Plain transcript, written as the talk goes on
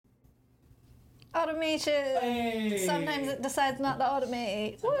Automation. Hey. Sometimes it decides not to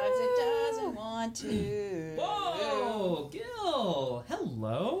automate. Sometimes Woo! it doesn't want to. Whoa, Gil!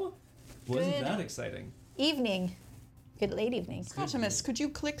 Hello. Wasn't Good. that exciting? Evening. Good late evening. Artemis, could you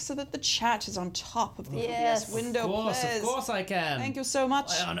click so that the chat is on top of the Yes. OBS window, please? Of course I can. Thank you so much.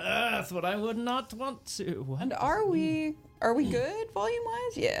 Why on earth would I would not want to? What? And are we good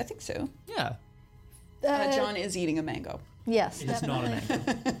volume-wise? Yeah, I think so. Yeah. John is eating a mango. Yes, It is not a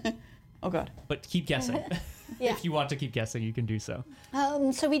definitely. mango. Oh god. But keep guessing. Yeah. If you want to keep guessing, you can do so.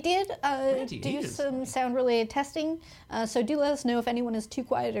 So we did Randy, do ages. some sound-related testing. So do let us know if anyone is too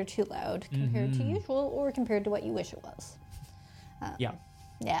quiet or too loud compared Mm-hmm. to usual or compared to what you wish it was. Yeah.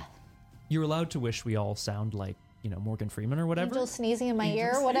 Yeah. You're allowed to wish we all sound like, Morgan Freeman or whatever. Angel sneezing in my ear,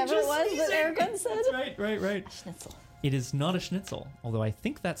 Angel whatever it was sneezing. that Ergun said. That's right. Schnitzel. It is not a schnitzel, although I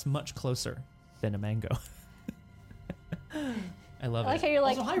think that's much closer than a mango. I love I like it. how you're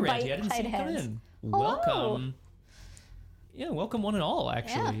like, also, hi Randy, I didn't see bite you come heads. in. Hello. Welcome. Yeah, welcome one and all,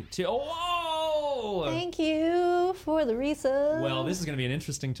 actually. Whoa! Thank you for the resub. Well, this is going to be an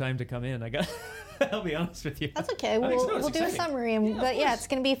interesting time to come in. I'll be honest with you. That's okay. I think so. We'll It's do a exciting. summary, Yeah, of but yeah, course. it's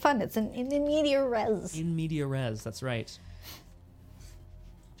gonna be fun. It's in media res. In media res, that's right.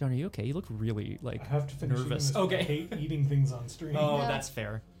 John, are you okay? You look really I have to finish nervous. eating this. Okay. I hate eating things on stream. Oh, Yeah. that's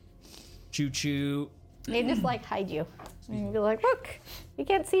fair. Choo choo. They just like hide you. And you'll be like, look, you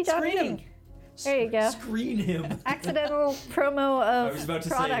can't see John Screen him. eating. There you go. Screen him. Accidental promo of was about to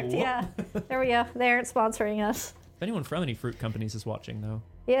say, product. whoa. Yeah. There we go. They aren't sponsoring us. If anyone from any fruit companies is watching, though.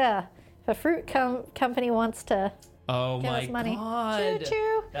 Yeah. If a fruit company wants to Oh give my us money. god. Choo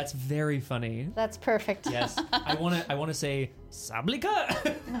choo. That's very funny. That's perfect. Yes. I wanna say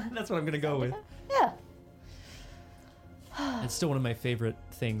Sablika. That's what I'm gonna go with. Yeah. It's still one of my favorite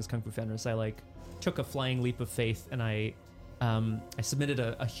things, Kung Fu Fenris. I took a flying leap of faith and I submitted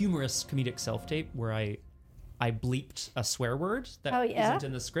a humorous comedic self-tape where I bleeped a swear word that Oh, yeah? isn't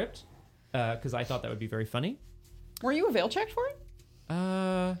in the script because I thought that would be very funny. Were you avail checked for it?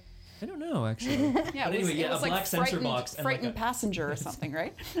 I don't know, actually. Yeah, But anyway, it yeah, was a black sensor box and frightened like a- passenger or something,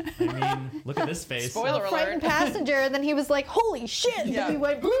 right? I mean, look at this face. Spoiler Frightened alert. passenger, and then he was like, holy shit. And Yeah. he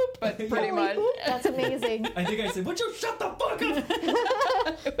went, boop. But pretty Holy much, boop. That's amazing. I think I said, would you shut the fuck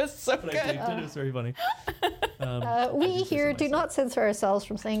up? it was so But I good. bleeped it. It was very funny. We just here listen do myself. not censor ourselves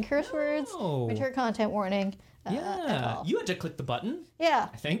from saying curse words. No. Mature content warning. At Yeah. all. You had to click the button, Yeah.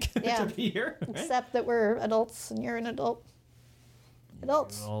 I think, Yeah. to be here. Right? Except that we're adults and you're an adult.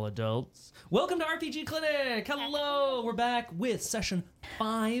 Adults. All adults. Welcome to RPG Clinic. Hello. We're back with session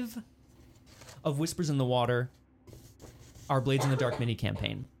 5 of Whispers in the Water, our Blades in the Dark mini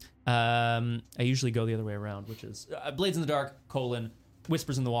campaign. I usually go the other way around, which is Blades in the Dark,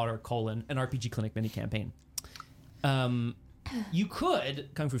 Whispers in the Water, an RPG Clinic mini campaign. You could,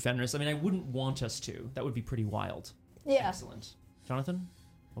 Kung Fu Fenris, I wouldn't want us to. That would be pretty wild. Yeah. Excellent. Jonathan,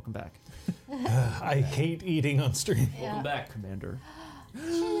 welcome back. I hate eating on stream. Welcome back, Commander.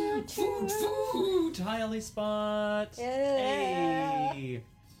 Food. Hi, Ellie Spot. Yeah. Hey.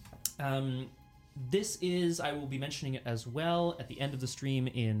 This is, I will be mentioning it as well at the end of the stream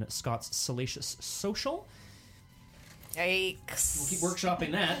in Scott's Salacious Social. Yikes. We'll keep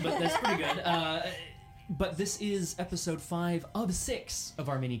workshopping that, but that's pretty good. But this is episode 5 of 6 of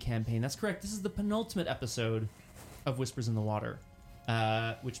our mini campaign. That's correct. This is the penultimate episode of Whispers in the Water,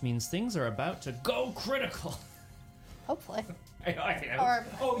 which means things are about to go critical. Hopefully. Or,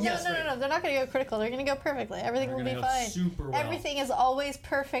 oh, yes, no, right. no. They're not going to go critical. They're going to go perfectly. Everything They're will be gonna go fine. super well. Everything is always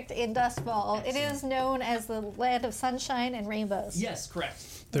perfect in Dustfall. It is known as the land of sunshine and rainbows. Yes,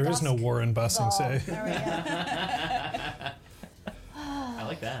 correct. There is no Dusk war in Basing Ball. Say. There we go. I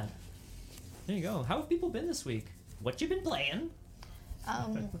like that. There you go. How have people been this week? What you been playing?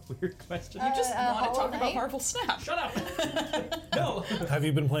 Weird question. You just want to Hollow talk about Knight? Marvel Snap. Shut up. No. Have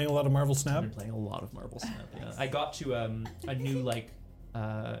you been playing a lot of Marvel Snap? I've been playing a lot of Marvel Snap. Yeah. I got to a new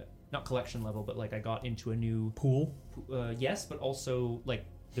not collection level, but I got into a new Pool? yes, but also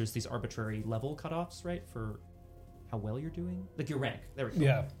there's these arbitrary level cutoffs, right, for how well you're doing, your rank. There we go.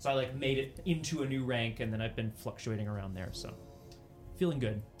 Yeah. So I made it into a new rank, and then I've been fluctuating around there. So feeling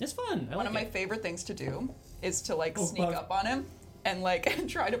good. It's fun. I One like of my it. favorite things to do is to Oh, sneak fuck. up on him and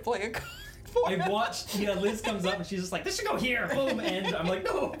try to play a card for I him. watched. Yeah, Liz comes up and she's just like, "This should go here." Boom, and I'm like,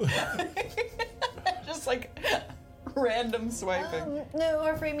 "No." Just random swiping. No,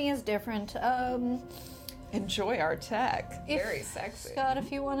 our framing is different. Enjoy our tech. If- Very sexy. Scott,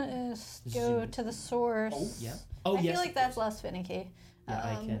 if you want to go to the source. Oh yeah. Oh I yes. feel like that's less finicky.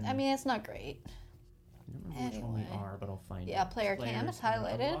 Yeah, I can- it's not great. I don't remember which one we Anyway. are, but I'll find Yeah, it. player cam is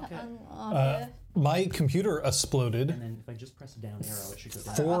highlighted. unlock it. on My computer exploded And then if I just press a down arrow, it should go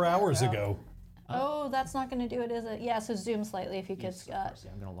down. 4 hours ago. Oh, that's not going to do it, is it? Yeah, so zoom slightly if you could, Yes, of Scott. course,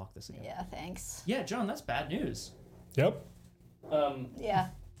 yeah, I'm gonna lock this again. Yeah, thanks. Yeah, John, that's bad news. Yep. Yeah.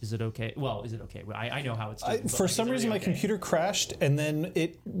 Is it okay? Well, is it okay? Well, I know how it's doing. but, For like, some is it reason, really my okay? computer crashed and then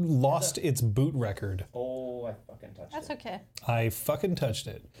it lost its boot record. Oh, I fucking touched That's it. okay. I fucking touched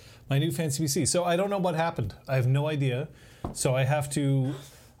it. My new fancy PC. So I don't know what happened. I have no idea. So I have to.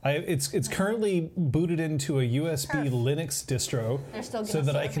 It's currently booted into a USB Linux distro, They're still so gonna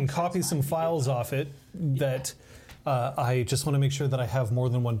that see I it. can copy some files off it that I just want to make sure that I have more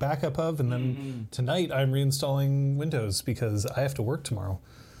than one backup of. And then tonight I'm reinstalling Windows because I have to work tomorrow.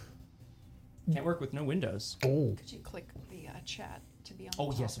 Can't work with no Windows. Oh, Could you click the chat to be on the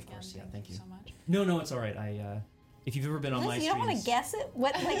Oh, top yes, of again? course, yeah, thank you. so much. No, it's all right. If you've ever been on my Liz, you don't want streams, to guess it?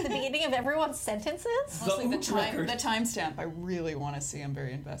 What, like, the beginning of everyone's sentences? Honestly, the Oot record. timestamp I really want to see. I'm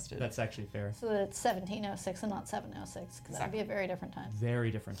very invested. that's actually fair. So that it's 1706 and not 706, because that would be a very different time.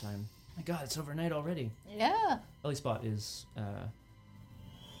 Very different time. My God, it's overnight already. Yeah. Ellie Spot is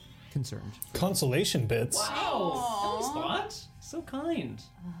concerned. consolation bits. Wow, Ellie Spot, so kind.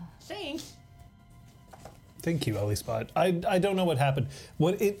 Thanks. Thank you, Ellie Spot. I don't know what happened.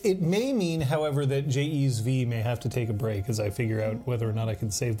 What it may mean, however, that JESV may have to take a break as I figure out whether or not I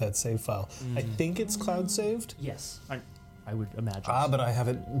can save that save file. I think it's cloud saved. Yes, I would imagine. But I have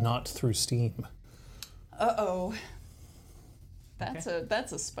it not through Steam. Uh-oh. That's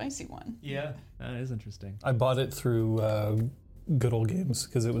a spicy one. Yeah, that is interesting. I bought it through Good Old Games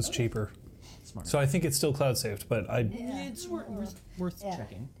because it was cheaper. Smart. So I think it's still cloud saved, but It's worth Yeah.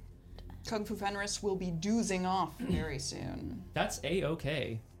 checking. Kung Fu Fenris will be doozing off very soon. That's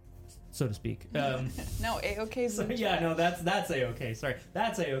a-okay, so to speak. No, A-OK's in Yeah, chat. no, that's a-okay. Sorry,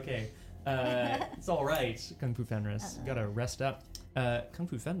 that's a-okay. It's all right, Kung Fu Fenris. Gotta rest up. Kung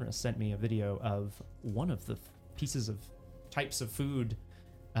Fu Fenris sent me a video of one of the pieces of types of food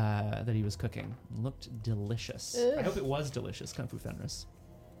that he was cooking. It looked delicious. I hope it was delicious, Kung Fu Fenris.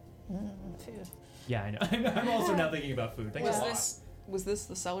 Food. Yeah, I know. I'm also now thinking about food. Thanks a lot. Was this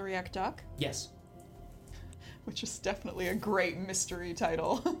the Celeriac Duck? Yes. Which is definitely a great mystery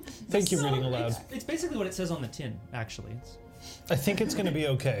title. thank you reading aloud. It's basically what it says on the tin, actually. I think it's going to be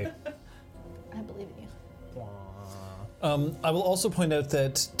okay. I believe in you. I will also point out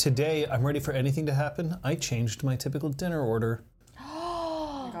that today I'm ready for anything to happen. I changed my typical dinner order.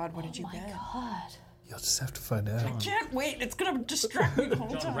 Oh my god, what did you get? God. You'll just have to find out. Can't wait, it's gonna distract me the whole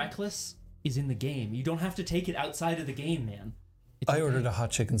John, time. Reckless is in the game. You don't have to take it outside of the game, man. I ordered a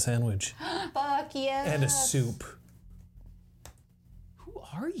hot chicken sandwich Fuck yeah. and a soup. Who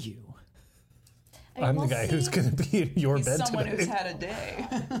are you? I'm the guy who's going to be in your He's bed someone tonight. who's had a day.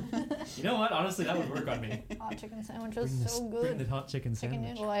 You know what? Honestly, that would work on me. Hot chicken sandwiches, Bring so Bring the good. hot chicken Chicken sandwich.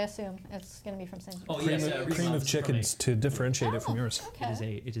 noodle, I assume. It's going to be from St. Oh, cream, yes, of, Reese cream Love of is from chickens to differentiate it from yours.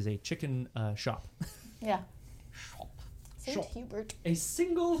 Okay. It is a chicken shop. Yeah. St. Shop. Hubert A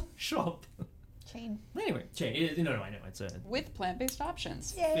single shop. chain. Anyway, no, I know it's a. With plant-based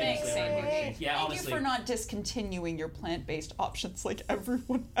options. Yay. Thanks, Yay. Sadie. Yeah, Thank honestly. you for not discontinuing your plant-based options like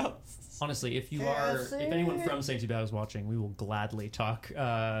everyone else. Honestly, if anyone from St. Hubert is watching, we will gladly talk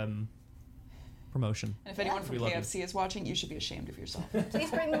promotion. And if anyone We from love you. KFC is watching, you should be ashamed of yourself.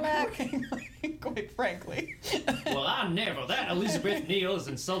 Please bring them back. Quite frankly. Well, I never. That Elizabeth Neal has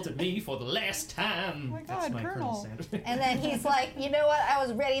insulted me for the last time. Oh my That's God, my Colonel. Sanders. And then he's like, you know what? I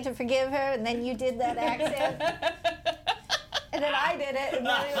was ready to forgive her, and then you did that accent. And then I did it, and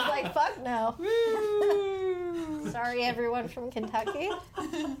then he was like, fuck no. Sorry, everyone from Kentucky.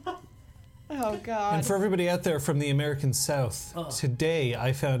 Oh God. And for everybody out there from the American South, today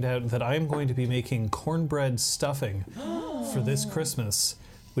I found out that I'm going to be making cornbread stuffing for this Christmas,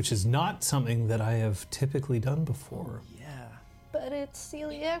 which is not something that I have typically done before. Yeah. But it's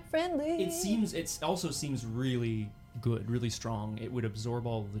celiac friendly. It also seems really good, really strong. It would absorb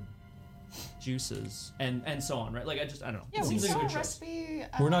all the juices and so on, right? Like I don't know. Yeah, It we seems like a saw a good choice. recipe.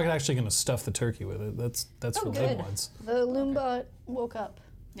 We're not actually going to stuff the turkey with it. That's Oh, for good. little ones. The Loomba woke up,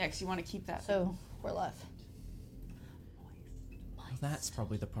 Yeah, because you want to keep that. so we're left. Well, that's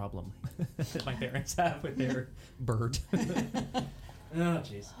probably the problem that my parents have with their bird. Oh,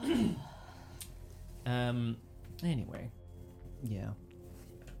 jeez. Anyway, yeah.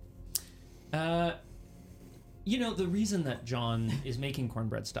 You know, the reason that John is making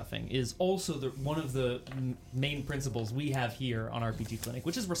cornbread stuffing is also one of the main principles we have here on RPG Clinic,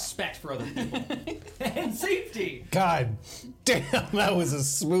 which is respect for other people and safety. God damn, that was a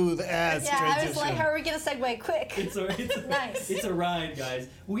smooth ass Yeah, transition. I was like, how are we gonna segue quick? It's a Nice. It's a ride, guys.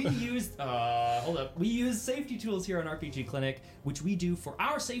 We use We use safety tools here on RPG Clinic, which we do for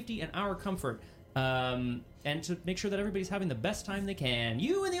our safety and our comfort. and to make sure that everybody's having the best time they can.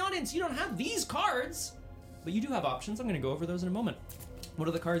 You in the audience, you don't have these cards, but you do have options. I'm going to go over those in a moment. What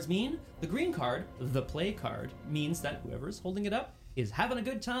do the cards mean? The green card, the play card, means that whoever's holding it up is having a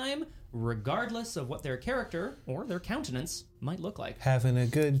good time, regardless of what their character or their countenance might look like. Having a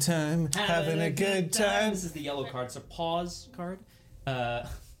good time. Having a good time. This is the yellow card. It's a pause card.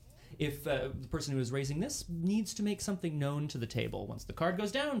 If the person who is raising this needs to make something known to the table. Once the card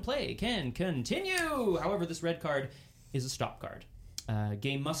goes down, play can continue. However, this red card is a stop card.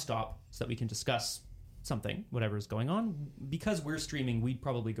 Game must stop so that we can discuss something, whatever is going on. Because we're streaming, we'd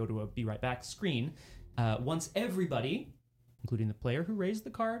probably go to a be right back screen. Once everybody, including the player who raised the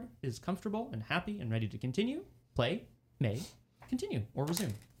card, is comfortable and happy and ready to continue, play may continue or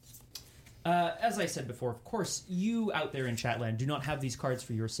resume. As I said before, of course, you out there in Chatland do not have these cards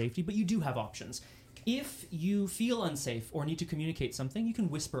for your safety, but you do have options. If you feel unsafe or need to communicate something, you can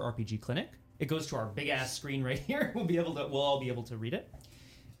whisper RPG Clinic. It goes to our big-ass screen right here. We'll all be able to read it.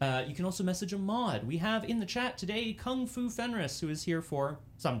 You can also message a mod. We have in the chat today Kung Fu Fenris, who is here for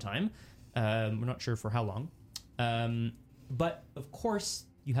some time. We're not sure for how long. But, of course,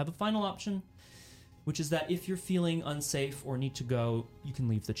 you have a final option, which is that if you're feeling unsafe or need to go, you can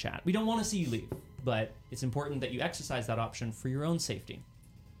leave the chat. We don't want to see you leave, but it's important that you exercise that option for your own safety.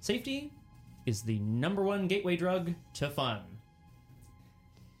 Safety is the #1 gateway drug to fun.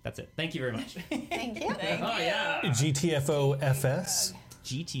 That's it. Thank you very much. Thank you. Oh, yeah. GTFO FS.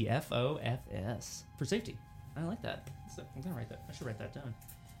 GTFO FS. For safety. I like that. So I'm going to write that. I should write that down.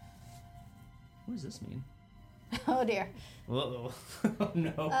 What does this mean? Oh dear. Whoa. Oh,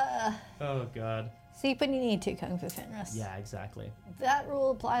 no. Oh, God. Sleep when you need to, Kung Fu Fenris. Yeah, exactly. That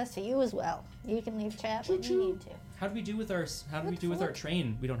rule applies to you as well. You can leave chat when you need to. How do we do with our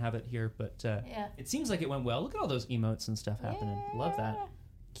train? We don't have it here, but Yeah. it seems like it went well. Look at all those emotes and stuff happening. Love that.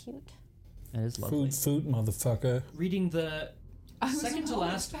 Cute. That is lovely. Food, motherfucker. Reading the I was second to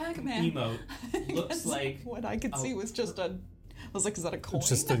like, last Pac-Man. emote looks Yes, like what I could see was just I was like, is that a coin? It's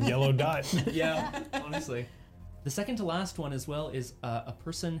just a yellow dot. yeah, honestly. The second to last one as well is a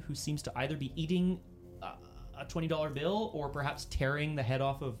person who seems to either be eating a $20 bill or perhaps tearing the head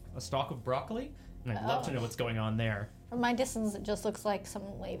off of a stalk of broccoli. And I'd love to know what's going on there. From my distance, it just looks like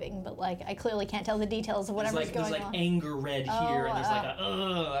someone waving, but like I clearly can't tell the details of whatever's There's going like on. anger red here, and there's like a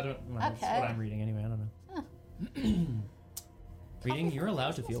I don't. Well, Okay. That's what I'm reading anyway. I don't know. Reading, you're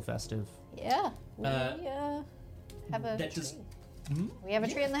allowed to feel festive. Yeah. We Uh, have a that tree. just- We have a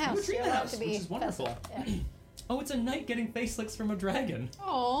tree in the we have a house. tree in You're the allowed house, to be which is wonderful. festive. Yeah. Oh, it's a knight getting face licks from a dragon.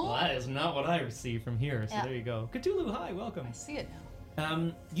 Oh, Well, that is not what I receive from here. So Yeah. there you go. Cthulhu, hi, welcome. I see it now.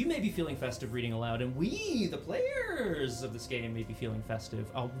 You may be feeling festive reading aloud, and we, the players of this game, may be feeling festive.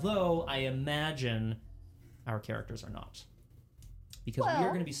 Although I imagine our characters are not, because we are Well-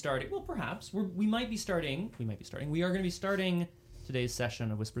 going to be starting. Well, perhaps we might be starting. We are going to be starting today's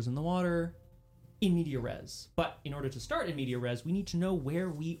session of Whispers in the Water in media res. But in order to start in media res, we need to know where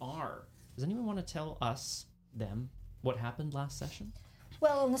we are. Does anyone want to tell them, what happened last session?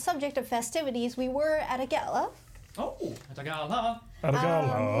 Well, on the subject of festivities, we were at a gala. Oh, at a gala.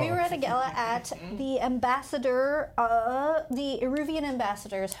 We were at a gala at the ambassador, the Eruvian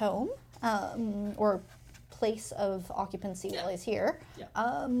ambassador's home, or place of occupancy while he's here. Yeah.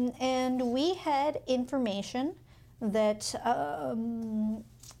 And we had information that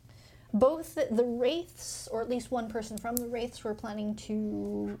both the Wraiths, or at least one person from the Wraiths, were planning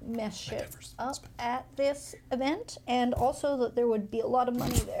to mess shit up at this event, and also that there would be a lot of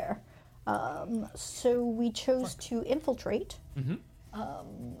money there. So we chose to infiltrate.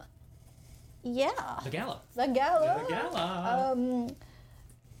 Yeah. The gala. The gala. The gala.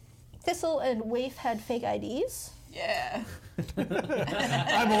 Thistle and Waif had fake IDs. Yeah.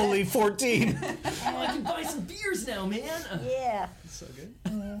 I'm only 14. Oh, I can buy some beers now, man. Yeah. So good.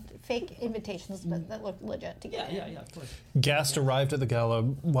 Fake invitations, but that looked legit to get Yeah, in. of course. Gast arrived at the gala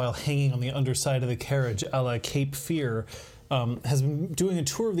while hanging on the underside of the carriage, a la Cape Fear. Has been doing a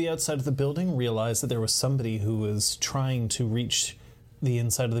tour of the outside of the building, realized that there was somebody who was trying to reach the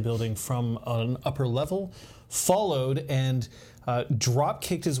inside of the building from an upper level, followed and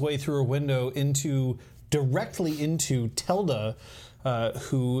drop-kicked his way through a window directly into Telda,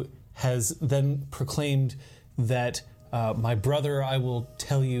 who has then proclaimed that, my brother, I will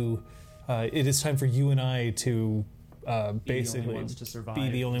tell you, it is time for you and I to basically ones to survive be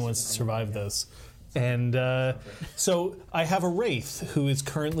the only this ones to event. survive this. And so I have a wraith who is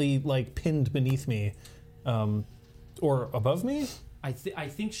currently like pinned beneath me, or above me. I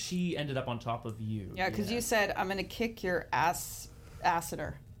think she ended up on top of you. Yeah, because you said, I'm going to kick your ass,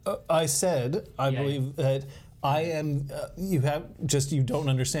 acider. I said, I Yeah, believe that I am, you don't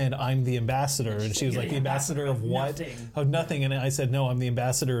understand, I'm the ambassador. And she was like, the ambassador of what? Nothing. Of nothing. And I said, no, I'm the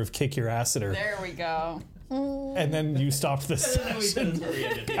ambassador of Kick Your Asseter. There we go. And then you stopped the session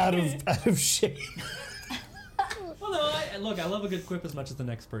out of shame. Well, no, look, I love a good quip as much as the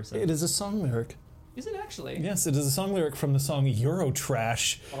next person. It is a song lyric. Is it actually? Yes, it is a song lyric from the song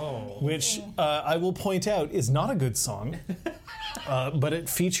Eurotrash, which I will point out is not a good song, but it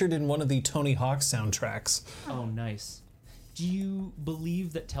featured in one of the Tony Hawk soundtracks. Oh, nice. Do you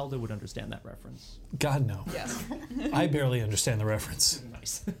believe that Telda would understand that reference? God, no. Yes. I barely understand the reference.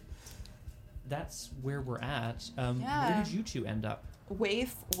 Nice. That's where we're at. Yeah. Where did you two end up?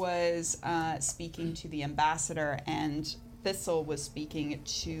 Waif was speaking to the ambassador, and Thistle was speaking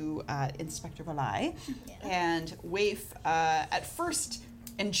to Inspector Valai. And Waif at first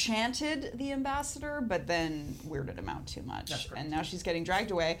enchanted the ambassador, but then weirded him out too much. That's right. And now she's getting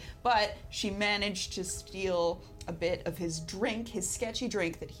dragged away. But she managed to steal a bit of his drink, his sketchy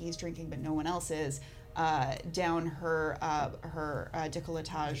drink that he's drinking, but no one else is, down her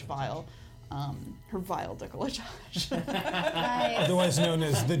décolletage vial. Her vile décolletage. Nice. Otherwise known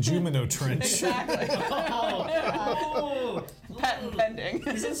as the Jumino Trench. Exactly. Oh! Patent pending.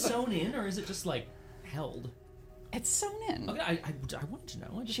 Is it sewn in or is it just like held? It's sewn in. Okay, I wanted to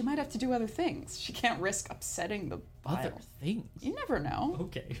know. She might have to do other things. She can't risk upsetting the Other vial. things. You never know.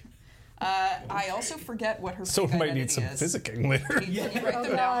 Okay. I also forget what her So fake might need some identity is. physicking later. Can you write Oh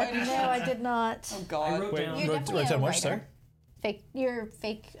them down? God, no, I did not. Oh I God. wrote down. You're definitely a what, writer. sorry? Fake. You're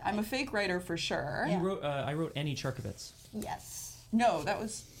fake. I'm a fake writer for sure. Yeah. I wrote Annie Charkovitz. Yes. No, that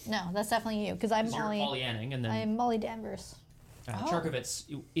was. No, that's definitely you because I'm You're Molly. Polly Anning, and then I'm Molly Danvers. Charkovitz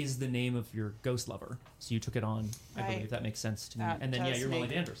is the name of your ghost lover, so you took it on. I Right. believe that makes sense to me. That And then does you're Molly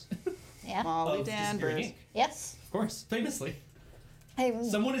make- Danvers, Yeah. Molly of Disappearing Danvers. Ink. Yes. Of course, famously. Hey,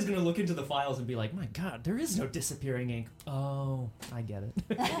 Someone is going to look into the files and be like, "My God, there is no Disappearing Ink." Oh, I get it.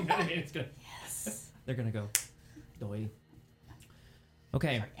 You know what I mean? It's gonna, they're gonna go, doy.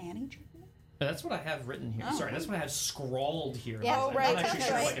 Okay, Sorry, Annie. that's what I have written here. Oh. Sorry, that's what I have scrawled here. Yeah. Oh, I'm right, not actually that's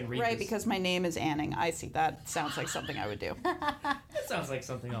sure if I right. can read Right, this. because my name is Anning. I see. That sounds like something I would do. That sounds like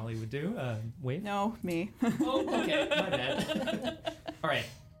something Ollie would do. Wait. No, me. Oh, okay, my bad. All right.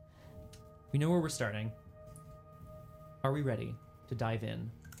 We know where we're starting. Are we ready to dive in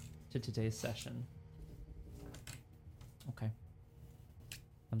to today's session? Okay.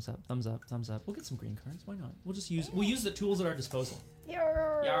 Thumbs up, thumbs up, thumbs up. We'll get some green cards. Why not? We'll use the tools at our disposal.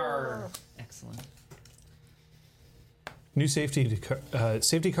 Yar. Excellent. New safety card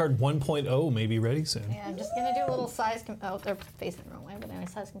 1.0 may be ready soon. Yeah, I'm just gonna do a little size. Oh, they're facing the wrong way, but anyway,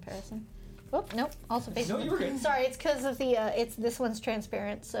 size comparison. Whoop, nope. Also facing. No, you were good. Sorry, it's because of the. It's this one's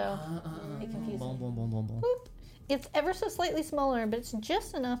transparent, so it confusing. Boom, boom, boom, boom, boom. Boop. It's ever so slightly smaller, but it's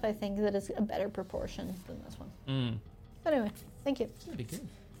just enough, I think, that it's a better proportion than this one. But anyway, thank you. That'd be good.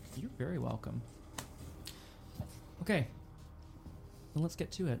 You're very welcome. Okay. Then let's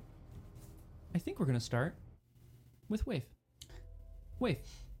get to it. I think we're gonna start with Waif. Waif.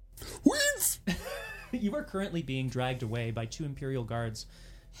 Waif! You are currently being dragged away by two Imperial guards,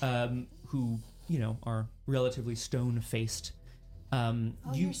 who, are relatively stone-faced.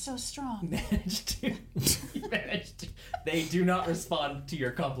 You're so strong. You managed to. They do not respond to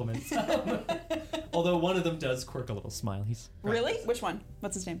your compliments. Although one of them does quirk a little smile. He's Really? Which one?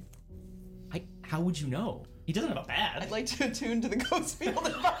 What's his name? How would you know? He doesn't have a badge. I'd like to attune to the ghost field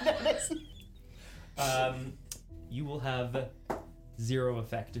and find out his name. You will have 0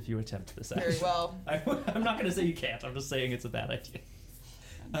 effect if you attempt this action. Very well. I'm not going to say you can't. I'm just saying it's a bad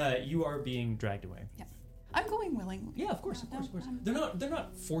idea. You are being dragged away. Yeah. I'm going willingly. Yeah, of course. They're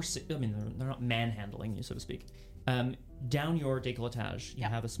not forcing. I mean, they're not manhandling you, so to speak. Down your décolletage, you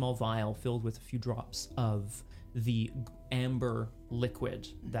have a small vial filled with a few drops of the amber liquid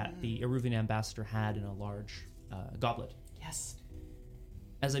that the Eruvian ambassador had in a large goblet. Yes.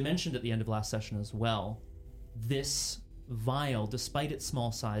 As I mentioned at the end of last session as well, this vial, despite its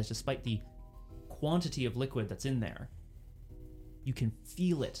small size, despite the quantity of liquid that's in there, you can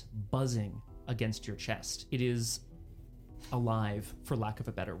feel it buzzing against your chest. It is alive, for lack of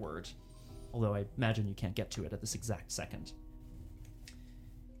a better word, although I imagine you can't get to it at this exact second.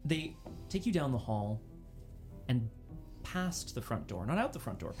 They take you down the hall and past the front door, not out the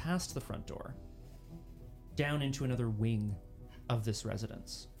front door, past the front door, down into another wing of this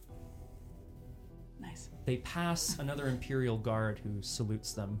residence. Nice. They pass another Imperial guard who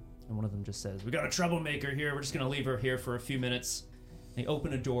salutes them, and one of them just says, "We got a troublemaker here, we're just gonna leave her here for a few minutes." They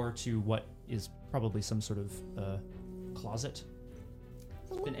open a door to what is probably some sort of closet.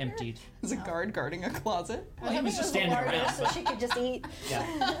 It's been emptied. Is a guard guarding a closet? Well, he was just standing Larder around. so she could just eat.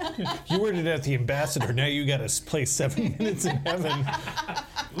 Yeah. You ordered at the ambassador. Now you got to play 7 minutes in heaven.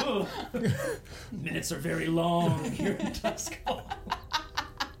 Ooh. Minutes are very long here in Tusco.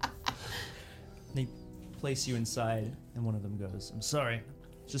 They place you inside, and one of them goes, "I'm sorry,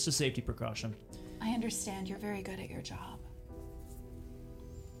 just a safety precaution." I understand. You're very good at your job.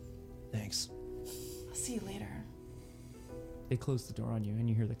 Thanks. I'll see you later. They close the door on you, and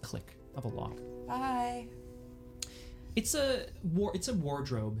you hear the click of a lock. Bye. It's a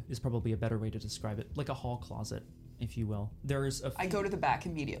wardrobe is probably a better way to describe it, like a hall closet, if you will. There's a. I go to the back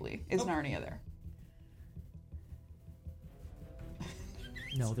immediately. Is Narnia there?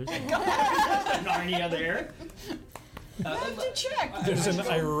 No, there's Narnia there. I have to check. There's an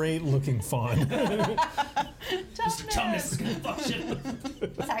irate-looking fawn. Mr. Thomas is gonna fuck shit up.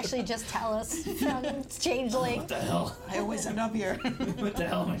 It's actually just Talus from Changeling. What the hell? I always end up here. What the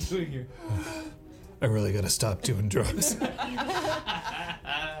hell am I doing here? I really got to stop doing drugs.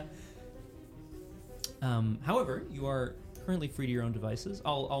 However, you are currently free to your own devices.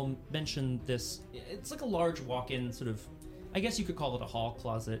 I'll mention this. It's like a large walk-in sort of. I guess you could call it a hall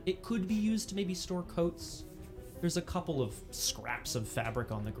closet. It could be used to maybe store coats. There's a couple of scraps of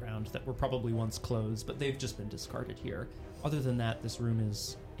fabric on the ground that were probably once clothes, but they've just been discarded here. Other than that, this room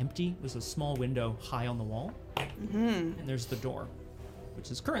is empty. There's a small window high on the wall, and there's the door, which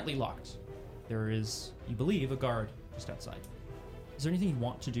is currently locked. There is, you believe, a guard just outside. Is there anything you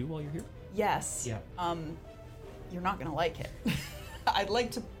want to do while you're here? Yes. Yeah. You're not gonna like it. I'd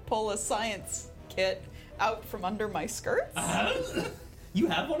like to pull a science kit out from under my skirts. You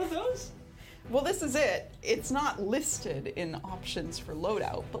have one of those? Well, this is it. It's not listed in options for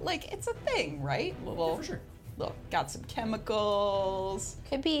loadout, but like it's a thing, right? Little, Yeah, for sure. Look, got some chemicals.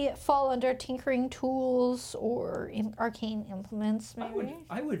 Could be fall under tinkering tools or arcane implements, maybe.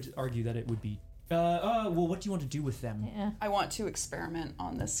 I would argue that it would be. Well, what do you want to do with them? Yeah. I want to experiment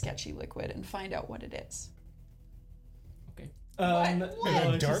on this sketchy liquid and find out what it is. Okay.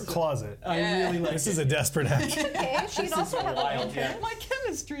 What? A dark closet. I really like This is a desperate action. Okay, she'd also have a wild, yeah. My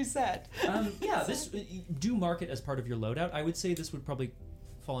chemistry set. Yeah, this do mark it as part of your loadout. I would say this would probably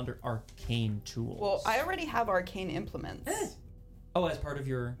fall under arcane tools. Well, I already have arcane implements. Oh, as part of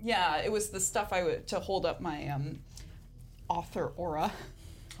your. Yeah, it was the stuff I would to hold up my author aura.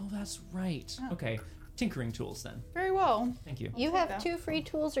 Oh, that's right. Okay, tinkering tools then. Very well. Thank you. You have 2 free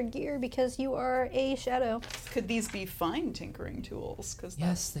tools or gear because you are a shadow. Could these be fine tinkering tools? Because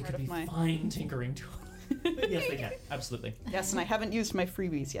Yes, they could be fine tinkering tools. Yes, they can. Absolutely. Yes, and I haven't used my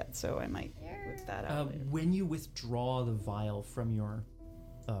freebies yet, so I might whip that out later. When you withdraw the vial from your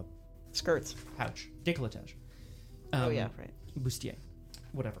Skirts. pouch, décolletage. Oh yeah, right. Bustier,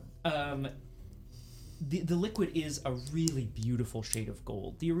 whatever. The liquid is a really beautiful shade of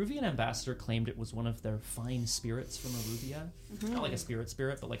gold. The Aruvian ambassador claimed it was one of their fine spirits from Aruvia. Not like a spirit,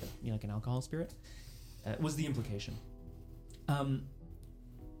 but like like an alcohol spirit. Was the implication.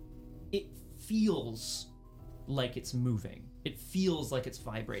 It feels like it's moving. It feels like it's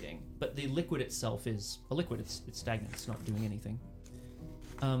vibrating, but the liquid itself is a liquid. It's stagnant. It's not doing anything.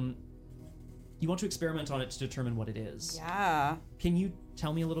 You want to experiment on it to determine what it is. Yeah. Can you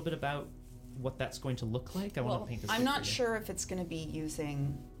tell me a little bit about what that's going to look like? I want to paint this. I'm not sure if it's going to be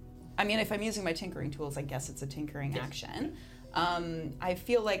using. I mean, if I'm using my tinkering tools, I guess it's a tinkering action. I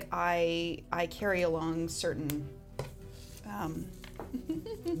feel like I carry along certain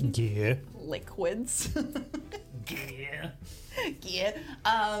Yeah. liquids. Yeah.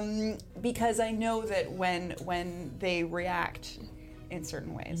 Yeah. Because I know that when they react in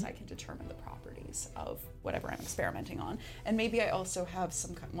certain ways, I can determine the properties of whatever I'm experimenting on. And maybe I also have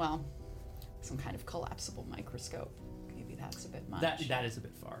some kind of collapsible microscope. Maybe that's a bit much. That is a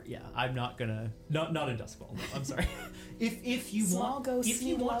bit far. Yeah, I'm not gonna not in Dustfall. No, I'm sorry. if you Small want ghosts if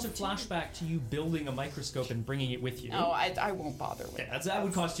you need want to love too. flashback to you building a microscope and bringing it with you. No, I won't bother with yeah, that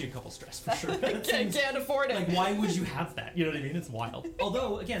would cost you a couple stress for sure. I can't afford it. Like, why would you have that? You know what I mean? It's wild.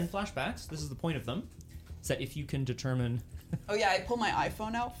 Although, again, flashbacks. This is the point of them. Is that if you can determine. Oh yeah, I pull my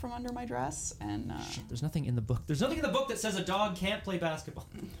iPhone out from under my dress and. Shit, there's nothing in the book. There's nothing in the book that says a dog can't play basketball.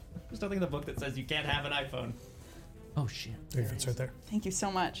 There's nothing in the book that says you can't have an iPhone. Oh shit. There you go, it's right there. Thank you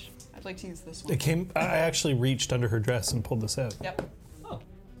so much. I'd like to use this one. It came. I actually reached under her dress and pulled this out. Yep. Oh,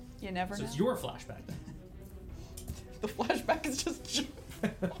 You never so know. it's your flashback then. The flashback is just. You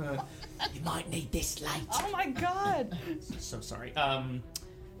might need this light. Oh my god. So sorry.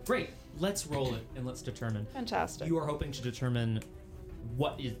 Great. Let's roll it and let's determine. Fantastic. You are hoping to determine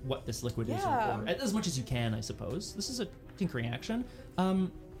what this liquid is, Yeah. or as much as you can, I suppose. This is a tinkering action.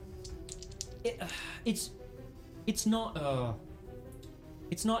 It's not.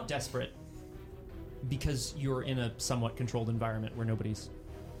 It's not desperate because you're in a somewhat controlled environment where nobody's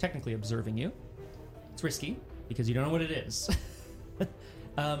technically observing you. It's risky because you don't know what it is.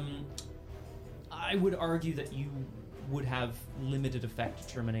 I would argue that you would have limited effect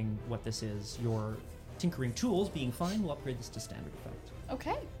determining what this is. Your tinkering tools being fine will upgrade this to standard effect.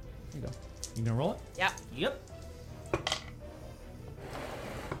 Okay. There you go. You gonna roll it? Yeah. Yep.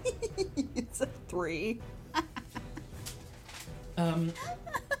 It's a 3. Um,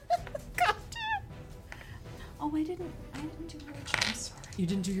 God. Oh, I didn't do it. I'm sorry. you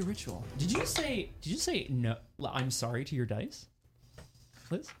didn't do your ritual. Did you say no? I'm sorry to your dice,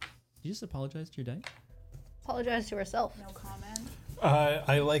 Liz? Did you just apologize to your dice? Apologize to herself. No comment.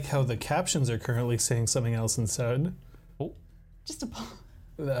 I like how the captions are currently saying something else instead. Oh, Just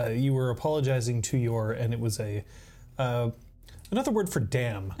You were apologizing to your, and it was a another word for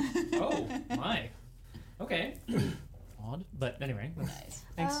damn. oh my. Okay. Odd, but anyway. nice.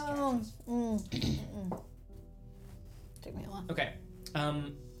 Thanks. Took me a while. Okay.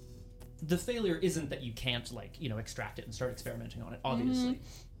 The failure isn't that you can't extract it and start experimenting on it. Obviously,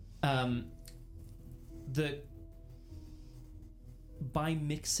 by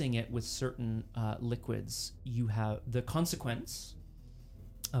mixing it with certain liquids, you have the consequence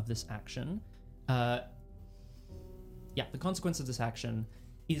of this action. The consequence of this action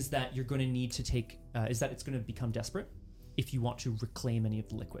is that you're going to need to take. Is that it's going to become desperate if you want to reclaim any of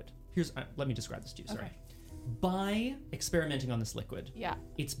the liquid. Here's. Let me describe this to you. Sorry. Okay. By experimenting on this liquid, Yeah.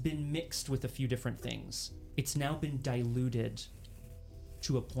 it's been mixed with a few different things. It's now been diluted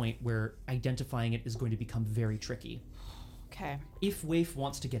to a point where identifying it is going to become very tricky. Okay. If Waif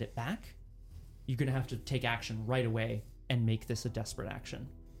wants to get it back, you're going to have to take action right away and make this a desperate action.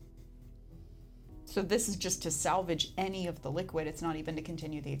 So this is just to salvage any of the liquid. It's not even to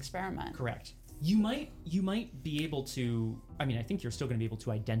continue the experiment. Correct. You might be able to. I mean, I think you're still going to be able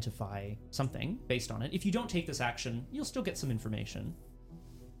to identify something based on it. If you don't take this action, you'll still get some information.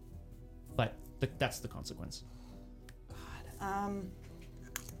 But that's the consequence. God.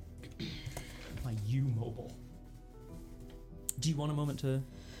 My U-mobile. Do you want a moment to?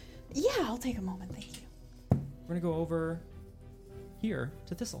 Yeah, I'll take a moment. Thank you. We're gonna go over here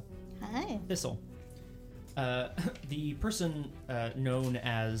to Thistle. Hi. Thistle. The person known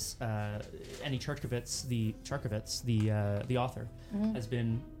as Annie Charkovitz, the author, has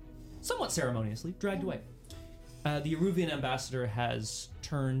been somewhat ceremoniously dragged away. The Eruvian ambassador has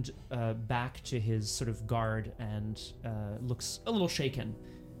turned back to his sort of guard and looks a little shaken.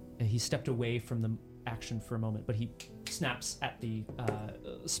 He stepped away from the action for a moment, but he snaps at the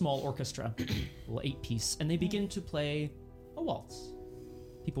small orchestra, a little 8-piece, and they begin to play a waltz.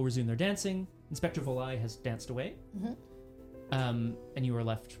 People resume their dancing. Inspector Volai has danced away. And you are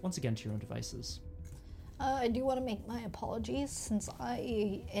left once again to your own devices. I do want to make my apologies since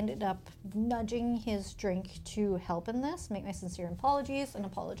I ended up nudging his drink to help in this. Make my sincere apologies and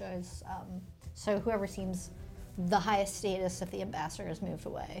apologize. So whoever seems the highest status if the ambassador has moved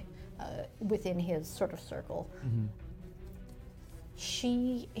away within his sort of circle.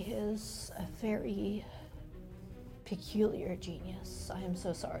 She is a very peculiar genius. I am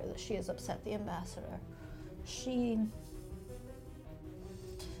so sorry that she has upset the ambassador.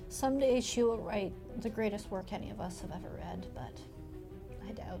 Someday she will write the greatest work any of us have ever read, but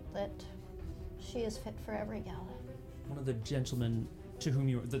I doubt that she is fit for every gala. One of the gentlemen to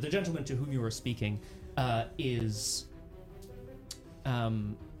whom the gentleman to whom you were speaking is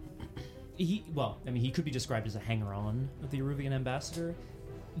he could be described as a hanger-on of the Eruvian ambassador.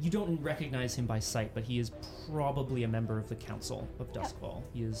 You don't recognize him by sight, but he is probably a member of the Council of Duskwall.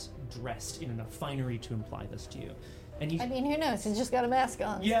 He is dressed in enough finery to imply this to you. And I mean, who knows? He's just got a mask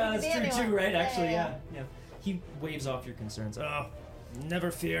on. yeah, It could that's be true anyone. too, right? Actually, yeah. He waves off your concerns. Oh,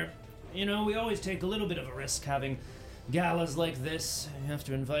 never fear. You know, we always take a little bit of a risk having galas like this. You have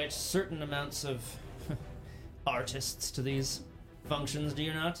to invite certain amounts of artists to these functions, do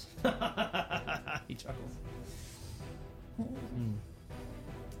you not? He chuckles.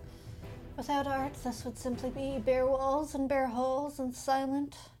 Without art, this would simply be bare walls and bare halls and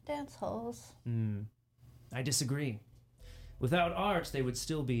silent dance halls. I disagree. Without art, they would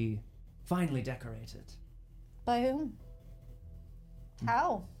still be finely decorated. By whom?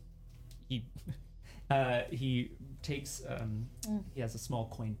 How? He takes he has a small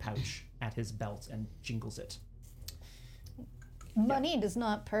coin pouch at his belt and jingles it. Money does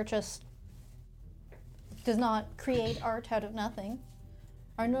not create art out of nothing.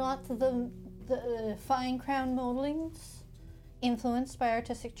 Are not the fine crown moldings influenced by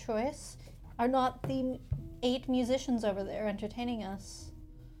artistic choice? Are not the 8 musicians over there entertaining us?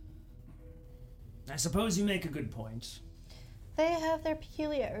 I suppose you make a good point. They have their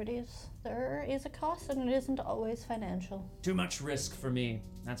peculiarities. There is a cost, and it isn't always financial. Too much risk for me.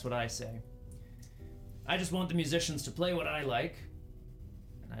 That's what I say. I just want the musicians to play what I like,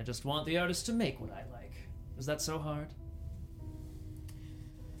 and I just want the artists to make what I like. Is that so hard?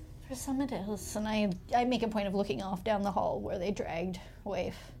 For some it is, and I make a point of looking off down the hall where they dragged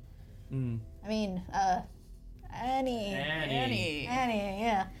Waif. Mm. I mean, Annie,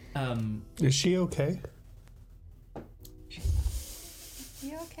 yeah. Is she okay?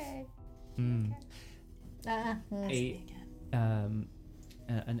 You okay? Mm. Okay.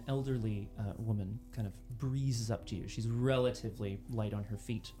 An elderly woman kind of breezes up to you. She's relatively light on her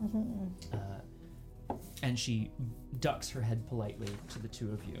feet. And she ducks her head politely to the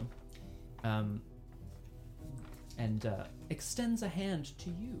two of you. And extends a hand to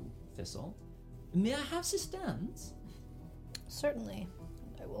you, Thistle. May I have this dance? Certainly.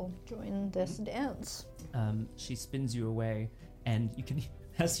 I will join this dance. She spins you away, and you can...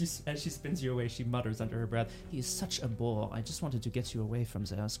 As she spins you away, she mutters under her breath, "He is such a bore. I just wanted to get you away from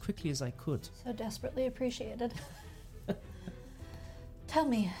there as quickly as I could." So desperately appreciated. Tell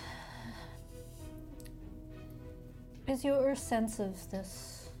me, is your sense of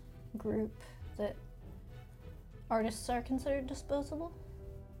this group that artists are considered disposable?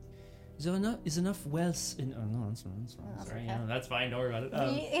 Is enough wealth in... Oh, no, that's fine. Sorry, okay. yeah, that's fine. Don't worry about it.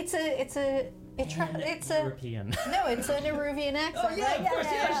 It's a European. No, it's an Eruvian accent. Oh, yeah, right? of course,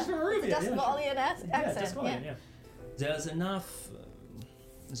 yeah, she's from Eruvia, yeah, Dustmalian accent. Yeah. There's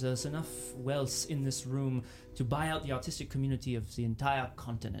enough wealth in this room to buy out the artistic community of the entire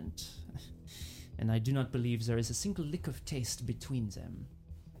continent. And I do not believe there is a single lick of taste between them.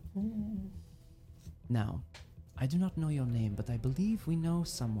 Now, I do not know your name, but I believe we know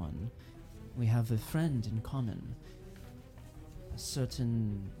someone. We have a friend in common. A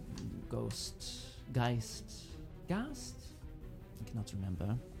certain Geist? I cannot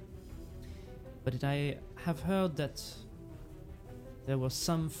remember. But I have heard that there were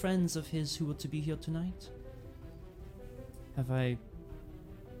some friends of his who were to be here tonight. Have I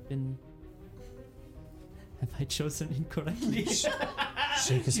chosen incorrectly?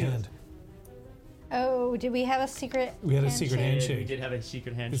 Shake his hand. Oh, did we have a secret? We had a secret handshake. We did have a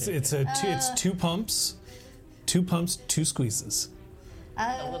secret handshake. It's two pumps, two squeezes.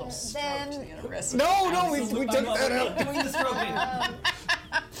 A little stroke to the inner wrist. No, we took that out. Doing the stroking.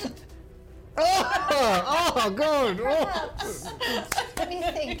 Oh, God. Let me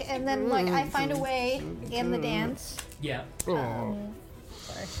think, and then I find a way in the dance. Yeah.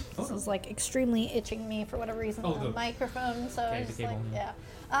 Sorry, this is extremely itching me for whatever reason. Oh, The the- microphone, so okay, I the just cable, yeah.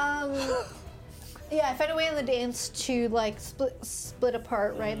 Yeah, I find a way in the dance to split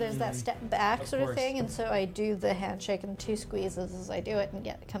apart, right? There's that step back Of sort of course. thing, and so I do the handshake and two squeezes as I do it and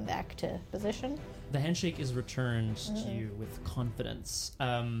come back to position. The handshake is returned to you with confidence.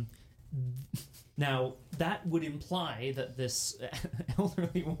 Now, that would imply that this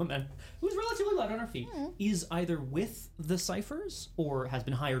elderly woman, who's relatively light on her feet, is either with the Ciphers or has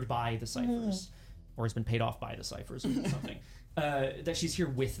been hired by the Ciphers, or has been paid off by the Ciphers or something. That she's here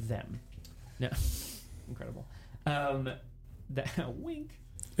with them. No, incredible. Wink.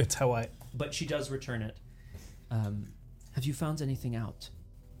 It's how I... But she does return it. Have you found anything out?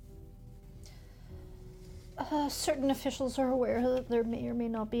 Certain officials are aware that there may or may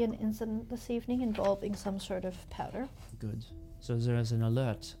not be an incident this evening involving some sort of powder. Good. So there is an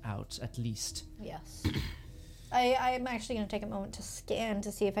alert out, at least. Yes. I'm actually going to take a moment to scan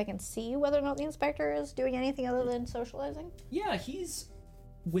to see if I can see whether or not the inspector is doing anything other than socializing. Yeah, he's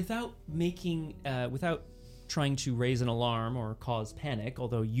without trying to raise an alarm or cause panic,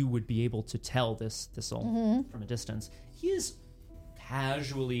 although you would be able to tell this all from a distance. He is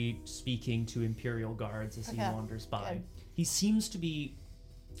casually speaking to Imperial guards as he wanders by. Good. He seems to be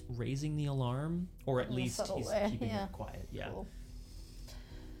raising the alarm, or at In a least subtle he's way, keeping yeah. it quiet. Yeah. Cool.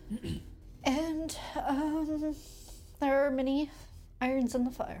 And there are many irons in the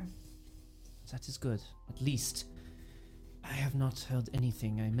fire. That is good. At least I have not heard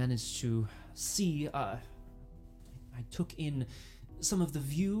anything. I managed to see. I took in some of the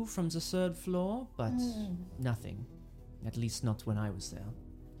view from the third floor, but nothing. At least not when I was there.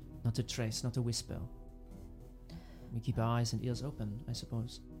 Not a trace, not a whisper. We keep our eyes and ears open, I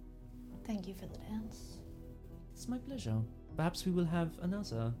suppose. Thank you for the dance. It's my pleasure. Perhaps we will have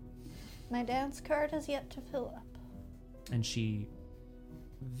another. My dance card has yet to fill up. And she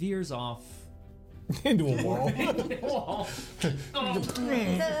veers off. into a wall. Wall. Wham!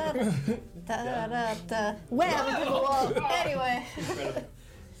 into the wall. Anyway.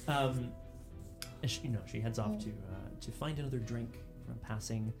 And she heads off to find another drink from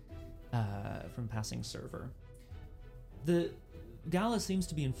passing server. The Gala seems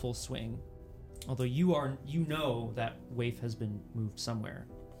to be in full swing, although you know that Waif has been moved somewhere.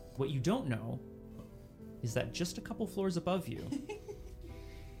 What you don't know is that just a couple floors above you,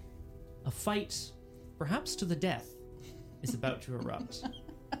 a fight, perhaps to the death, is about to erupt.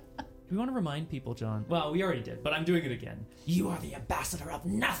 Do we want to remind people, John? Well, we already did, but I'm doing it again. You are the ambassador of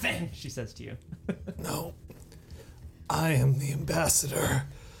nothing, she says to you. No. I am the ambassador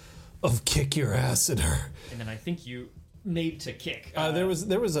of Kick Your Assider. And then I think you made to kick. There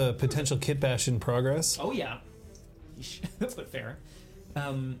was a potential kit bash in progress. Oh, yeah. But fair.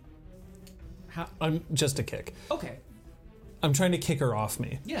 I'm just a kick. Okay. I'm trying to kick her off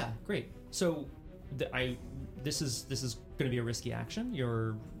me. Yeah, great. So, this is going to be a risky action.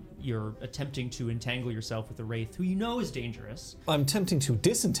 You're attempting to entangle yourself with the wraith, who you know is dangerous. I'm attempting to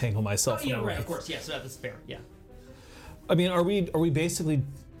disentangle myself from the right, wraith. of course. Yeah, so that's fair. Yeah. I mean, are we basically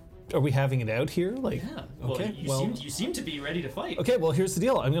having it out here? Like, Yeah. okay, You seem to be ready to fight. okay. Well, here's the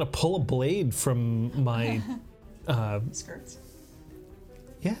deal. I'm gonna pull a blade from my Skirts.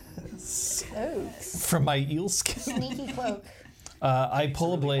 yes, Cloaks. from my eel skin. Sneaky cloak. I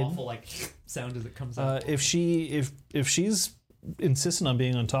pull a Really blade. awful, sound as it comes out. If she's insisting on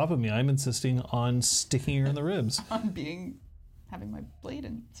being on top of me, I'm insisting on sticking her in the ribs. Having my blade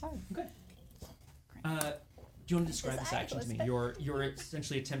inside. Okay. Do you want to describe this action to me? You're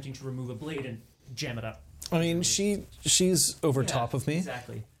essentially attempting to remove a blade and jam it up. I mean, she's over top of me.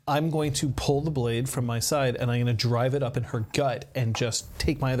 Exactly. I'm going to pull the blade from my side and I'm going to drive it up in her gut and just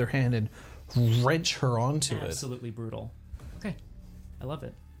take my other hand and wrench her onto it. Absolutely brutal. Okay. I love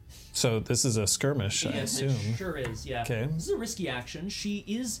it. So this is a skirmish, I Yes, assume. it sure is, yeah. Okay. This is a risky action. She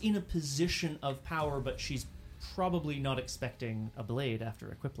is in a position of power, but she's probably not expecting a blade after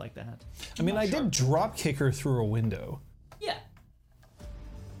a quip like that. I mean, I did drop kick her through a window. Yeah.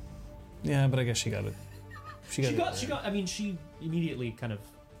 Yeah, but I guess she got it. She got I mean, she immediately kind of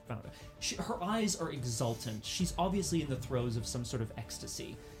found it. Her eyes are exultant. She's obviously in the throes of some sort of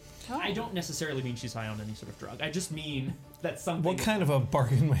ecstasy. Oh. I don't necessarily mean she's high on any sort of drug. I just mean that something... What kind of a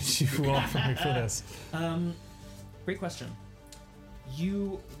bargain might you offer me for this? Great question.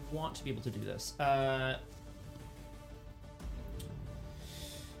 You want to be able to do this.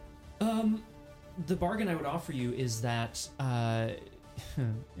 The bargain I would offer you is that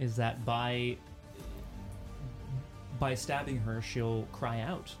by stabbing her, she'll cry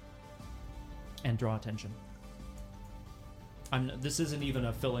out and draw attention. This isn't even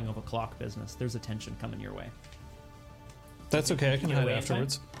a filling of a clock business. There's attention coming your way. That's okay, I can Get hide away in time?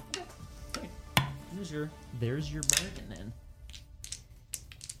 afterwards. There's your bargain then.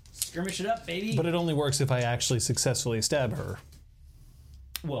 Skirmish it up, baby. But it only works if I actually successfully stab her.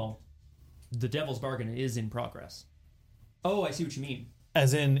 Well, the devil's bargain is in progress. Oh, I see what you mean.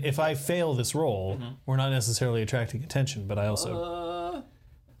 As in, if I fail this roll, we're not necessarily attracting attention, but I also...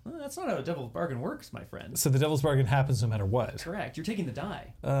 Well, that's not how a devil's bargain works, my friend. So the devil's bargain happens no matter what. Correct. You're taking the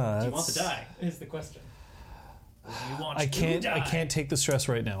die. Do That's... you want the die? Is the question. Or do you want I to die? can't take the stress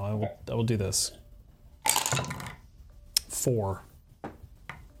right now. I will do this. 4.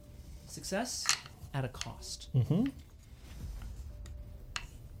 Success at a cost. Mm-hmm.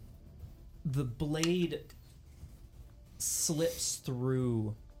 The blade slips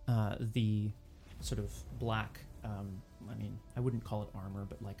through the sort of black, I mean, I wouldn't call it armor,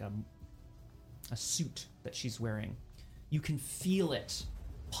 but like a suit that she's wearing. You can feel it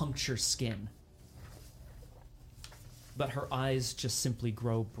puncture skin. But her eyes just simply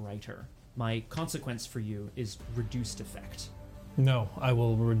grow brighter. My consequence for you is reduced effect. No, I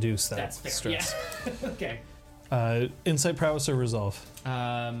will reduce that That's fair. stress. Yeah. Okay. Insight, prowess, or resolve?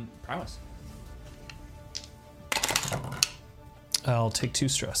 Prowess. I'll take 2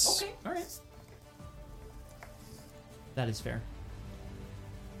 stress. Okay, all right. That is fair.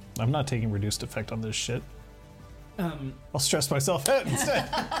 I'm not taking reduced effect on this shit. I'll stress myself out instead.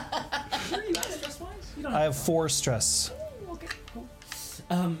 Sure, you have stress-wise? You don't I have 4 stress. Okay, cool.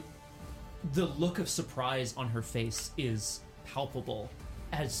 The look of surprise on her face is palpable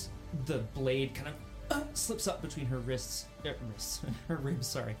as the blade kind of slips up between her her ribs.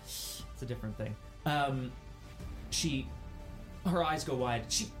 Sorry, it's a different thing. Her eyes go wide.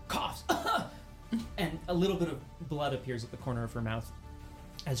 She coughs, and a little bit of blood appears at the corner of her mouth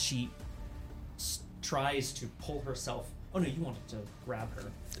as she tries to pull herself. Oh no, you wanted to grab her.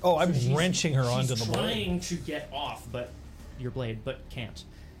 Oh, I'm she's- wrenching her onto the She's blade. trying to get off, but your blade, but can't.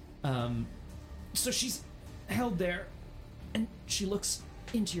 So she's held there, and she looks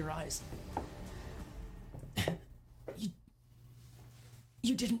into your eyes.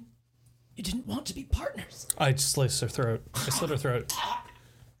 You didn't want to be partners. I sliced her throat. I slit her throat.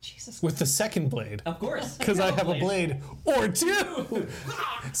 Jesus. with the second blade. Of course. Because I have a blade or two.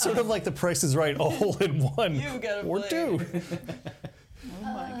 Sort of like The Price is Right, a hole in one. You get a or blade. two.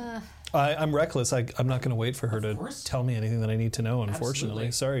 Oh my I'm reckless. I'm not going to wait for her to course. tell me anything that I need to know, unfortunately.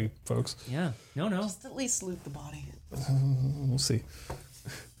 Absolutely. Sorry, folks. Yeah. No. Just at least loot the body. We'll see.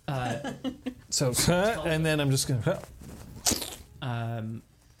 Uh, So, and then I'm just going to...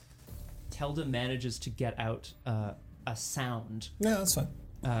 Telda manages to get out a sound, Yeah, that's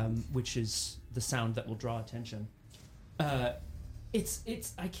fine. which is the sound that will draw attention.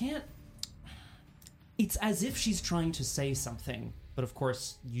 It's I can't. It's as if she's trying to say something, but of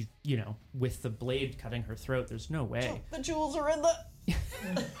course you know with the blade cutting her throat, there's no way. The jewels are in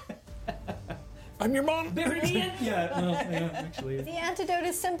the. I'm your mom. Yeah, actually, The antidote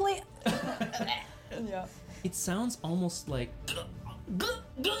is simply Yeah. it sounds almost like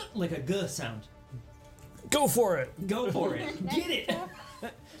like a g sound. Go for it. Go for it. Get it.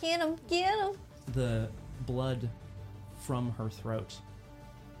 get him, get him. The blood from her throat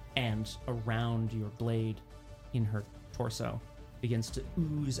and around your blade in her torso begins to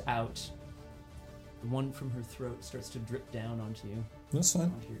ooze out. The one from her throat starts to drip down onto you, That's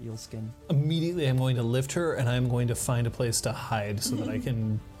fine. onto your eel skin. Immediately, I'm going to lift her and I'm going to find a place to hide so that I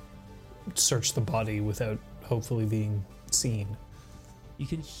can search the body without hopefully being seen. You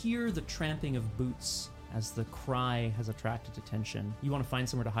can hear the tramping of boots as the cry has attracted attention. You want to find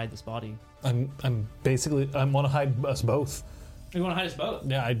somewhere to hide this body. I want to hide us both. You want to hide us both?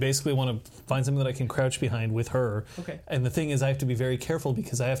 Yeah, I basically want to find something that I can crouch behind with her. Okay. And the thing is, I have to be very careful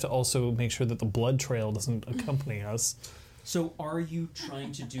because I have to also make sure that the blood trail doesn't accompany us. So are you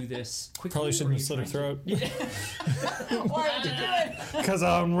trying to do this quickly? Probably or shouldn't are have you slit her trying throat. Why would you do it? Because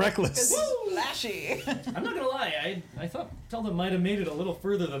I'm reckless. It's flashy. I'm not gonna lie. I thought Telda might have made it a little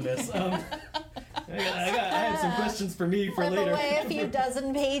further than this. I have some questions for me for Flip later. away a few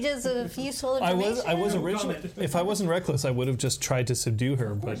dozen pages of useful I information. was No originally. comment. If I wasn't reckless, I would have just tried to subdue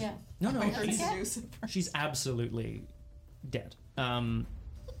her. But Yeah. No, Her she's, seduce- she's absolutely dead.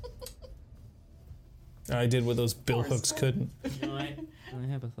 I did what those bill hooks couldn't. You know, I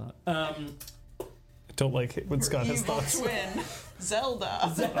have a thought. I don't like it when Scott has Evil thoughts. twin, Zelda.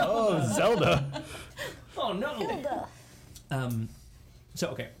 Oh, Zelda. Oh no. Hilda. So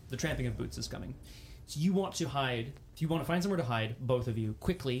okay, the tramping of boots is coming. So you want to hide. If you want to find somewhere to hide, both of you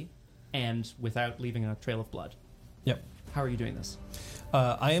quickly, and without leaving a trail of blood. Yep. How are you doing this?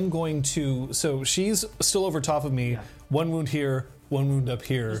 I am going to. So she's still over top of me. Yeah. One wound here, one wound up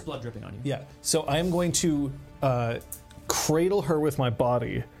here. There's blood dripping on you. Yeah. So I am going to cradle her with my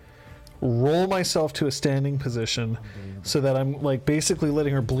body, roll myself to a standing position, so that I'm like basically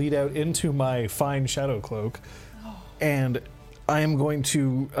letting her bleed out into my fine shadow cloak, and I am going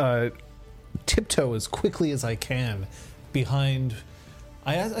to tiptoe as quickly as I can behind.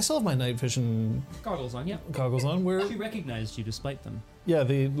 I still have my night vision Goggles on, yeah. goggles on. Where? She recognized you despite them. Yeah,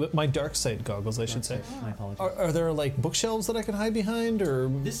 my dark sight goggles, I should say. My apologies. Are there like bookshelves that I can hide behind, or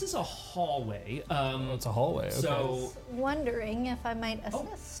This is a hallway. it's a hallway? Okay. So Wondering if I might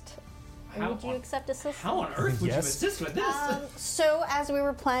assist. How Would you on- accept assistance? how on earth would Yes. you assist with this? So as we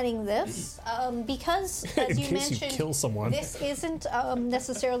were planning this, because as in you case you mentioned, kill someone. this isn't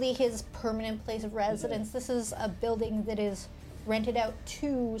necessarily his permanent place of residence. This is a building that is rented out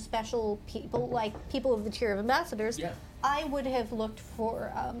to special people, like people of the tier of ambassadors. Yeah. I would have looked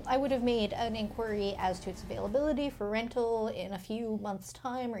for, I would have made an inquiry as to its availability for rental in a few months'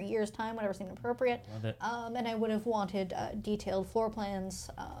 time or years' time, whatever seemed appropriate. Love it. And I would have wanted detailed floor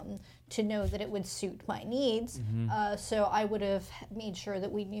plans to know that it would suit my needs. So I would have made sure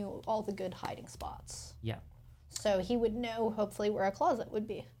that we knew all the good hiding spots. Yeah. So he would know, hopefully, where a closet would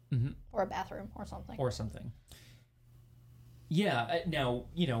be, or a bathroom, or something. Or something. Yeah, now,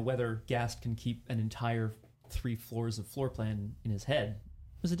 you know, whether Gast can keep an entire 3 floors of floor plan in his head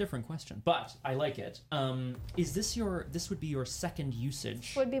is a different question, but I like it. Is this this would be your second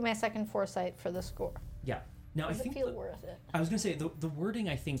usage? Would be my second foresight for the score. Yeah. Now, Does I think it feel worth it? I was going to say, the wording,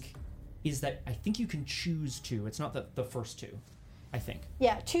 I think, is that I think you can choose to. It's not the first 2, I think.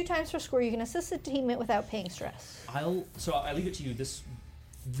 Yeah, 2 times per score. You can assist a teammate without paying stress. I leave it to you.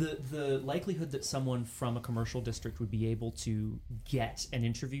 The likelihood that someone from a commercial district would be able to get an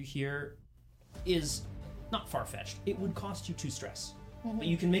interview here is not far-fetched. It would cost you 2 stress, but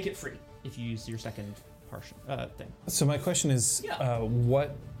you can make it free if you use your second portion thing. So my question is, Yeah.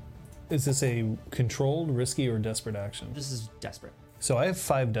 what is this, a controlled, risky, or desperate action? This is desperate. So I have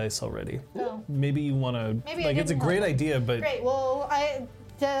 5 dice already. Oh. Maybe you want to, Maybe I like, it's a didn't great help. idea, but Great. Well, I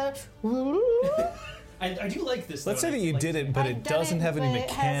do like this. let's though, say that and I you like did it, but I've it done doesn't have any but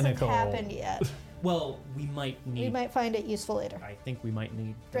mechanical. It hasn't happened yet. Well, we might need. We might find it useful later. I think we might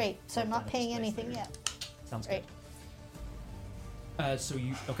need. Great. So I'm not Atlantis paying place anything later. yet. Sounds Great. good. So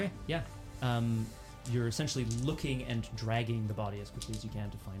you yeah. You're essentially looking and dragging the body as quickly as you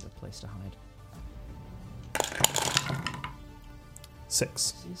can to find a place to hide.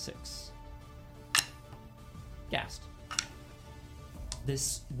 6. C6. Gassed.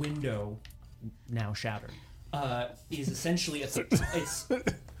 This window, now shattered, is essentially it's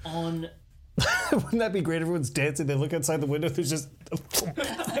on. Wouldn't that be great? Everyone's dancing. They look outside the window. There's just.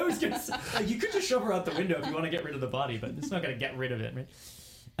 I was gonna say, like, you could just shove her out the window if you want to get rid of the body, but it's not gonna get rid of it, right?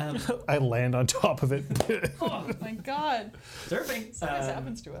 I land on top of it. Oh my god. Surfing. So this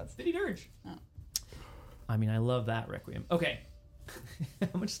happens to us. Did he dirge? Oh. I mean, I love that Requiem. Okay.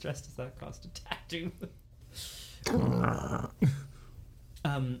 How much stress does that cost to tattoo?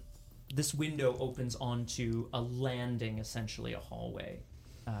 This window opens onto a landing, essentially a hallway.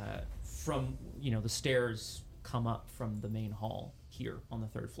 From, the stairs come up from the main hall here on the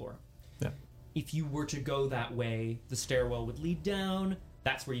 3rd floor. Yeah. If you were to go that way, the stairwell would lead down.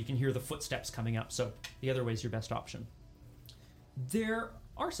 That's where you can hear the footsteps coming up. So the other way is your best option. There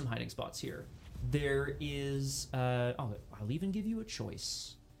are some hiding spots here. There is, I'll even give you a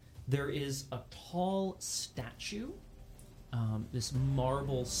choice. There is a tall statue, this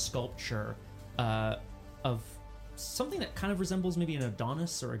marble sculpture of something that kind of resembles maybe an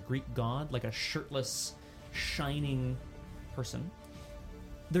Adonis or a Greek god, like a shirtless, shining person.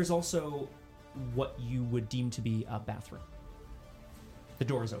 There's also what you would deem to be a bathroom. The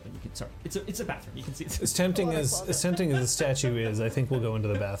door is open. It's a bathroom. You can see it. As tempting as the statue is, I think we'll go into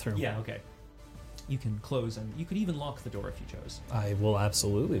the bathroom. Yeah, okay. You can close and you could even lock the door if you chose. I will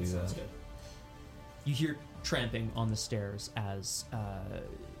absolutely do Sounds that. good. You hear tramping on the stairs as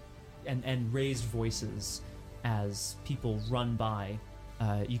and raised voices as people run by.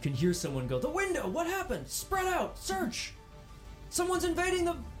 You can hear someone go, "The window! What happened? Spread out! Search! Someone's invading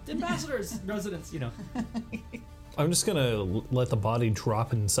the ambassador's residence!" I'm just gonna let the body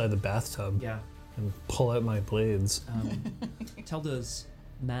drop inside the bathtub Yeah. and pull out my blades. Telda's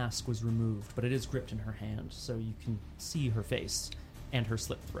mask was removed, but it is gripped in her hand, so you can see her face and her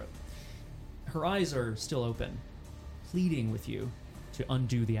slit throat. Her eyes are still open, pleading with you to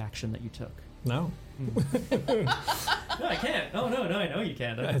undo the action that you took. No, No, I can't. Oh, no, I know you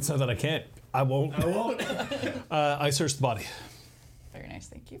can't. it's not that I can't. I won't. I won't. I searched the body. Very nice,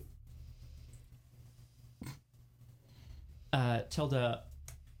 thank you. Telda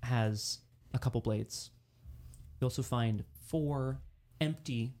has a couple blades. You also find 4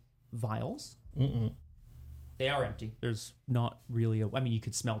 empty vials. They are empty. There's not really you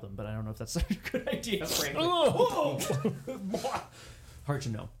could smell them, but I don't know if that's a good idea, frankly. Hard to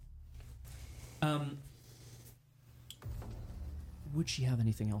know. Would she have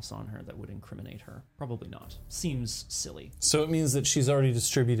anything else on her that would incriminate her? Probably not. Seems silly. So it means that she's already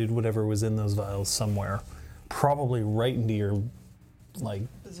distributed whatever was in those vials somewhere, probably right into your,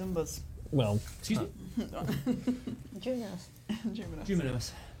 Zumbas. well, Excuse me? Junos.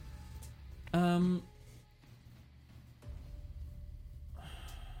 Juminos. I'm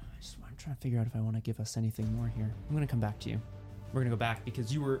trying to figure out if I want to give us anything more here. I'm going to come back to you. We're going to go back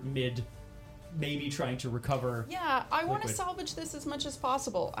because you were maybe trying to recover. Yeah, I want to Liquid. salvage this as much as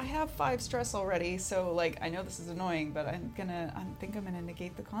possible. I have 5 stress already, so I know this is annoying, but I think I'm gonna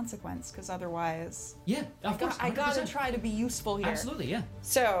negate the consequence because otherwise, Yeah, of course. I gotta 100%. try to be useful here. Absolutely, yeah.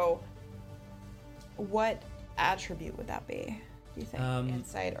 So, what attribute would that be? Do you think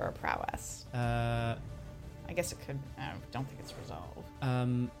insight or prowess? I guess it could. I don't think it's resolve.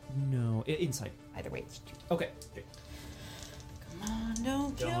 No, insight. Either way, it's 2. Okay. Come on,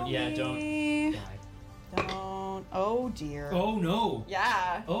 don't kill Don't, me. yeah, don't. Die. Don't. Oh dear. Oh no.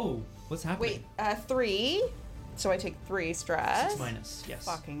 Yeah. Oh, what's happening? Wait, 3. So I take 3 stress. 6 minus, yes.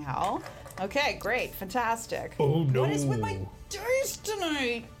 Fucking hell. Okay, great, fantastic. oh no. What is with my dice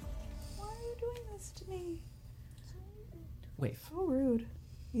tonight? Why are you doing this to me? Wave. So rude.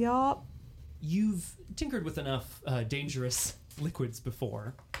 Yup. You've tinkered with enough dangerous liquids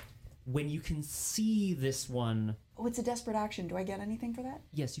before. When you can see this one, Oh, it's a desperate action. Do I get anything for that?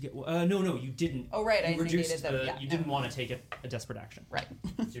 yes, you get. No, you didn't. Oh, right, You I reduced. negated them. Yeah, you didn't want to take a desperate action. Right.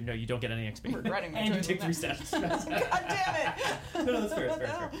 So, no, you don't get any XP. Regretting my and you choice take on 3 that. steps. God damn it! No, that's fair.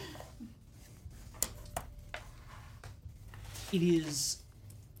 That's fair. It is.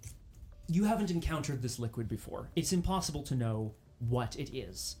 You haven't encountered this liquid before. It's impossible to know what it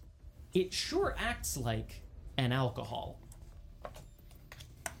is. It sure acts like an alcohol.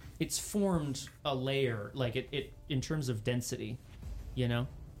 It's formed a layer, like it in terms of density,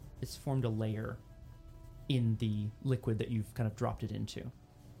 it's formed a layer in the liquid that you've kind of dropped it into.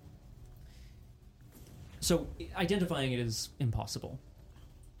 So identifying it is impossible.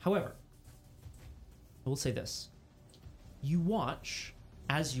 However, I will say this.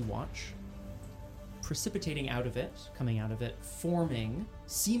 As you watch, precipitating out of it, coming out of it, forming,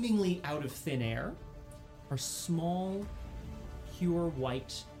 seemingly out of thin air, are small, pure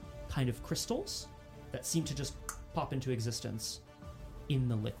white kind of crystals that seem to just pop into existence in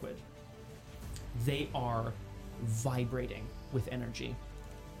the liquid. They are vibrating with energy.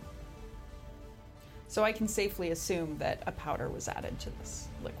 So I can safely assume that a powder was added to this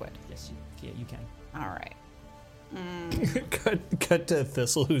liquid. Yes, you can. All right. cut to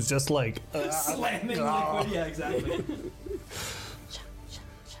Thistle, who's just like Slamming liquid, yeah, exactly.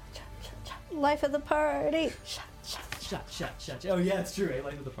 Life of the party. Shot. Oh yeah, it's true, eh?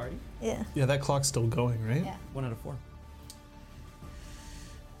 Life of the party. Yeah. Yeah, that clock's still going, right? Yeah. 1 out of 4.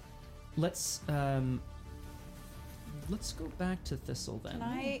 Let's go back to Thistle then. Can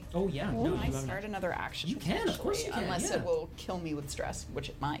I? Oh yeah, no, Can you I have start another action? You can, of course you can, Unless yeah. it will kill me with stress, which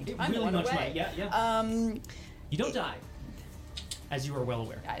it might. It I'm really one much away. might, yeah. Um, You don't die, as you are well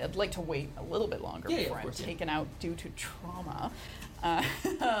aware. I'd like to wait a little bit longer Yeah, before of I'm course, yeah. taken out due to trauma.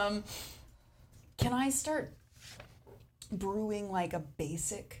 Can I start brewing like a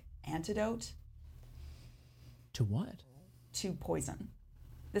basic antidote To what? to poison?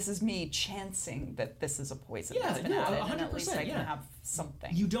 This is me chancing that this is a poison Yeah, that's been no, added, and at least 100%, I can yeah. have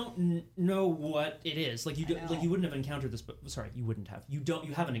something. You don't know what it is. Like you I know. you wouldn't have encountered this. Sorry, you wouldn't have. You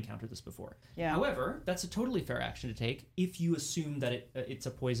haven't encountered this before. Yeah. However, that's a totally fair action to take if you assume that it's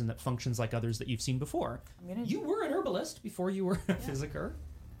a poison that functions like others that you've seen before. You were an herbalist before you were a physiker.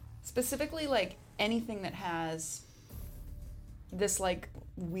 Specifically, like anything that has this like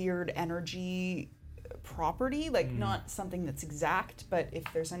weird energy property, like not something that's exact, but if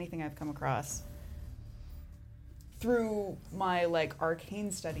there's anything I've come across through my like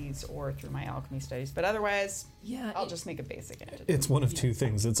arcane studies or through my alchemy studies, but otherwise, Yeah, I'll just make a basic antidote. It's one of two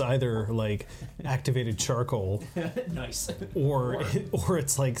things. It's either like activated charcoal, nice. or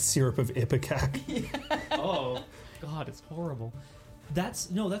it's like syrup of ipecac. Oh God, it's horrible. That's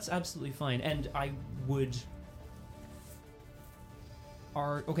absolutely fine, and I would.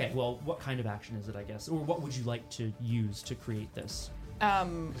 Okay, well, what kind of action is it, I guess? Or what would you like to use to create this?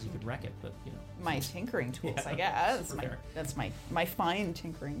 Because you could wreck it, but, you know. My tinkering tools, Yeah, I guess. super fair. That's my fine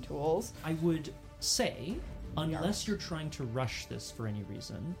tinkering tools. I would say, unless you're trying to rush this for any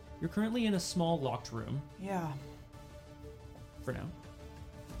reason, you're currently in a small locked room, Yeah. for now.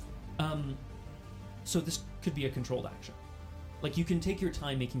 So this could be a controlled action. Like, you can take your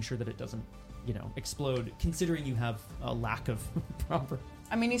time making sure that it doesn't, explode, considering you have a lack of proper...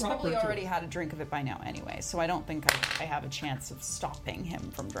 I mean, he's probably proper already had a drink of it by now anyway, so I don't think I have a chance of stopping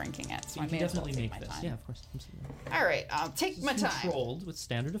him from drinking it. So You I can may as well definitely take make my this. time. Yeah, of course. Absolutely. All right, I'll take my time. Controlled with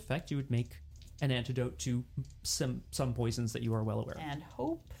standard effect, you would make an antidote to some poisons that you are well aware of. And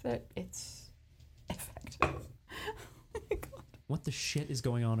hope that it's effective. Oh my God. What the shit is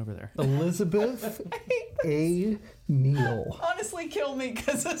going on over there? Elizabeth A. Neal. Honestly, kill me,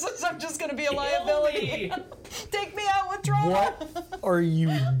 because I'm just going to be a liability. Take me out with trauma. What are you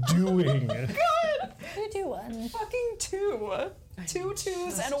doing? God. You do one. Fucking 2. 2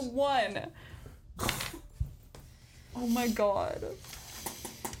 twos and a 1. Oh my God.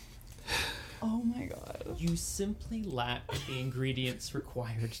 Oh my God. You simply lack the ingredients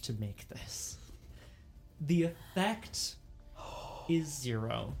required to make this. The effect is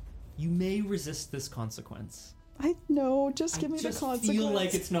 0. You may resist this consequence. I know, just give me the Just consequence. feel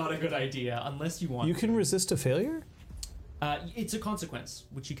like it's not a good idea unless you want You to. can resist a failure? It's a consequence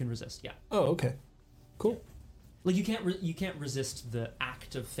which you can resist. Yeah. Oh, okay. Cool. Like you can't resist the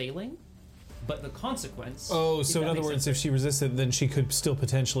act of failing, but the consequence. Oh, if so in that other makes words, sense, if she resisted, then she could still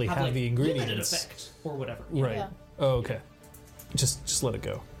potentially have like, the limited ingredients. effect or whatever. Right. Yeah. Oh, okay. Just let it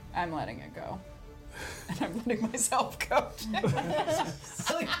go. I'm letting it go. And I'm letting myself go.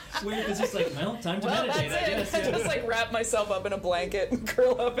 Like, where it's just like, well, time to Well, meditate. that's I it. guess. I Yeah. just like wrap myself up in a blanket and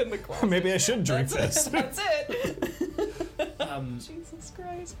curl up in the closet. Maybe I should drink this. That's it. Um, Jesus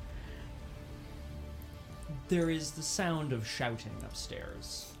Christ. there is the sound of shouting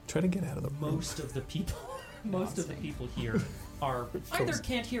upstairs. Try to get out of the room. Most of the people here are either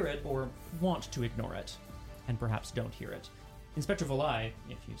can't hear it or want to ignore it, and perhaps don't hear it. Inspector Volai,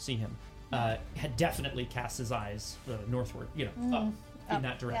 if you see him, had definitely cast his eyes northward, up in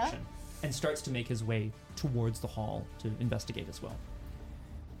that direction, and starts to make his way towards the hall to investigate as well.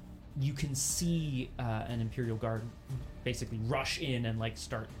 You can see an Imperial Guard basically rush in and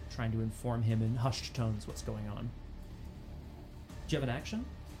start trying to inform him in hushed tones what's going on. Do you have an action?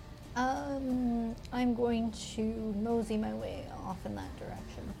 I'm going to mosey my way off in that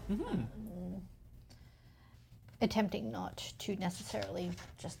direction. Mm-hmm. attempting not to necessarily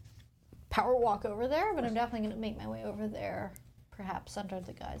just power walk over there, but I'm definitely going to make my way over there, perhaps under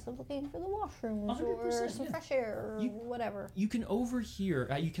the guise of looking for the washrooms or 100%, some yeah. fresh air or You- whatever. You can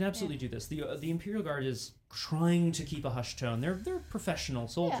overhear. You can absolutely do this. The Imperial Guard is trying to keep a hushed tone. They're professional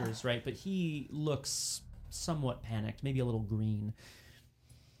soldiers, right? But he looks somewhat panicked, maybe a little green.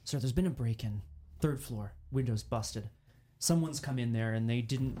 Sir, there's been a break-in. 3rd floor, windows busted. Someone's come in there, and they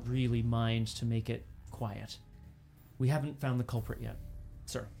didn't really mind to make it quiet. We haven't found the culprit yet,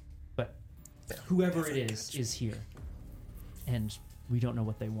 sir. But whoever it is here, and we don't know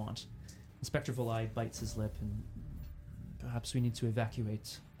what they want. Inspector Volai bites his lip, and perhaps we need to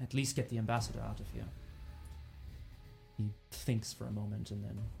evacuate, at least get the ambassador out of here. He thinks for a moment and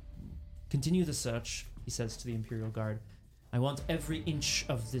then continue the search, he says to the Imperial Guard. I want every inch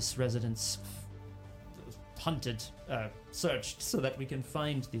of this residence hunted, searched, so that we can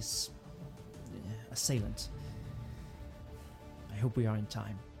find this assailant. I hope we are in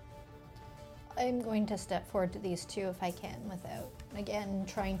time. I'm going to step forward to these two if I can without, again,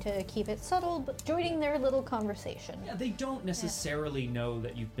 trying to keep it subtle, but joining their little conversation. Yeah, they don't necessarily know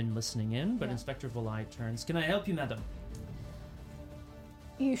that you've been listening in, but Yeah. Inspector Volai turns. Can I help you, madam?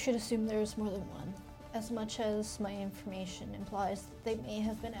 You should assume there's more than one. As much as my information implies that they may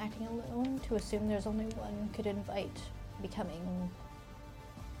have been acting alone, to assume there's only one could invite becoming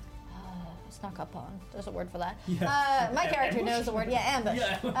snuck up on. There's a word for that. Yeah. My character Ambush? knows the word. Yeah, ambush.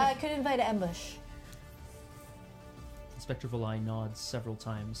 Yeah. Could invite ambush. Inspector Volai nods several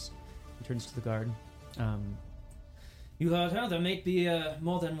times. He turns to the guard. You heard her. There may be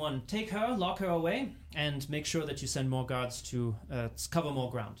more than one. Take her, lock her away, and make sure that you send more guards to cover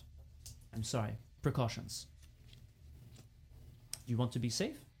more ground. I'm sorry. Precautions. You want to be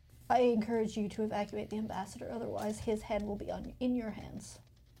safe? I encourage you to evacuate the ambassador, otherwise his head will be in your hands.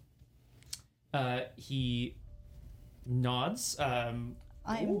 He nods. I'm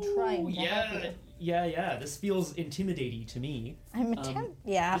trying to help you. Yeah. This feels intimidating to me. I'm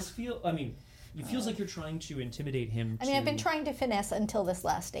yeah. It feels like you're trying to intimidate him. I mean, I've been trying to finesse until this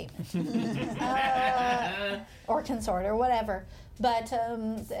last statement. Or consort, or whatever. But,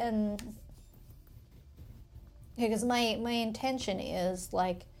 and... Because my intention is,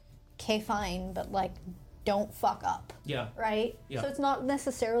 like, okay, fine, but, like, don't fuck up. Yeah. Right? Yeah. So it's not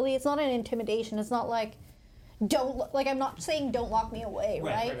necessarily, it's not an intimidation. It's not like, I'm not saying don't lock me away,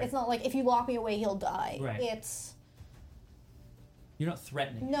 right? Right. It's not like if you lock me away, he'll die. Right. It's... You're not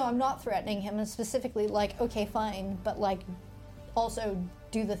threatening. No, I'm not threatening him. It's specifically like, okay, fine, but like, also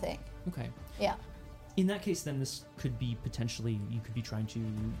do the thing. Okay. Yeah. In that case, then this could be potentially you could be trying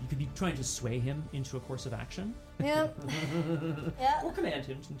to sway him into a course of action, Yep. Yep. or command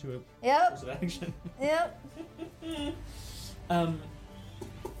him into a Yep. course of action. Yep.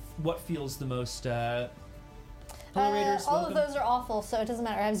 What feels the most? Hello, All Raiders. of welcome. those are awful, so it doesn't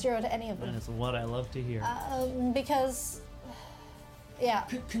matter. I have 0 to any of That them. is what I love to hear. Because, yeah.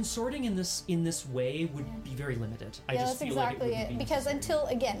 Consorting in this way would be very limited. I Yeah, just that's feel exactly like it. it. Would be Because until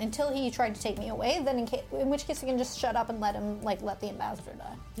he tried to take me away, then in which case I can just shut up and let him, like, let the ambassador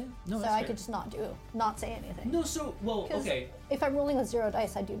die. Yeah. No, So that's I fair. could just not say anything. No, so well, 'Cause okay. if I'm rolling with 0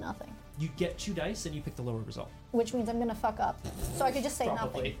 dice, I do nothing. You get 2 dice and you pick the lower result. Which means I'm gonna fuck up. So I could just say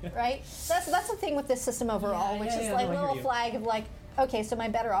Probably. nothing, right? That's the thing with this system overall, which is like no, I a hear little you. flag of like, okay, so my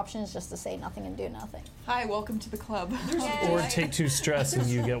better option is just to say nothing and do nothing. Hi, welcome to the club. Or take 2 stress and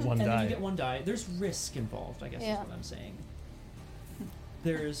you get 1 And then die. you get 1 die. There's risk involved, I guess Yeah. is what I'm saying.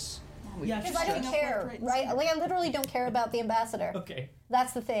 There's We yeah, Because I Sure. don't care, right? Like I literally don't care about the ambassador. okay.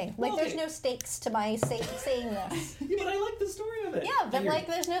 That's the thing. Like Well, there's okay. no stakes to my saying this. Yeah, but I like the story of it. Yeah, I but hear like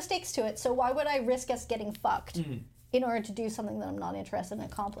you. there's no stakes to it. So why would I risk us getting fucked Mm-hmm. in order to do something that I'm not interested in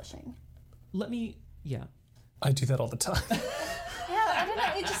accomplishing? Yeah. I do that all the time. Yeah, I don't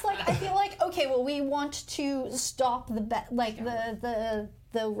know. It's just like I feel like okay, well, we want to stop the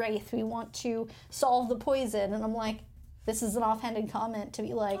wraith. We want to solve the poison, and I'm like, this is an offhanded comment to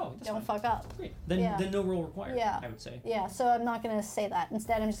be like, Oh, that's don't fine. fuck up. Great. Then Yeah. no roll required. Yeah. I would say. Yeah, so I'm not gonna say that.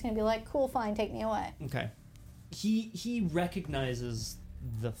 Instead, I'm just gonna be like, cool, fine, take me away. Okay. He recognizes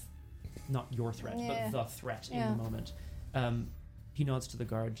not your threat, Yeah. but the threat Yeah. in the moment. He nods to the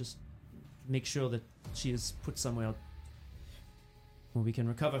guard. Just make sure that she is put somewhere where we can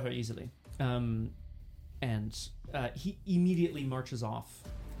recover her easily. And he immediately marches off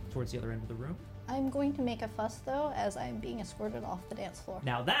towards the other end of the room. I'm going to make a fuss though, as I'm being escorted off the dance floor.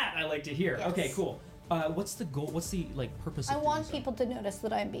 Now that I like to hear. Yes. Okay, cool. What's the goal? What's the purpose? I of want doing so? people to notice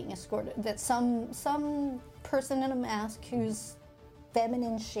that I'm being escorted. That some person in a mask who's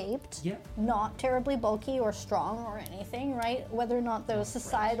feminine shaped, Yeah. not terribly bulky or strong or anything, right? Whether or not those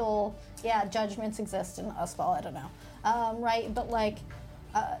societal, judgments exist in Uspal, I don't know, right? But like,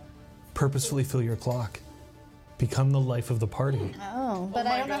 Purposefully fill your clock. Become the life of the party. but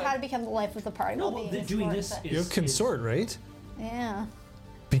my I don't know God. how to become the life of the party. No, while well, being doing escorted, this but- is You're consort, right? yeah.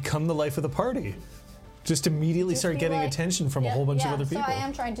 Become the life of the party. Just immediately Just start be getting like- attention from a whole bunch of other people. So I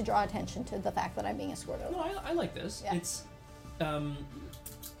am trying to draw attention to the fact that I'm being escorted. No, I like this. Yeah. It's,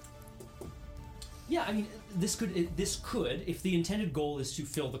 yeah. I mean, this could, if the intended goal is to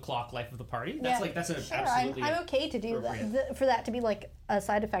fill the clock life of the party. That's a sure, absolutely. I'm okay to do appropriate. that, for that to be like a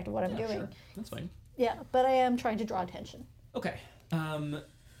side effect of what I'm Yeah, doing. sure. That's fine. Yeah, but I am trying to draw attention. Okay.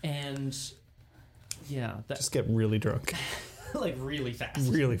 And yeah, that's Just get really drunk. like really fast.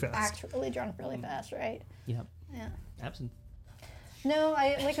 Really fast. Act really drunk really fast, right? Yeah. Yeah. Absent. No,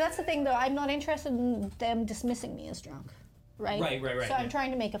 that's the thing though. I'm not interested in them dismissing me as drunk, right? Right, So I'm yeah.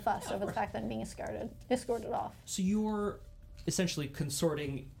 trying to make a fuss over the course. fact that I'm being escorted off. So you're essentially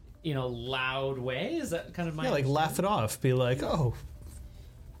consorting in a loud way. Is that kind of my? Yeah, like laugh it off. Be like, oh,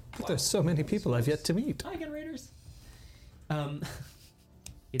 there's so many people I've yet to meet. Hi again, Raiders.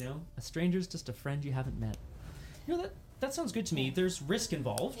 You know, a stranger's just a friend you haven't met. You know, that sounds good to me. There's risk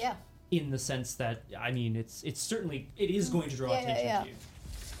involved. Yeah. In the sense that, I mean, it's certainly, it is going to draw Yeah, attention yeah, to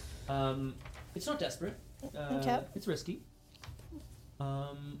you. It's not desperate. Okay. It's risky.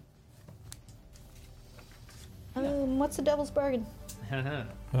 What's the devil's bargain?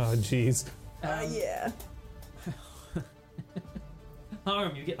 Oh, jeez. Yeah.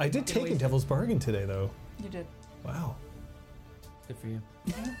 Harm, you get. I did get take away a devil's bargain today, though. You did. Wow. Good for you.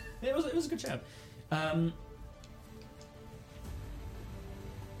 it was a good job.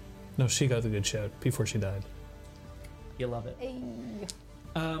 No, she got the good shout before she died. You love it. Hey.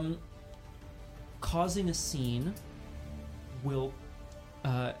 Causing a scene will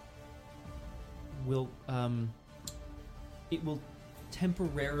it will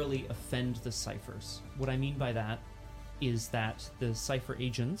temporarily offend the ciphers. What I mean by that is that the cipher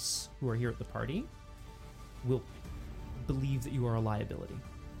agents who are here at the party will believe that you are a liability.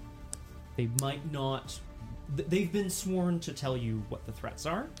 They might not. They've been sworn to tell you what the threats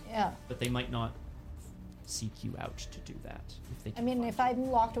are, Yeah. but they might not seek you out to do that. If they I mean, if I'm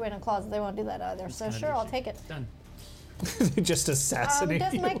locked away in a closet, they won't do that either. So kinda sure, I'll douchey. take it. Done. They just assassinate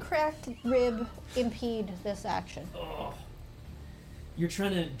Does you. my cracked rib impede this action? Oh. You are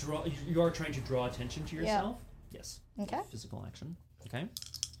trying to draw attention to yourself. Yes. Okay. Physical action. Okay.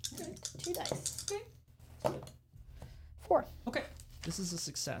 2 dice. 4. Okay. This is a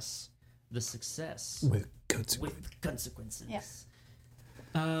success. The success With consequence. with consequences. Yeah.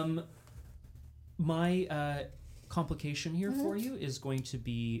 My complication here for you is going to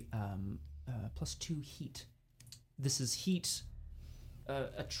be +2 heat. This is heat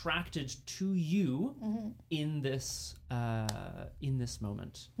attracted to you in this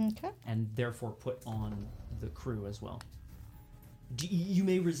moment, Okay. and therefore put on the crew as well. You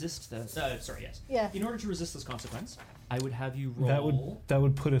may resist this. Sorry, yes. Yeah. In order to resist this consequence, I would have you roll. That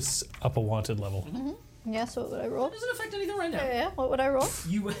would put us up a wanted level. Yeah, so what would I roll? That doesn't affect anything right now. Yeah, what would I roll?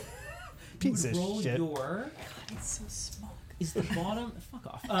 You, you Piece would of roll shit. your. It's so smug. Is the bottom? Fuck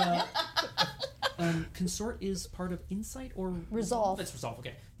off. Consort is part of insight or Resolve. That's resolve.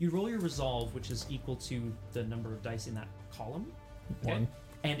 Okay. You roll your resolve, which is equal to the number of dice in that column. Okay? 1.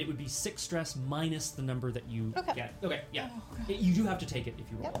 And it would be 6 stress minus the number that you Okay. get. Okay. Yeah. You do have to take it if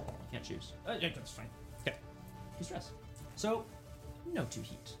you roll. You can't choose. Yeah, that's fine. Okay. 2 stress. So, no 2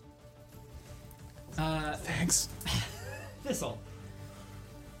 heat. Thanks. Thistle.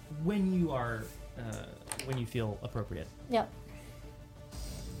 When you feel appropriate, Yep.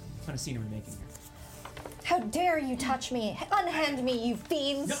 what kind of scene are we making here? How dare you touch me? Unhand me, you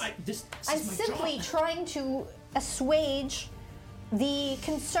fiends! No, this I'm is my simply job. trying to assuage the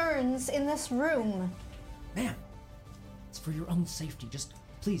concerns in this room. Ma'am, it's for your own safety. Just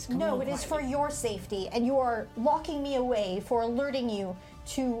please come No, along it is for quietly. your safety, and you are locking me away for alerting you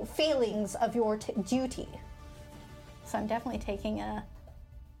to failings of your duty. So I'm definitely taking a.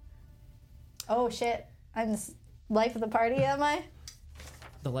 Oh shit! I'm life of the party, am I?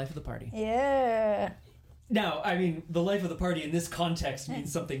 The life of the party. Yeah. Now, I mean, the life of the party in this context means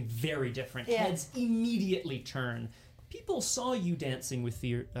something very different. Yeah. Heads immediately turn. People saw you dancing with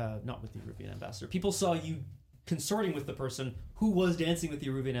the, not with the Eruvian ambassador. People saw you consorting with the person who was dancing with the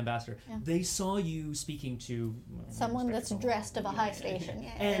Eruvian ambassador. Yeah. They saw you speaking to Someone that's dressed of a high station.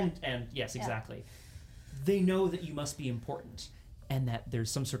 Yeah. and yes, exactly. They know that you must be important and that there's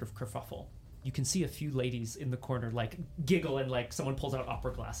some sort of kerfuffle. You can see a few ladies in the corner like giggle and like someone pulls out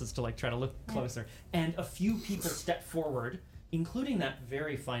opera glasses to like try to look closer. And a few people step forward including that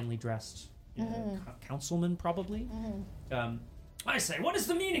very finely dressed councilman, probably. I say, what is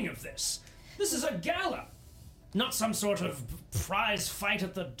the meaning of this? This is a gala, not some sort of prize fight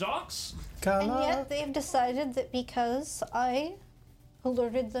at the docks. And yet they've decided that because I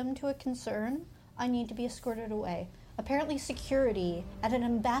alerted them to a concern, I need to be escorted away. Apparently security at an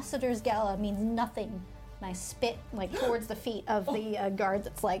ambassador's gala means nothing. And I spit towards the feet of the guard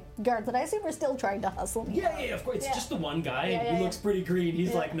that I assume are still trying to hustle me. Yeah, of course. It's just the one guy. He looks pretty green.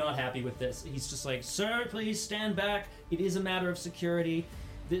 He's not happy with this. He's just like, sir, please stand back. It is a matter of security.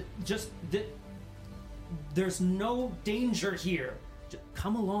 There's no danger here. Just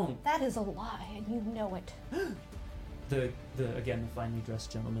come along. That is a lie, and you know it. The finely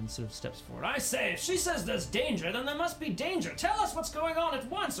dressed gentleman sort of steps forward. I say, if she says there's danger, then there must be danger. Tell us what's going on at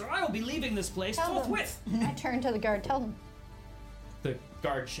once, or I will be leaving this place forthwith. I turn to the guard. Tell them. The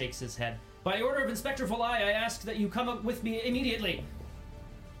guard shakes his head. By order of Inspector Volai, I ask that you come up with me immediately.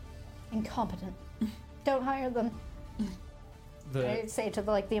 Incompetent. Don't hire them. I say to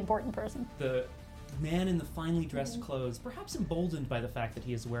the important person. The man in the finely dressed clothes, perhaps emboldened by the fact that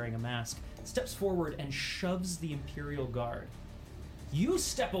he is wearing a mask, steps forward and shoves the Imperial Guard. You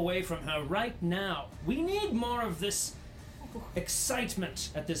step away from her right now. We need more of this excitement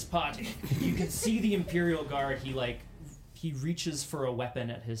at this party. You can see the Imperial Guard, he reaches for a weapon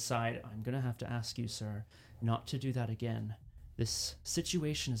at his side. I'm gonna have to ask you, sir, not to do that again. This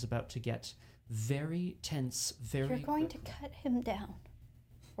situation is about to get very tense, You're going to cut him down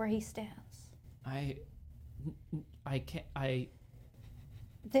where he stands.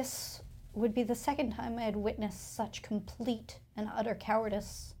 This would be the second time I had witnessed such complete and utter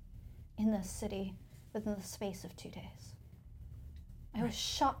cowardice in this city within the space of 2 days. I was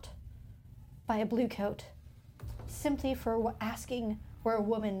shot by a blue coat simply for asking where a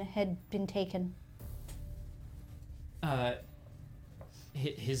woman had been taken.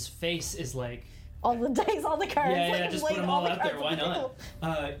 His face is like... All the dice, all the cards. Yeah, just put them all out there. Why not?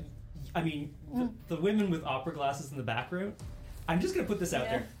 The women with opera glasses in the back room, I'm just going to put this out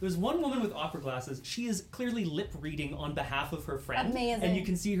there. There's one woman with opera glasses. She is clearly lip reading on behalf of her friend. Amazing. And you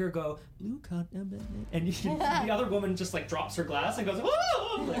can see her go, blue coat, and the other woman just drops her glass and goes,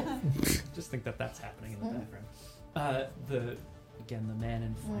 whoa! Just think that's happening in the background. The man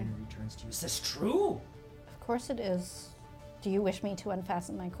in finery turns to you. Is this true? Of course it is. Do you wish me to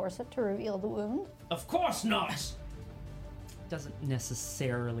unfasten my corset to reveal the wound? Of course not! Doesn't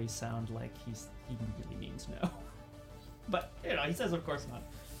necessarily sound like he really means no. But, he says of course not.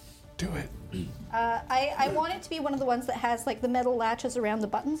 Do it. I want it to be one of the ones that has the metal latches around the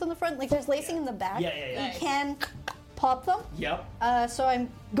buttons on the front. There's lacing in the back. Yeah. You can pop them. Yep. So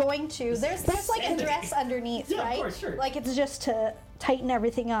I'm going to. There's a dress underneath, yeah, right? Of course, sure. It's just to tighten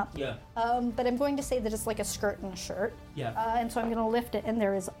everything up. Yeah. But I'm going to say that it's like a skirt and a shirt. Yeah. And so I'm going to lift it, and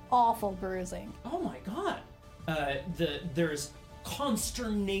there is awful bruising. Oh my god. There's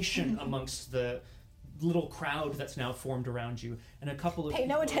consternation amongst the little crowd that's now formed around you, and a couple of Pay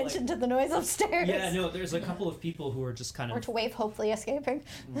no attention to the noise upstairs. Yeah, no, there's a couple of people who are just kind of... Or to Wave hopefully escaping.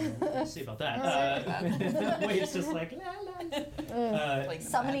 We'll see about that. Wave's just like, la la.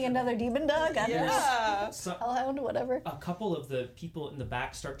 Summoning another demon dog. Hellhound, whatever. A couple of the people in the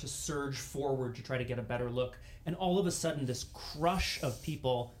back start to surge forward to try to get a better look, and all of a sudden this crush of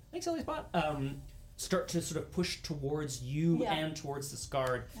people, thanks Ellie Spot, start to sort of push towards you and towards this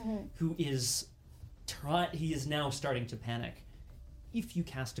guard, who is... he is now starting to panic. If you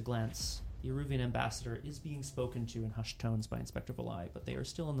cast a glance, the Eruvian ambassador is being spoken to in hushed tones by Inspector Volai, but they are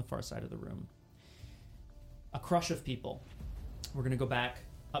still on the far side of the room. A crush of people. We're going to go back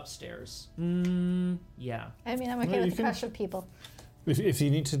upstairs. Yeah. I mean, I'm okay with the crush of people. If you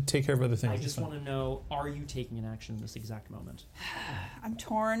need to take care of other things. I just want to know, are you taking an action in this exact moment? I'm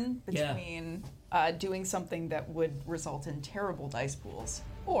torn between doing something that would result in terrible dice pools,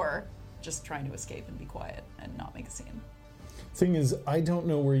 or just trying to escape and be quiet and not make a scene. Thing is, I don't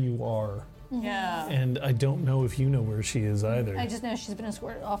know where you are. Yeah. And I don't know if you know where she is either. I just know she's been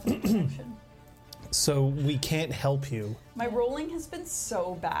escorted off in the direction. So we can't help you. My rolling has been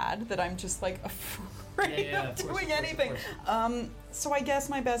so bad that I'm just afraid of doing anything. So I guess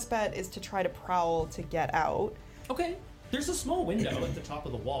my best bet is to try to prowl to get out. Okay. There's a small window at the top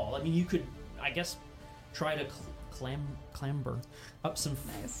of the wall. I mean, you could, I guess, try to clamber up some...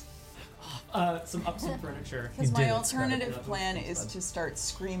 Nice. Some furniture. Because my alternative plan is to start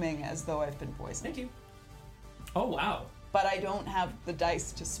screaming as though I've been poisoned. Thank you. Oh, wow. But I don't have the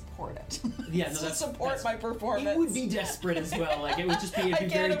dice to support it. Yeah, no, to support my performance. It would be desperate as well. It would just be, it'd be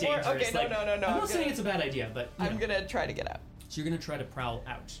very dangerous. Okay, no. I'm not saying it's a bad idea, but... I'm going to try to get out. So you're going to try to prowl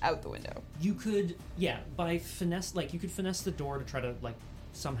out. Out the window. You could, by finesse, like, you could finesse the door to try to, like,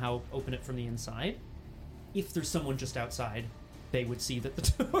 somehow open it from the inside. If there's someone just outside, they would see that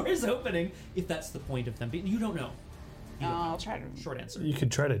the door is opening, if that's the point of them being. You don't know. You don't know. I'll try to. Short answer. You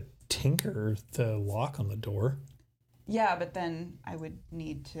could try to tinker the lock on the door. Yeah, but then I would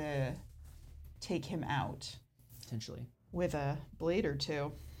need to take him out Potentially. with a blade or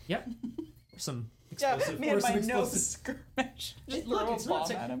two. Yep. Some Yeah, explosive. me or and some my explosive. nose skirmish. Just Look, throw a it's not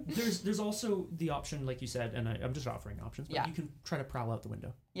bomb at him. there's also the option, like you said, and I'm just offering options, but Yeah. you can try to prowl out the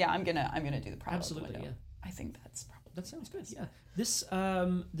window. Yeah, I'm gonna do the prowl out the Absolutely, window. yeah. I think that's probably That sounds good. Yeah. This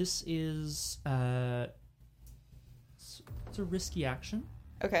is it's a risky action.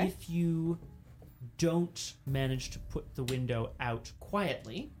 okay. If you don't manage to put the window out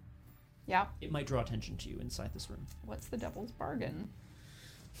quietly, Yeah. it might draw attention to you inside this room. What's the devil's bargain?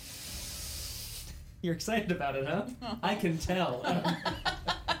 You're excited about it, huh? I can tell.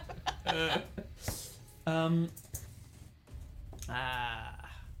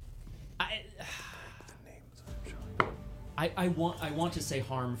 I want to say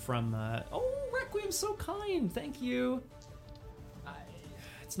harm from. Requiem's so kind. Thank you.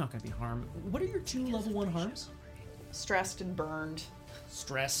 It's not going to be harm. What are your 2 level 1 harms? Stressed and burned.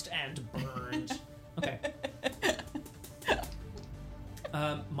 Stressed and burned. Okay.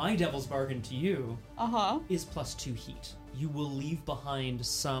 My devil's bargain to you is +2 heat. You will leave behind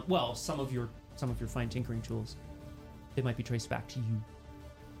some of your fine tinkering tools. They might be traced back to you.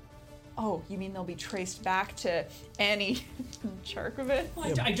 Oh, you mean they'll be traced back to Annie Charkovich?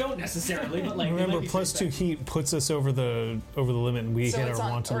 Well, I don't necessarily, but like they Remember, might be plus traced 2 back. heat puts us over the limit, and we So hit it's our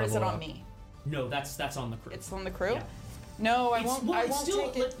on, want to or level is it on up. me? No, that's on the crew. It's on the crew. Yeah. No, I It's- won't. well, I it's won't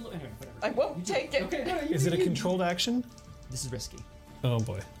still, take it. anyway, whatever. I won't You do take it. Okay. No, Is it a controlled action? This is risky. Oh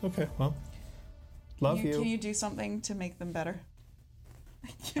boy. Okay. Well, love you. Can you do something to make them better?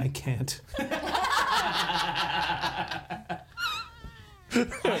 I can't.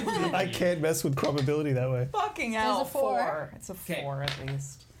 I can't mess with probability that way. Fucking There's hell, a 4. It's a 'Kay. 4 at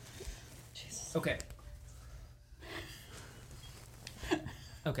least. Jesus. Okay.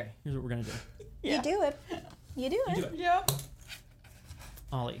 Okay. Here's what we're gonna do. Yeah. You do it. You do it. You do it. Yep.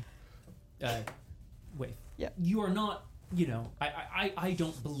 Ollie, Waif. Yeah. You are not. I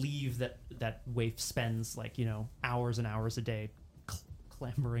don't believe that Waif spends hours and hours a day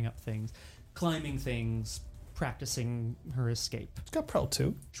clambering up things, climbing things, practicing her escape. It's got Prowl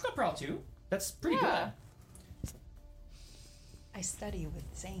 2. She's got Prowl too. That's pretty Yeah. good. I study with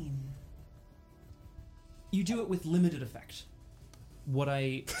Zane. You do it with limited effect. What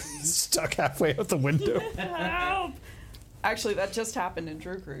I Stuck halfway out the window. Help! Actually, that just happened in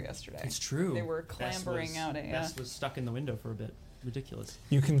Drew Crew yesterday. it's true. They were Bess clambering out a. Bess was stuck in the window for a bit. Ridiculous.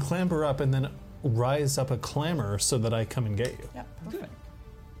 You can clamber up and then rise up a clamor so that I come and get you. Yeah, Good. perfect.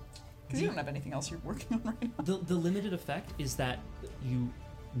 Because you don't have anything else you're working on right now. The limited effect is that you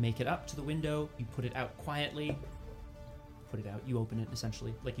make it up to the window, you put it out quietly, put it out, you open it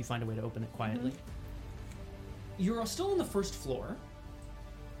essentially. Like you find a way to open it quietly. You're still on the first floor,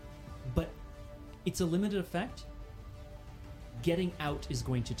 but it's a limited effect. Getting out is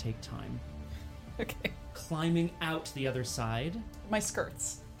going to take time. Okay. Climbing out the other side. My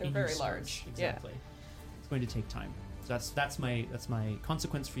skirts. They're in your very skirts, large. Exactly. It's going to take time. So that's my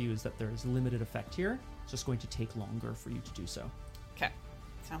consequence for you is that there is limited effect here. It's just going to take longer for you to do so. Yeah. Okay.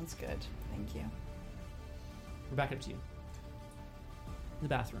 Sounds good. Thank you. We're back up to you. In the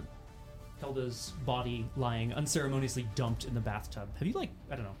bathroom. Hilda's body lying unceremoniously dumped in the bathtub. Have you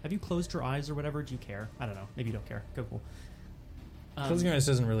have you closed your eyes or whatever? Do you care? I don't know. Maybe you don't care. Go cool. Closing your eyes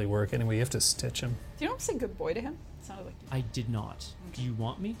doesn't really work anyway. You have to stitch him. Do you not say good boy to him? It sounded like you. I did not. Do you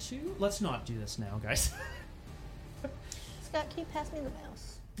want me to? Let's not do this now, guys. Scott, can you pass me the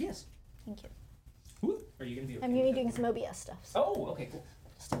mouse? Yes. Thank you. Ooh, are you going to be okay? I'm going to be doing some OBS stuff, so Oh, okay, cool.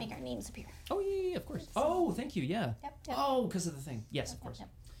 just to make our names appear. Oh, yeah, of course. Oh, thank you, yeah. Yep. Oh, because of the thing. Yes, of Yep, course. yep.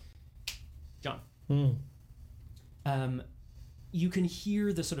 John. You can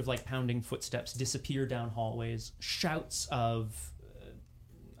hear the sort of pounding footsteps disappear down hallways, shouts of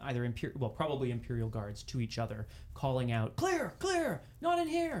either probably Imperial guards to each other, calling out, "Clear, clear, not in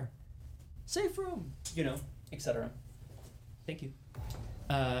here, safe room," etc. Thank you.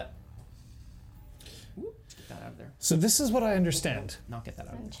 Get that out of there. So this is what I understand. Not get that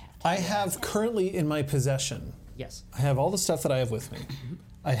out of And there. chat. I have currently in my possession, Yes. I have all the stuff that I have with me.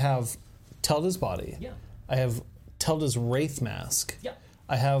 I have Telda's body. Yeah. I have Telda's wraith mask. Yeah.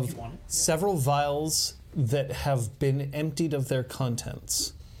 I You have want it? several vials that have been emptied of their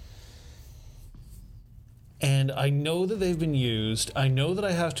contents. And I know that they've been used. I know that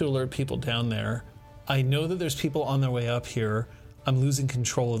I have to alert people down there. I know that there's people on their way up here. I'm losing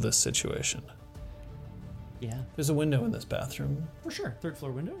control of this situation. Yeah, There's a window in this bathroom. for sure. 3rd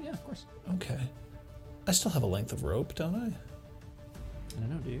floor window. Yeah, of course. Okay. I still have a length of rope, don't I? I don't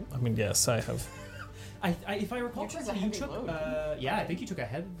know. Do you? I mean, yes, I have. If I recall You took a correctly, heavy load. yeah, I think you took a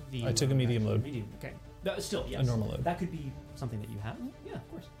heavy. I took a medium load. Medium. Okay. Still, yes. A normal load. That could be something that you have. Yeah, of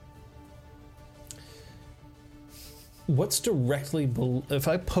course. What's directly below? If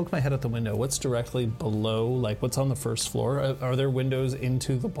I poke my head out the window, what's directly below? Like, what's on the first floor? Are there windows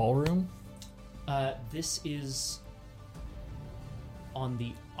into the ballroom? This is on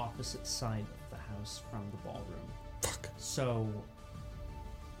the opposite side of the house from the ballroom. Fuck. So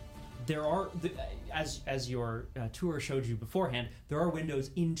there are, as your tour showed you beforehand, there are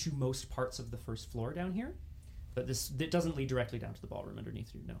windows into most parts of the first floor down here, but it doesn't lead directly down to the ballroom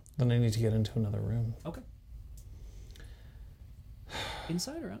underneath you. No. Then I need to get into another room. Okay.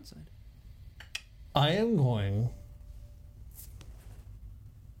 Inside or outside? I am going.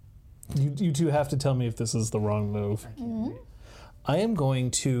 You two have to tell me if this is the wrong move. I can't wait. I am going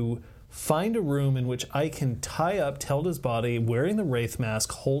to find a room in which I can tie up Telda's body wearing the Wraith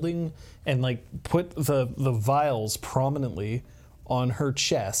mask, holding and like put the vials prominently on her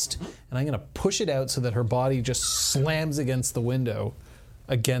chest, and I'm going to push it out so that her body just slams against the window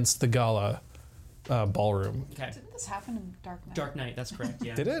against the gala ballroom. Okay. Didn't this happen in Dark Knight? Dark Knight. That's correct.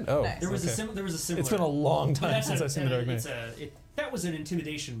 Yeah. Did it? Oh, Nice. There was okay. there was a similar. It's been a long But time that's since I've seen the Dark Knight. that was an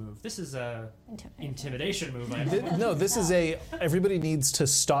intimidation move. This is a intimidation move. No, this is everybody needs to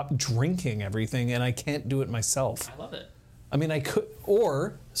stop drinking everything, and I can't do it myself. I love it. I mean, I could,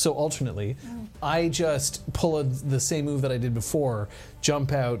 or, so alternately, I just pull the same move that I did before,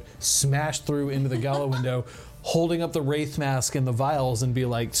 jump out, smash through into the gala window, holding up the Wraith mask and the vials, and be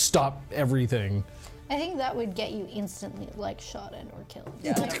like, stop everything. I think that would get you instantly like shot at or killed.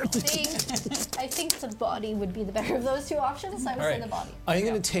 Yeah. I think the body would be the better of those two options. I would All say right. the body. I'm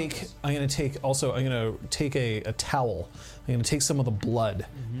gonna take a towel. I'm gonna take some of the blood,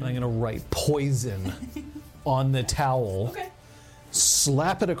 and I'm gonna write poison on the towel. Okay.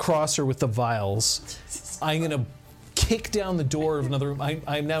 Slap it across her with the vials. I'm gonna kick down the door of another room.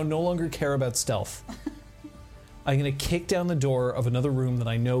 I now no longer care about stealth. I'm gonna kick down the door of another room that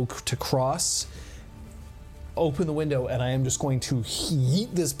I know to cross, open the window, and I am just going to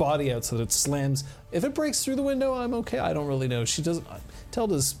yeet this body out so that it slams. If it breaks through the window, I'm okay. I don't really know. She doesn't.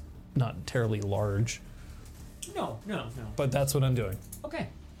 Telda's not terribly large, No. but that's what I'm doing. Okay.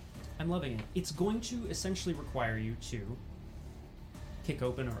 I'm loving it. It's going to essentially require you to kick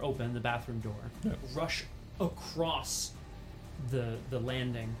open or open the bathroom door, Yeah. rush across the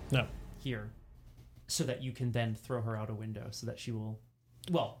landing No. here, so that you can then throw her out a window, so that she will,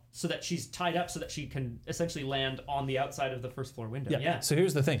 so that she's tied up, so that she can essentially land on the outside of the first floor window. Yeah. So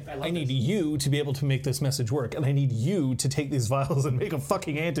here's the thing. I love I need this. you to be able to make this message work, and I need you to take these vials and make a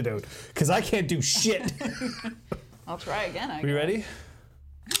fucking antidote, because I can't do shit. I'll try again. Are you ready?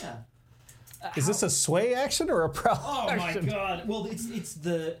 Yeah. Is this a sway action or a prowl Oh my action? god! Well, it's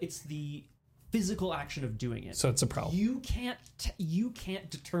the physical action of doing it. So it's a prowl. You can't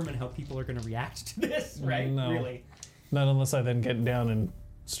determine how people are going to react to this, right? No. Really, Not unless I then get down and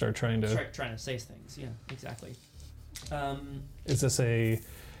start trying to... trying to say things. Yeah, exactly. Is this a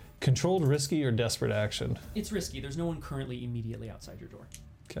controlled, risky, or desperate action? It's risky. There's no one currently immediately outside your door.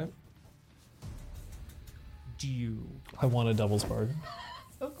 Okay. Do you? I want a devil's bargain.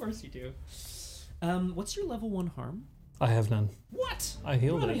 Of course you do. What's your level 1 harm? I have none. What? I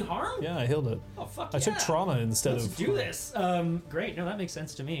healed You it. don't have any harm? Yeah, I healed it. Oh fuck! I took trauma instead Let's of... do this. Great. No, that makes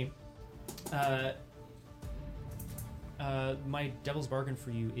sense to me. My devil's bargain for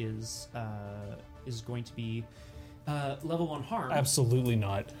you is going to be level 1 harm. Absolutely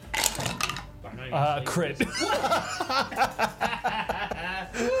not. I'm not even saying Crit. this.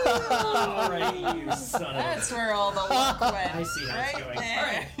 All right, you son of a. That's where all the luck went. I see how it's right going.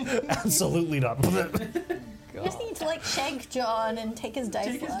 there. All right. Absolutely not. You just need to like shank John and take his dice.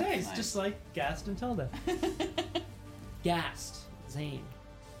 Take his left. dice, just like Gast and Telda. Gast, Zane,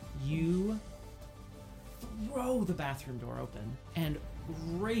 you throw the bathroom door open and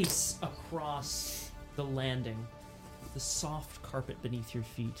race across the landing. The soft carpet beneath your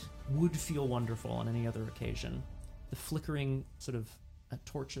feet would feel wonderful on any other occasion. The flickering sort of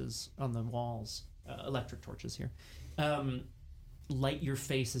torches on the walls, electric torches here, light your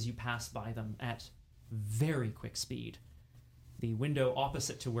face as you pass by them at very quick speed. The window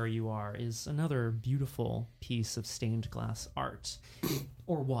opposite to where you are is another beautiful piece of stained glass art,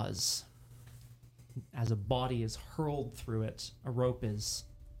 or was. As a body is hurled through it, a rope is,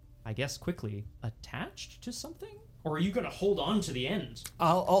 I guess, quickly attached to something? Or are you going to hold on to the end?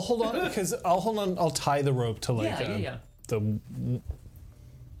 I'll hold on because I'll tie the rope to like Yeah. the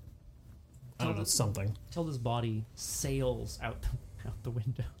I don't know, something. Till this body sails out the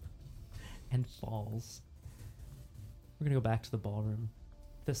window and falls. We're going to go back to the ballroom.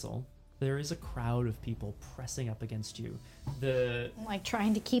 Thistle, there is a crowd of people pressing up against you. I'm like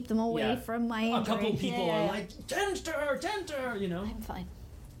trying to keep them away from my injury. A couple people Yeah. are like, tent her, you know. I'm fine.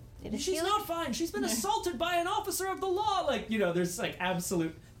 Did it She's feel not fine. She's been assaulted by an officer of the law. Like, you know, there's like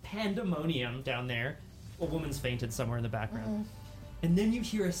absolute pandemonium down there. A woman's fainted somewhere in the background. And then you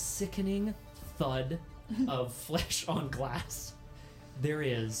hear a sickening thud of flesh on glass. There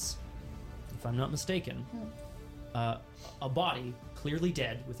is, if I'm not mistaken, a body, clearly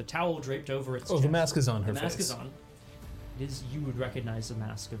dead, with a towel draped over its chest. The mask is on her The mask face. is on. It is, you would recognize the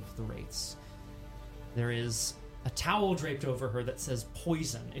mask of the Wraiths. There is a towel draped over her that says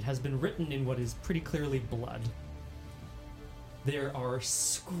poison. It has been written in what is pretty clearly blood. There are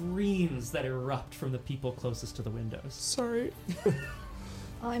screams that erupt from the people closest to the windows. Sorry.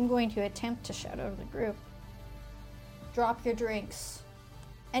 I'm going to attempt to shout over the group. Drop your drinks.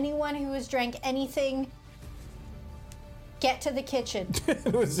 Anyone who has drank anything, get to the kitchen.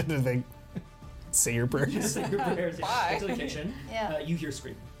 Was it a thing? Say your prayers. Say your prayers. Bye. Get to the kitchen. Yeah. You hear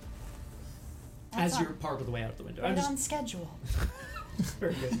screaming That's as not- you're part of the way out the window. Right I'm just on schedule.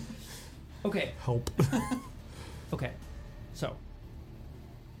 very good. Okay. Help. Okay. So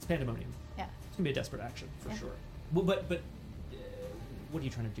it's pandemonium. Yeah. It's gonna be a desperate action for Yeah. sure. Well, but what are you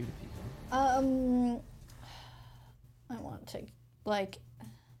trying to do to people? I want to like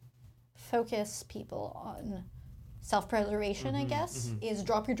focus people on self-preservation. I guess is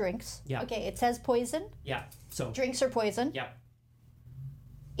drop your drinks. Yeah. Okay. It says poison. Yeah. So. Drinks are poison. Yeah.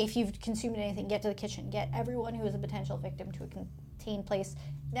 If you've consumed anything, get to the kitchen. Get everyone who is a potential victim to a contained place.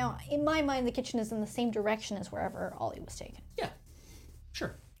 Now, in my mind, the kitchen is in the same direction as wherever Ollie was taken. Yeah.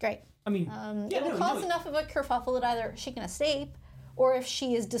 Sure. Great. I mean, It will cause enough of a kerfuffle that either she can escape, or if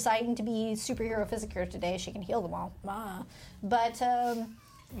she is deciding to be superhero physicker today, she can heal them all. But I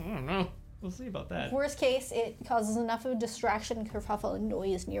don't know. We'll see about that. worst case, it causes enough of a distraction, kerfuffle, and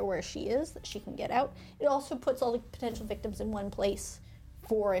noise near where she is that she can get out. It also puts all the potential victims in one place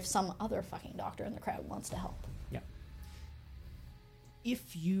for if some other fucking doctor in the crowd wants to help. Yeah.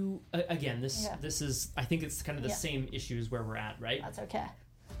 If you again, this is, I think it's kind of the Yeah. same issues where we're at, right? That's okay.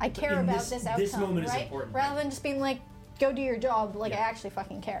 I care in about this- this this outcome, moment is right? important, Rather right? than just being like, go do your job, like Yeah. I actually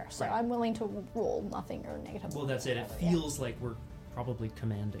fucking care. So Right. I'm willing to roll nothing or negative. Well, that's it. It whatever, yeah. feels like we're probably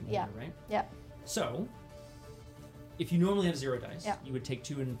commanding Yeah. here, right? Yeah. So, if you normally have 0 dice, Yeah. you would take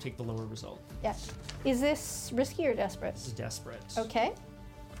 2 and take the lower result. Yeah. Is this risky or desperate? This is desperate. Okay.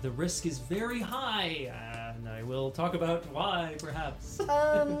 The risk is very high, and I will talk about why, perhaps.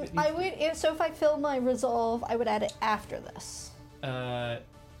 I would if I fill my resolve, I would add it after this. Yeah,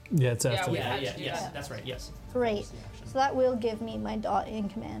 Yeah, it's after. we yeah, had to do yes, that. that's right. Yes. Great. That's the action. So that will give me my dot in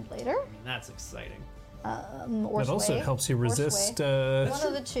command later. I mean, that's exciting. Or That also sway. helps you Or resist. sway. One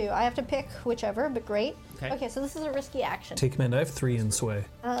of the two. I have to pick whichever, but great. Okay. So this is a risky action. Take command. I have 3 in sway.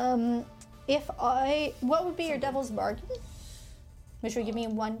 What would be your devil's bargain? Which would give me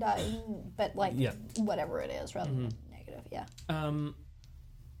 1 die, but like Yeah. whatever it is, rather than negative. Yeah.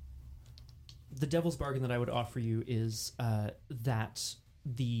 The devil's bargain that I would offer you is that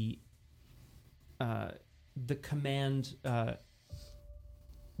the command.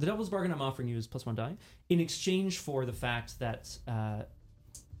 The devil's bargain I'm offering you is +1 die in exchange for the fact that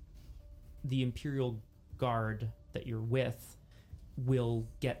the Imperial Guard that you're with will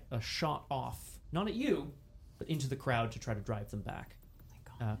get a shot off, not at you, but into the crowd to try to drive them back.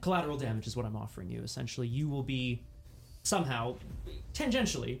 Collateral damage is what I'm offering you. Essentially, you will be somehow,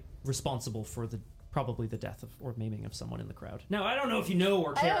 tangentially, responsible for probably the death of or maiming of someone in the crowd. Now, I don't know if you know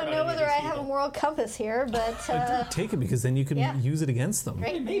or I care don't about know any of whether I these have a people. moral compass here, but Take it because then you can Yeah. use it against them.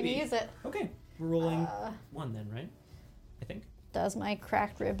 great, Maybe. maybe use it. Okay, we're rolling 1 then, right? I think. Does my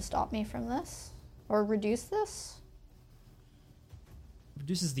cracked rib stop me from this, or reduce this?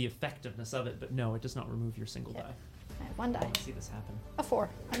 Reduces the effectiveness of it, but no, it does not remove your single die. I have 1 I die. want to see this happen. A 4.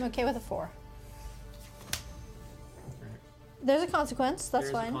 I'm okay with a 4. Alright. There's a consequence. That's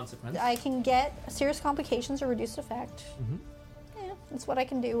There is a fine. consequence. I can get serious complications or reduced effect. Mhm. Yeah, that's what I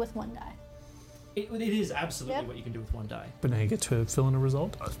can do with 1 die. It is absolutely Yep. what you can do with 1 die. But now you get to fill in a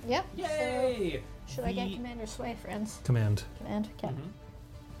result. Yep. Yay! So, should I get The- command or sway, friends? Command. Command. Okay.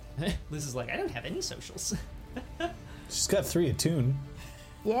 Liz is like, I don't have any socials. She's got 3 attuned.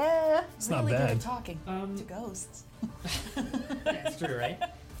 Yeah. It's not Really good bad. at talking to ghosts. That's true, right?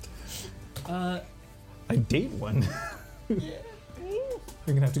 I date one. You're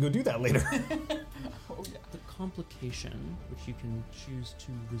gonna have to go do that later. Oh yeah. The complication, which you can choose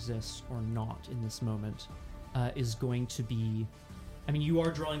to resist or not in this moment, is going to be. I mean, you are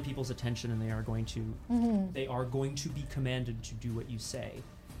drawing people's attention, and they are going to be commanded to do what you say.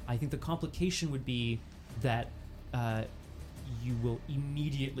 I think the complication would be that you will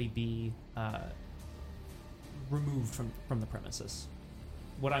immediately be removed from the premises.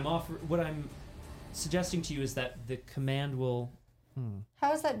 What I'm suggesting to you is that the command will.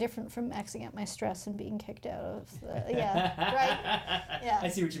 How is that different from maxing out my stress and being kicked out of the... Yeah, right? Yeah. I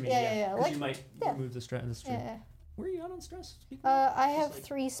see what you mean. Yeah. 'Cause Like, you might remove the stress. That's true. yeah. Where are you at on stress? Speak I Just have like-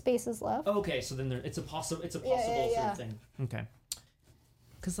 3 spaces left. Okay, so then it's a possible sort yeah. of thing. Okay.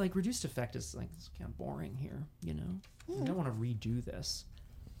 Because like reduced effect is like it's kind of boring here, you know. I don't want to redo this.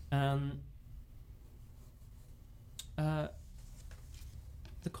 The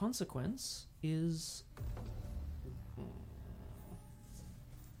consequence is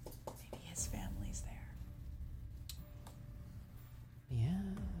Maybe his family's there. yeah,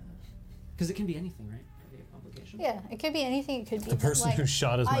 because it can be anything, right? Could be a complication. Yeah, it could be anything. It could be The person like, who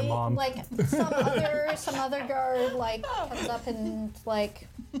shot is my mom. Like some other guard like comes up and like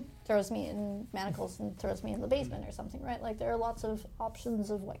throws me in manacles and throws me in the basement or something, right? Like there are lots of options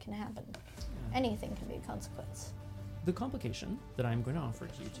of what can happen. Anything can be a consequence. The complication that I'm going to offer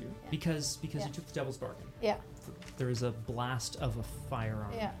to you two, because you took the devil's bargain. Yeah. There is a blast of a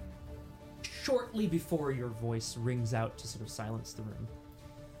firearm. Yeah. Shortly before your voice rings out to sort of silence the room.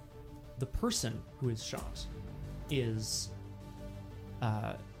 The person who is shot is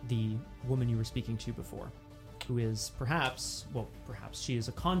the woman you were speaking to before, who is perhaps she is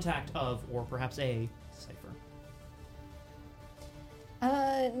a contact of, or perhaps a Cypher.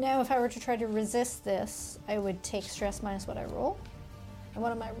 Now, if I were to try to resist this, I would take stress minus what I roll. And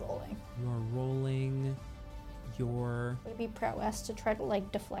what am I rolling? You are rolling your Would it be prowess to try to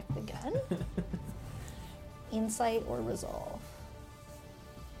like deflect the gun? Insight or resolve?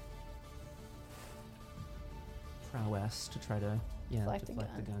 prowess to try to Deflect the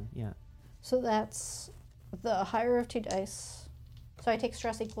deflect the gun. gun. Yeah. So that's the higher of 2 dice. So I take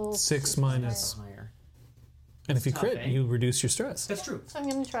stress equals 6 minus. Higher. And if you Tough, crit, eh? you reduce your stress. That's true. So I'm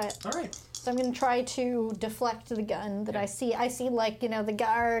gonna try it. All right. So I'm gonna try to deflect the gun that I see. I see like, you know, the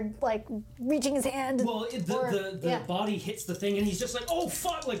guard like reaching his hand. Well, the body hits the thing, and he's just like, "Oh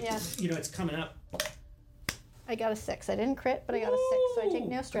fuck!" Like, Yeah. it's coming up. I got a 6. I didn't crit, but I got a 6, so I take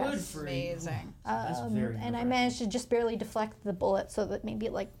no Good stress. for you. Amazing. That's very And I nerve-wracking. managed to just barely deflect the bullet so that maybe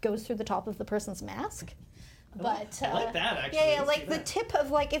it like goes through the top of the person's mask. But I like that, actually. Yeah, Let's like do the that. tip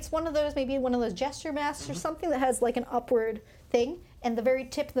of like it's one of those maybe one of those gesture masks or something that has like an upward thing, and the very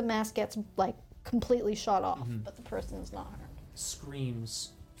tip of the mask gets like completely shot off, but the person is not harmed.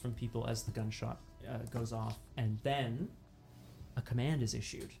 Screams from people as the gunshot goes off, and then a command is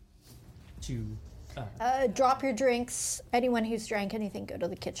issued to. Drop your drinks. Anyone who's drank anything, go to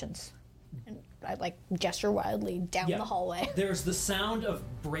the kitchens. And I like gesture wildly down Yeah. the hallway. There's the sound of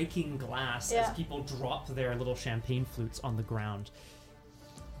breaking glass Yeah. as people drop their little champagne flutes on the ground.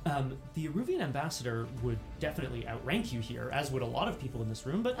 The Eruvian ambassador would definitely outrank you here, as would a lot of people in this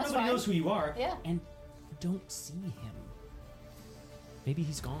room, but That's nobody fine. knows who you are. Yeah. And you don't see him. Maybe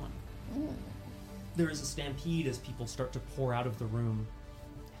he's gone. There is a stampede as people start to pour out of the room.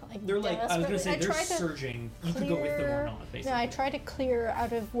 They're like, I was going to say, they're surging. You could go with them or not, basically. No, I try to clear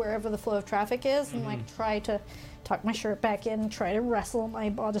out of wherever the flow of traffic is and like try to tuck my shirt back in, try to wrestle my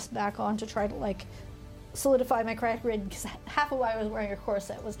bodice back on to try to like solidify my cracked rib, because half of why I was wearing a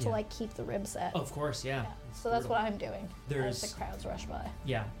corset was to Yeah. like keep the rib set. Of course, yeah. So that's what I'm doing There's- as the crowds rush by.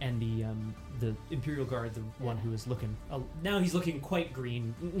 Yeah, and the Imperial Guard, the one who is looking, now he's looking quite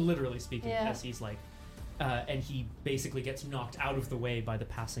green, literally speaking, Yeah. as he's like, and he basically gets knocked out of the way by the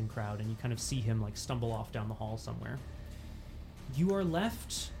passing crowd, and you kind of see him like stumble off down the hall somewhere. You are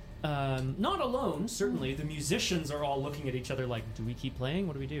left, not alone, certainly. The musicians are all looking at each other like, do we keep playing?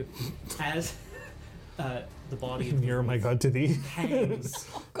 What do we do? As the body of Near my God to thee. hangs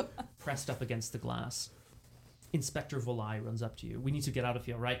pressed up against the glass. Inspector Volai runs up to you. We need to get out of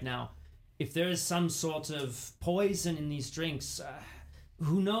here right now. If there is some sort of poison in these drinks,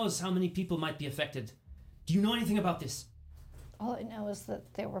 who knows how many people might be affected? Do you know anything about this? All I know is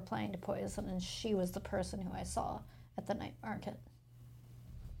that they were planning to poison, and she was the person who I saw at the night market.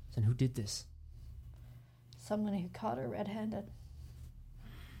 Then who did this? Someone who caught her red-handed.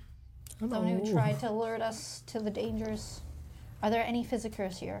 Someone who tried to alert us to the dangers. Are there any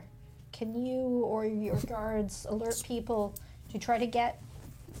physicers here? Can you or your guards alert people to try to get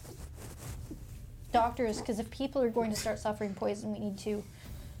doctors? Because if people are going to start suffering poison, we need to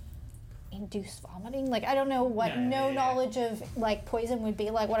induce vomiting. Like, I don't know what knowledge of like poison would be,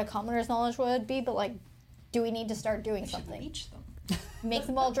 like what a commoner's knowledge would be, but like Do we need to start doing Should something? leech them. Make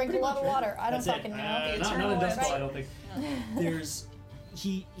them all drink a lot of water. I don't That's fucking it. know. Not eternal in Dust Bowl, right? I don't think. There's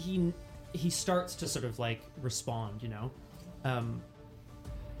he starts to sort of like respond, you know.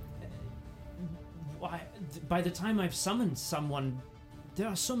 Why? By the time I've summoned someone, there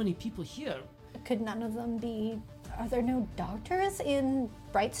are so many people here. Could none of them be? Are there no doctors in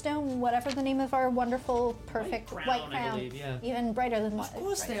Brightstone? Whatever the name of our wonderful, perfect White Crown, I believe, yeah. even brighter than Of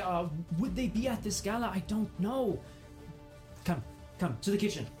course they are. Would they be at this gala? I don't know. Come to the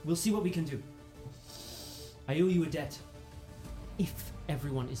kitchen. We'll see what we can do. I owe you a debt. If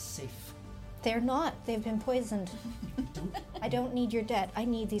everyone is safe. They're not. They've been poisoned. I don't need your debt. I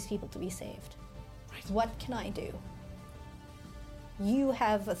need these people to be saved. Right. What can I do? You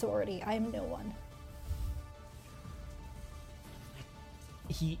have authority. I am no one.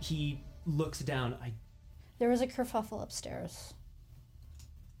 He looks down. There is a kerfuffle upstairs.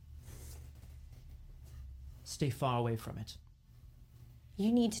 Stay far away from it.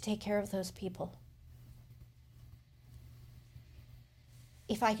 You need to take care of those people.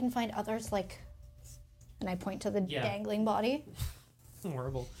 If I can find others like, and I point to the dangling body,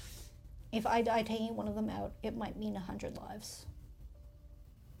 Horrible. if I die taking one of them out, it might mean 100 lives.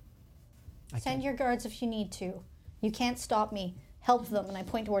 Send your guards if you need to. You can't stop me. Help them, and I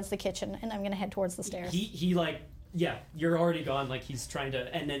point towards the kitchen, and I'm gonna head towards the stairs. He like, yeah, you're already gone. Like he's trying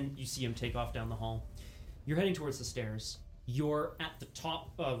to, and then you see him take off down the hall. You're heading towards the stairs. You're at the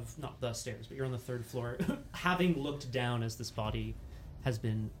top of, not the stairs, but you're on the 3rd floor, having looked down as this body has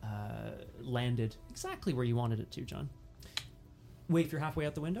been landed exactly where you wanted it to, John. Wait, if you're halfway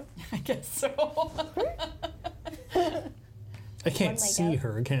out the window? I guess so. I can't One leg see out.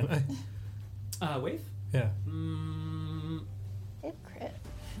 her, can I? Wave? Yeah. It crit.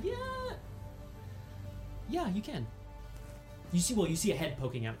 Yeah, you can. You see a head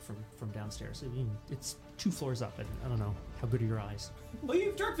poking out from downstairs. I mean, it's 2 floors up, and I don't know how good are your eyes. Well, you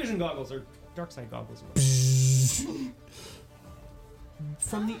have dark vision goggles or dark side goggles.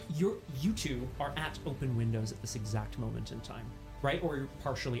 From you two are at open windows at this exact moment in time, right? Or you're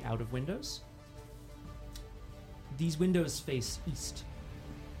partially out of windows. These windows face east,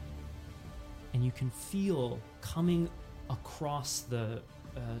 and you can feel coming across the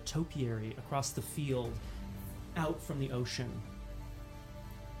topiary, across the field, out from the ocean,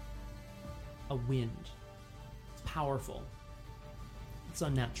 a wind. It's powerful. It's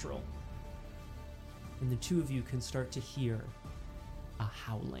unnatural. And the two of you can start to hear a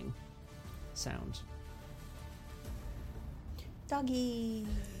howling sound. Doggy.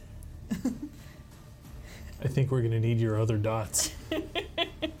 I think we're gonna need your other dots.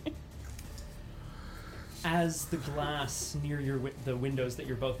 As the glass near the windows that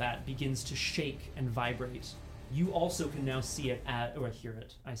you're both at begins to shake and vibrate, you also can now see it or hear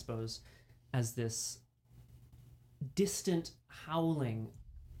it, I suppose, as this distant howling,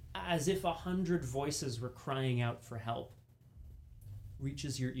 as if 100 voices were crying out for help,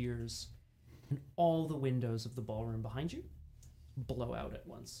 reaches your ears, and all the windows of the ballroom behind you blow out at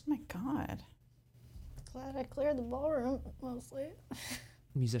once. Oh my god. Glad I cleared the ballroom, mostly.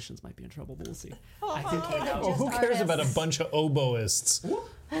 Musicians might be in trouble, but we'll see. I think we're now. Oh, who cares about a bunch of oboists?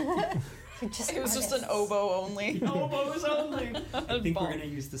 It was just an oboe only. Elbows only. I think we're going to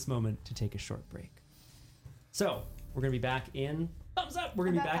use this moment to take a short break. So, we're going to be back in... Thumbs up! We're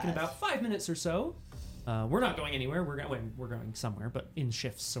going to be back in about 5 minutes or so. We're not going anywhere. We're going somewhere, but in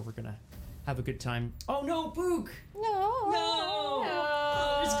shifts, so we're going to have a good time. Oh no, Book! No. No!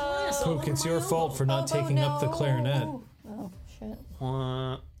 Oh, there's glass all Pook, over it's my your elbow. fault for not taking up the clarinet. Oh, shit.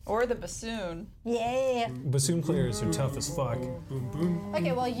 Or the bassoon. Yeah. Bassoon players are tough as fuck. Boom, boom.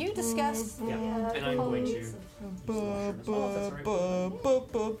 Okay, well, you discuss the And I'm going to... pose. Oh, that's all right.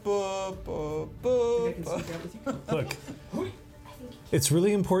 I think I can sneak out with you. Look, it's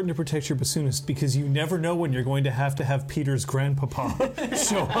really important to protect your bassoonist because you never know when you're going to have Peter's grandpapa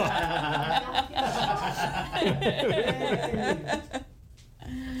show up.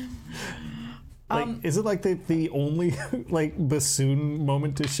 Is it like the only like bassoon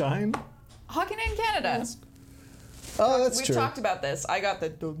moment to shine? Hockey Night in Canada. Oh, that's We've true. talked about this. I got the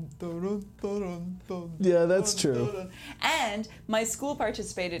dun, dun, dun, dun, dun, dun, Yeah, that's dun, true. dun, dun. And my school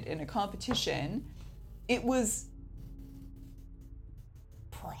participated in a competition. It was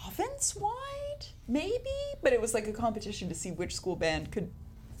province-wide, maybe, but it was like a competition to see which school band could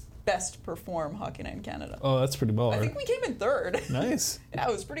best perform Hockey Night in Canada. Oh, that's pretty I baller. think we came in third. Nice. Yeah,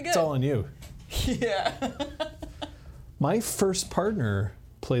 it was pretty good. It's all on you. Yeah. My first partner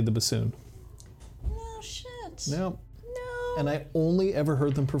played the bassoon. No shit. No. No. And I only ever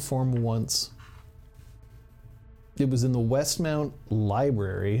heard them perform once. It was in the Westmount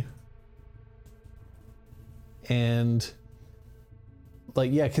Library. and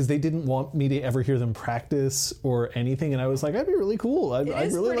like, yeah, because they didn't want me to ever hear them practice or anything, and I was like, that'd be really cool. I'd really like to hear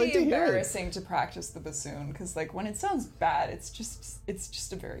it. It's pretty embarrassing to practice the bassoon because, like, when it sounds bad, it's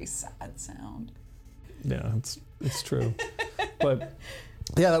just a very sad sound. Yeah, it's true. But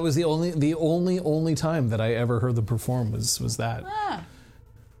yeah, that was the only time that I ever heard them perform was that.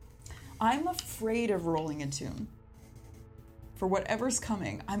 I'm afraid of rolling a tune. For whatever's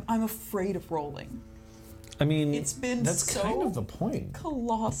coming, I'm afraid of rolling. I mean, It's been that's so kind of the point.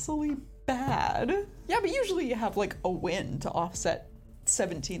 Colossally bad. Yeah, but usually you have like a win to offset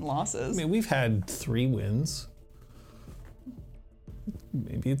 17 losses. I mean, we've had 3 wins.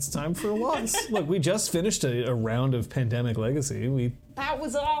 Maybe it's time for a loss. Look, we just finished a round of Pandemic Legacy. That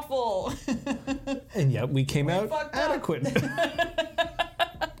was awful. And yet we came out fucked up. adequate.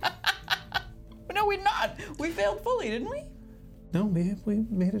 No, we're not. We failed fully, didn't we? No, we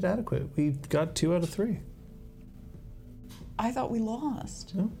made it adequate. We got 2 out of 3. I thought we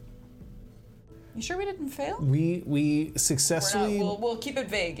lost. No. You sure we didn't fail? We successfully. We'll keep it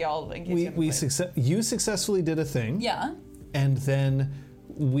vague, y'all. In case you successfully did a thing. Yeah. And then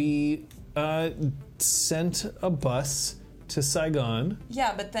we sent a bus to Saigon.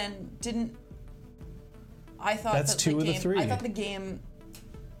 Yeah, but then didn't. I thought That's that 2 of the 3. I thought the game.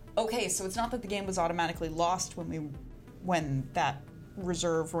 Okay, so it's not that the game was automatically lost when that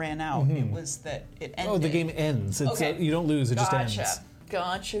reserve ran out. It was that it ended. Oh, the game ends. It's Okay. you don't lose. It just ends.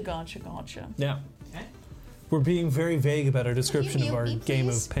 Gotcha. Yeah. Okay. We're being very vague about our description of mute our me, game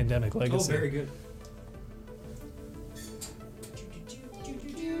please? of Pandemic Legacy. Oh, very good.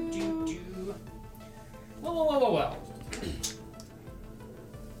 Well.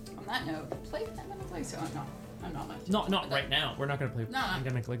 On that note, play Pandemic Legacy. Oh, no, I'm not. Not right now. We're not going to play No.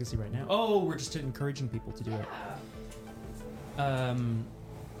 Pandemic Legacy right now. Oh, we're just encouraging people to do it.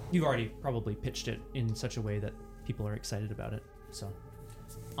 You've already probably pitched it in such a way that people are excited about it. So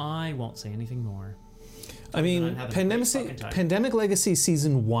I won't say anything more. I mean, I'm having a great fucking time. Pandemic Legacy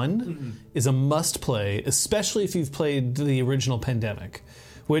Season 1 is a must-play, especially if you've played the original Pandemic,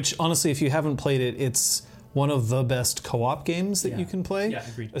 which, honestly, if you haven't played it, it's one of the best co-op games that Yeah. you can play, Yeah,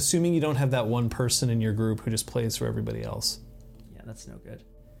 agreed. assuming you don't have that one person in your group who just plays for everybody else. Yeah, that's no good.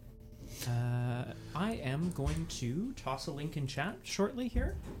 I am going to toss a link in chat shortly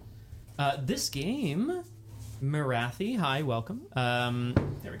here. This game, Marathi, hi, welcome.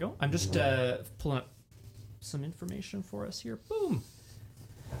 There we go. I'm just pulling up some information for us here. Boom.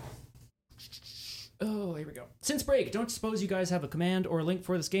 Oh, here we go. Since break, don't suppose you guys have a command or a link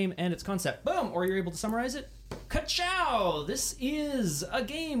for this game and its concept. Boom! Or you're able to summarize it. Ka-chow! This is a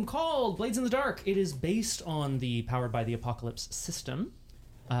game called Blades in the Dark. It is based on the Powered by the Apocalypse system.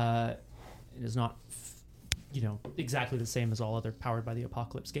 It is not, exactly the same as all other Powered by the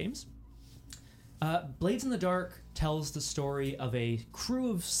Apocalypse games. Blades in the Dark tells the story of a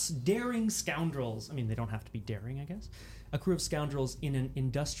crew of daring scoundrels. I mean, they don't have to be daring, I guess. A crew of scoundrels in an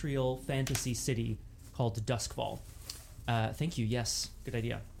industrial fantasy city called Duskfall. Thank you. Yes, good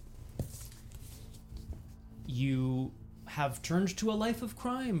idea. You have turned to a life of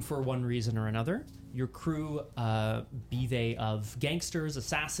crime for one reason or another. Your crew, be they of gangsters,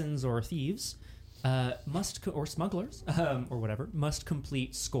 assassins, or thieves, or smugglers, or whatever, must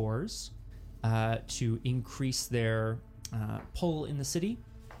complete scores to increase their pull in the city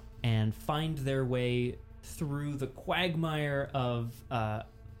and find their way through the quagmire of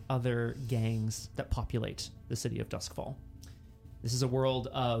other gangs that populate the city of Duskfall. This is a world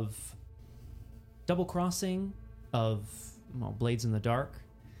of double-crossing, of blades in the dark,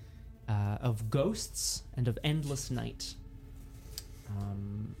 of ghosts, and of endless night.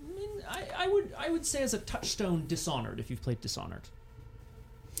 I would say as a touchstone, Dishonored, if you've played Dishonored.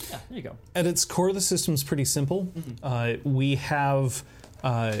 Yeah, there you go. At its core, the system's pretty simple. We have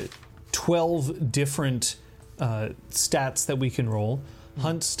 12 different stats that we can roll.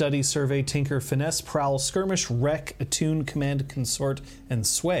 Hunt, study, survey, tinker, finesse, prowl, skirmish, wreck, attune, command, consort, and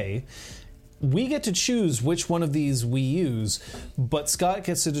sway. We get to choose which one of these we use, but Scott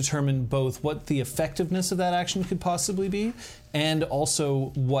gets to determine both what the effectiveness of that action could possibly be and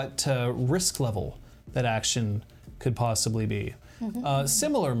also what risk level that action could possibly be.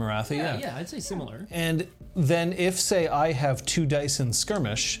 Similar, Marathi, Yeah, I'd say similar. And then if, say, I have 2 dice in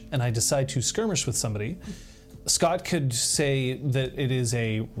skirmish and I decide to skirmish with somebody, Scott could say that it is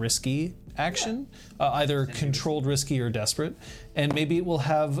a risky action, either controlled, risky, or desperate, and maybe it will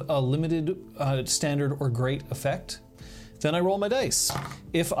have a limited, standard, or great effect. Then I roll my dice.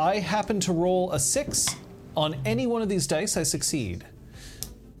 If I happen to roll a 6 on any one of these dice, I succeed.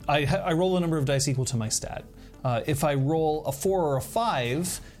 I roll a number of dice equal to my stat. If I roll a 4 or a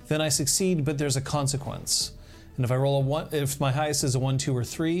 5, then I succeed, but there's a consequence. And if I roll a 1, if my highest is a 1, 2, or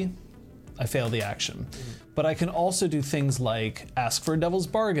 3, I fail the action. But I can also do things like ask for a devil's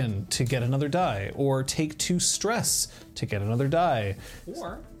bargain to get another die, or take 2 stress to get another die.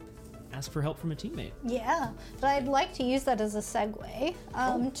 Or ask for help from a teammate. Yeah, but I'd like to use that as a segue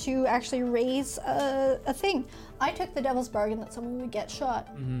to actually raise a thing. I took the devil's bargain that someone would get shot.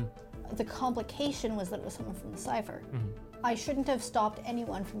 The complication was that it was someone from the cipher. I shouldn't have stopped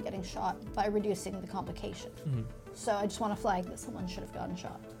anyone from getting shot by reducing the complication. So I just want to flag that someone should have gotten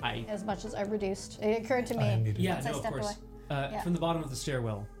shot. As much as I reduced, it occurred to me once I stepped away. From the bottom of the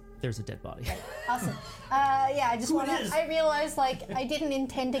stairwell, there's a dead body. Awesome. I just want to. I realized I didn't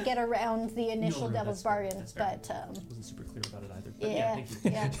intend to get around the initial devil's bargain, but Wasn't super clear about it either. But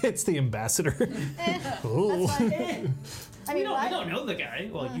thank you. It's the ambassador. Ooh. That's fine. I mean, We don't know the guy.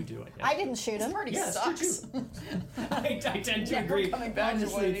 Well, you do, I guess. I didn't shoot him. Party Yeah, sucks. it's true, too. I tend to Never agree. coming back to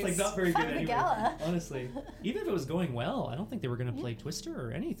Honestly, it's like ways. not very Fuck good the anyway. gala. Honestly, even if it was going well, I don't think they were going to play Twister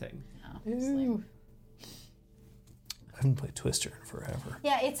or anything. Ooh. I haven't played Twister in forever.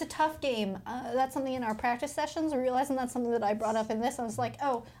 Yeah, it's a tough game. That's something in our practice sessions. We're realizing that's something that I brought up in this. I was like,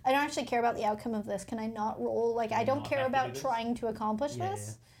 oh, I don't actually care about the outcome of this. Can I not roll? Like, I don't not care have to about do this? trying to accomplish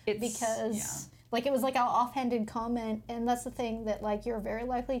this. Because, like, it was like an offhanded comment, and that's the thing that, like, you're very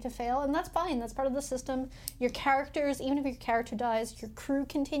likely to fail, and that's fine. That's part of the system. Your characters, even if your character dies, your crew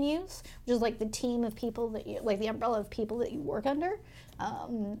continues, which is like the team of people that you, like, the umbrella of people that you work under.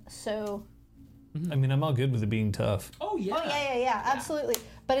 So. I mean, I'm all good with it being tough. Oh yeah. Oh yeah, absolutely.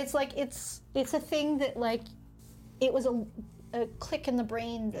 But it's like it's a thing that like it was a click in the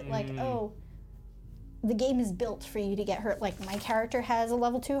brain that like oh, the game is built for you to get hurt. Like my character has a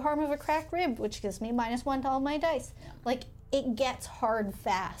level 2 harm of a cracked rib, which gives me -1 to all my dice. Like it gets hard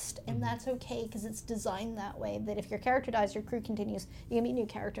fast, and that's okay because it's designed that way. That if your character dies, your crew continues. You can be a new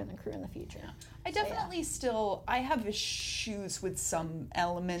character in the crew in the future. I definitely still, I have issues with some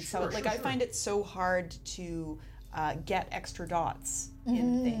elements of it. Like, I find it so hard to get extra dots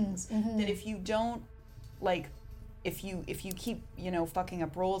in things that if you don't, like, if you keep, fucking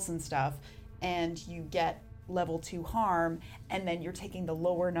up rolls and stuff, and you get level 2 harm, and then you're taking the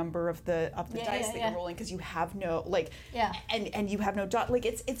lower number of the dice that you're rolling because you have no, and you have no dot. Like,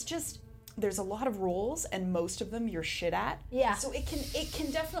 it's just, there's a lot of rolls, and most of them you're shit at. Yeah. So it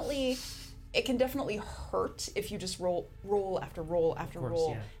can definitely hurt if you just roll after roll after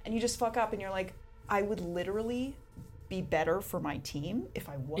roll, and you just fuck up, and you're like, I would literally be better for my team if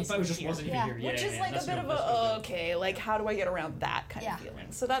I wasn't wasn't even here. Yeah, which is like that's a bit of a okay, like how do I get around that kind of feeling?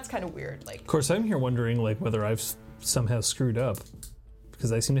 So that's kind of weird. Like, Of course, I'm here wondering like whether I've somehow screwed up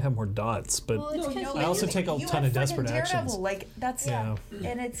because I seem to have more dots, but Well, it's 'cause I also take a ton of desperate Daredevil. actions. Like that's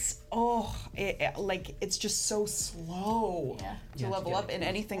and it's like it's just so slow to level up in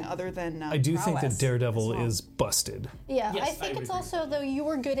anything other than. I do think that prowess Daredevil as well. is busted. Yeah, Yes, I I think would it's agree. also, though, you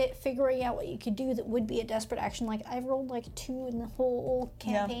were good at figuring out what you could do that would be a desperate action. Like, I've rolled like 2 in the whole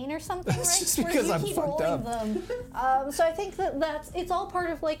campaign or something, That's right? just Where because you I'm keep fucked rolling up. them. So I think it's all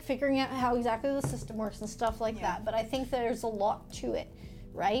part of like figuring out how exactly the system works and stuff like that. But I think there's a lot to it,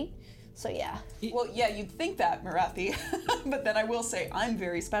 right? So yeah. Well, yeah, you'd think that, Marathi, but then I will say I'm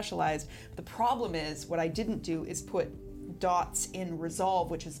very specialized. The problem is what I didn't do is put dots in Resolve,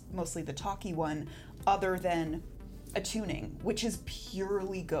 which is mostly the talky one, other than attuning, which is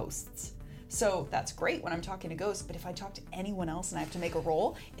purely ghosts. So that's great when I'm talking to ghosts, but if I talk to anyone else and I have to make a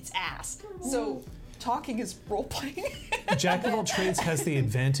roll, it's ass. So talking is role playing. Jack of all trades has the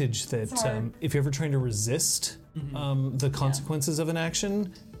advantage that if you're ever trying to resist the consequences of an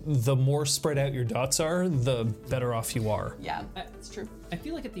action, the more spread out your dots are, the better off you are. Yeah, it's true. I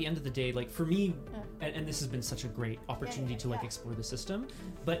feel like at the end of the day, like for me, and this has been such a great opportunity to like explore the system,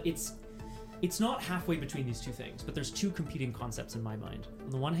 but it's not halfway between these two things, but there's 2 competing concepts in my mind.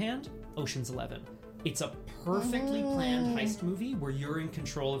 On the one hand, Ocean's 11. It's a perfectly planned heist movie where you're in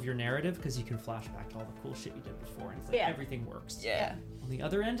control of your narrative because you can flash back to all the cool shit you did before, and it's like everything works. Yeah. On the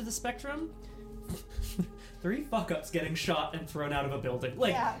other end of the spectrum, 3 fuck-ups getting shot and thrown out of a building.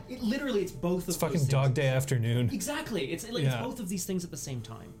 Like, literally, it's both of It's those fucking things. Dog Day Afternoon. Exactly. It's like it's both of these things at the same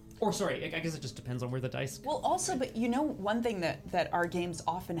time. Or sorry, I guess it just depends on where the dice go. Well, also, but one thing that our games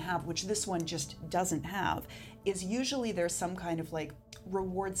often have, which this one just doesn't have, is usually there's some kind of like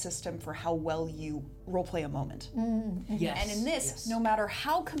reward system for how well you roleplay a moment. Yes. And in this, no matter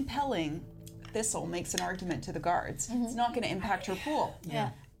how compelling Thistle makes an argument to the guards, it's not going to impact her pool.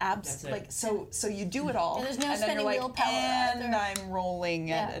 Yeah. That's it. like so you do it all, And there's no then spending you're like, willpower and either. I'm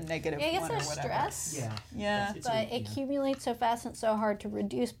rolling at a negative Yeah, I guess one or there's whatever. stress. Yeah. Yeah. It's But a- it accumulates so fast and so hard to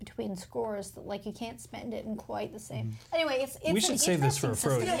reduce between scores that like you can't spend it in quite the same. Anyway, it's We should an save this for interesting a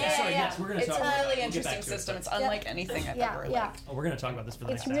system. Frozen. Yeah, Sorry, yeah. yes, we're gonna It's talk a about that. really We'll get interesting back to it, system. but- It's unlike anything I've ever Yeah. Oh, we're gonna talk about this for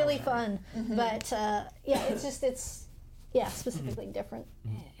the It's next really hour. fun, but yeah, it's specifically different.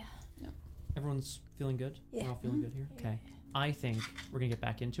 Everyone's feeling good? Yeah. We're all feeling good here? Okay. I think we're going to get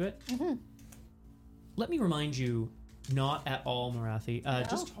back into it. Let me remind you, not at all, Marathi.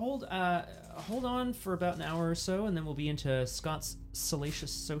 Just hold on for about an hour or so, and then we'll be into Scott's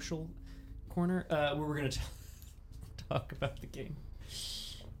salacious social corner, where we're going to talk about the game.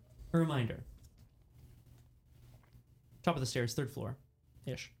 A reminder. Top of the stairs, 3rd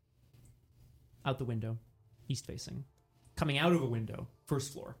floor-ish. Out the window, east facing. Coming out of a window,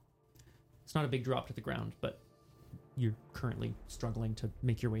 1st floor. It's not a big drop to the ground, but you're currently struggling to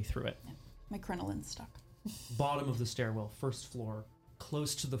make your way through it. My crinolin's stuck. Bottom of the stairwell, 1st floor,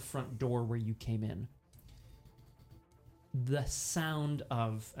 close to the front door where you came in. The sound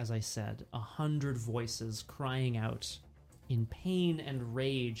of, as I said, 100 voices crying out in pain and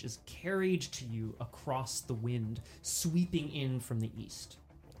rage is carried to you across the wind, sweeping in from the east.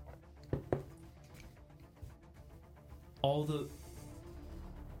 All the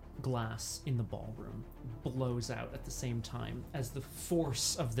glass in the ballroom blows out at the same time as the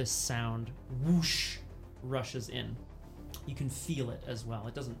force of this sound whoosh rushes in. You can feel it as well.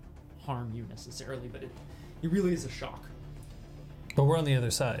 It doesn't harm you necessarily, but it really is a shock. But we're on the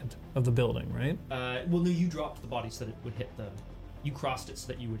other side of the building, right? Well, no, you dropped the body so that it would hit the. You crossed it so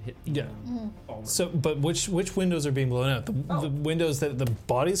that you would hit the Yeah. ballroom. So, but which windows are being blown out? The windows that the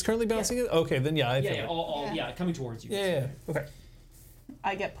body's currently bouncing in? Okay, then yeah, I feel yeah, it. all Yeah. coming towards you. Yeah. Okay.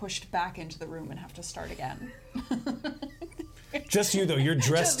 I get pushed back into the room and have to start again. Just you though. Your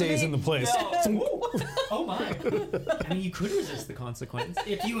dress Just stays me. in the place. No. Oh my! I mean, you could resist the consequence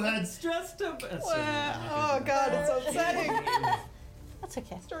if you had stressed up. Oh god, it's upsetting. That's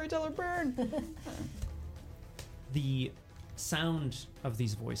okay. Storyteller burn. The sound of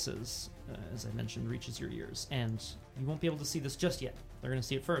these voices, as I mentioned, reaches your ears, and you won't be able to see this just yet. They're going to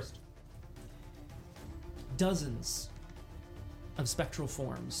see it first. Dozens of spectral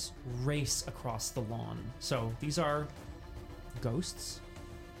forms race across the lawn. So these are ghosts,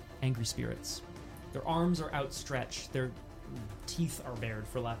 angry spirits. Their arms are outstretched, their teeth are bared,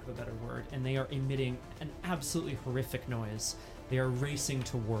 for lack of a better word, and they are emitting an absolutely horrific noise. They are racing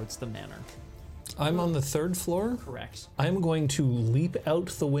towards the manor. I'm on the 3rd floor. Correct. I'm going to leap out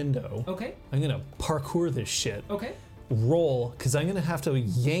the window. Okay. I'm going to parkour this shit. Okay. Roll, because I'm going to have to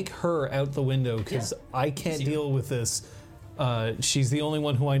yank her out the window because Yeah. I can't See. deal with this. She's the only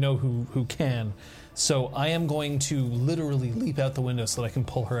one who I know who can. So I am going to literally leap out the window so that I can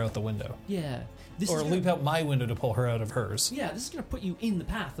pull her out the window. Yeah. This Or is leap out my window to pull her out of hers. Yeah, this is going to put you in the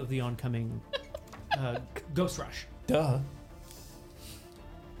path of the oncoming ghost rush. Duh.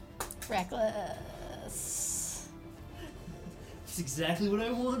 Reckless. It's exactly what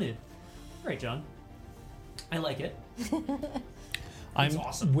I wanted. All right, John. I like it. I'm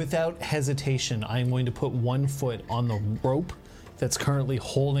awesome. without hesitation. I'm going to put one foot on the rope that's currently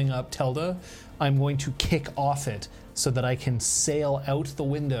holding up Telda. I'm going to kick off it so that I can sail out the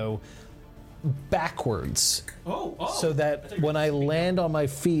window backwards, Oh. so that when I land on my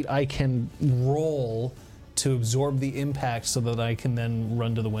feet, I can roll to absorb the impact, so that I can then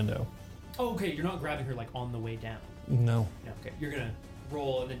run to the window. Oh, okay, you're not grabbing her like on the way down. No, No, okay. You're gonna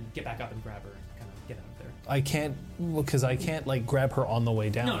roll and then get back up and grab her and kind of get out of there. I can't, because I can't like grab her on the way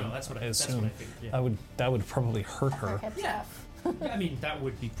down. No, that's what I assume. figured. Yeah. That would probably hurt Her her. head's Yeah. off. I mean, that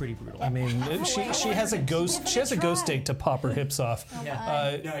would be pretty brutal. I mean, she has a ghost. She has a ghost stake to pop her hips off.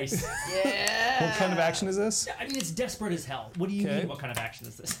 yeah. Nice. Yeah. What kind of action is this? I mean, it's desperate as hell. What do you Okay. mean? What kind of action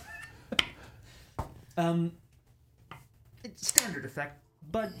is this? It's standard effect,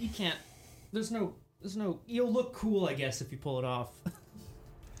 but you can't. There's no. You'll look cool, I guess, if you pull it off.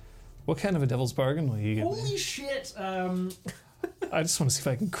 What kind of a devil's bargain will you give me? Holy shit! I just want to see if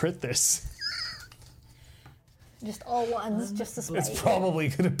I can crit this. Just all ones, just to spite. It's probably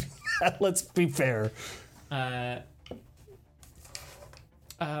gonna be. Let's be fair.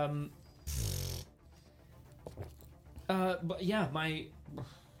 But yeah,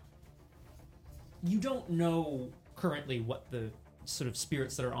 you don't know currently what the sort of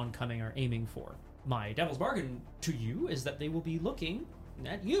spirits that are oncoming are aiming for. My devil's bargain to you is that they will be looking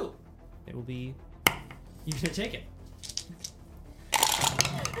at you. They will be. You should take it.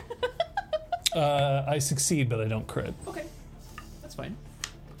 I succeed, but I don't crit. Okay, that's fine.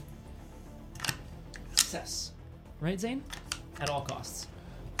 Success, right, Zane? At all costs.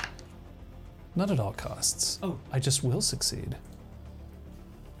 Not at all costs. Oh. I just will succeed.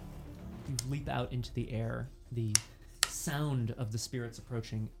 You leap out into the air. The sound of the spirits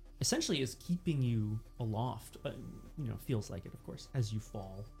approaching essentially is keeping you aloft, but feels like it, of course, as you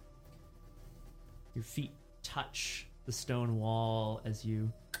fall. Your feet touch the stone wall as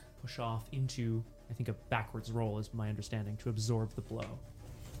you push off into, I think, a backwards roll is my understanding, to absorb the blow.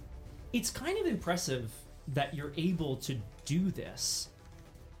 It's kind of impressive that you're able to do this,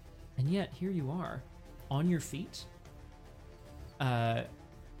 and yet here you are, on your feet,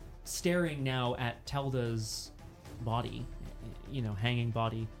 staring now at Telda's body, hanging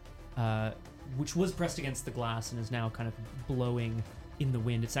body, which was pressed against the glass and is now kind of blowing in the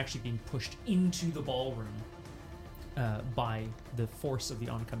wind. It's actually being pushed into the ballroom by the force of the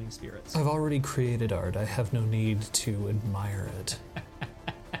oncoming spirits. I've already created art. I have no need to admire it.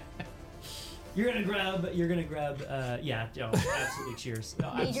 You're gonna grab, absolutely, cheers.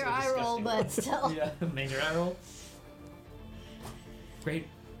 No, Major absolutely eye roll, disgusting. but still. Yeah, major eye roll. Great.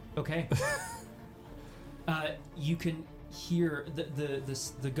 Okay. You can hear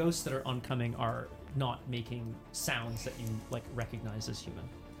the ghosts that are oncoming are not making sounds that you recognize as human.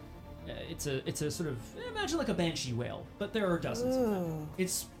 It's a sort of, imagine like a banshee wail, but there are dozens of them.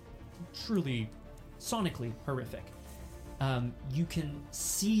 It's truly sonically horrific. You can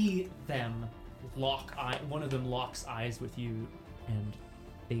see them lock eye. One of them locks eyes with you, and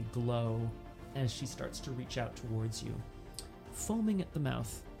they glow as she starts to reach out towards you, foaming at the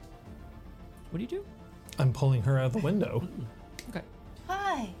mouth. What do you do? I'm pulling her out of the window. Okay.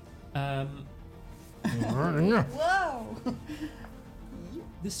 Hi. Whoa.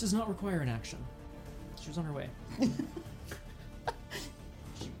 This does not require an action. She was on her way.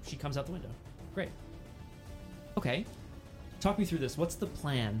 she comes out the window. Great. Okay. Talk me through this. What's the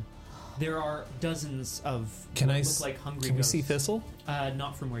plan? There are dozens of Can what I look like hungry Can we ghosts. see Thistle?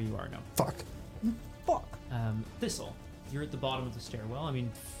 Not from where you are, no. Fuck. Fuck. Thistle, you're at the bottom of the stairwell. I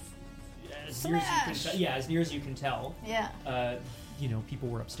mean, as near as you can Smash! as near as you can tell. Yeah. People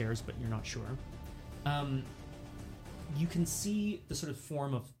were upstairs, but you're not sure. You can see the sort of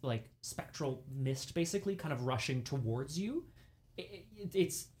form of spectral mist, basically, kind of rushing towards you.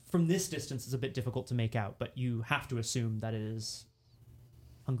 It's from this distance, it's a bit difficult to make out, but you have to assume that it is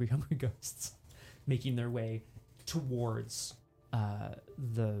hungry ghosts making their way towards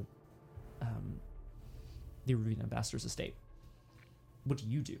the Ravina Ambassador's estate. What do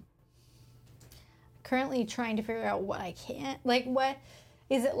you do? Currently trying to figure out what I can. What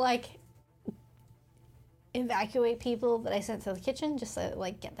is it like? Evacuate people that I sent to the kitchen just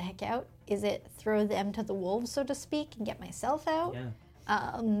to get the heck out? Is it throw them to the wolves, so to speak, and get myself out? Yeah.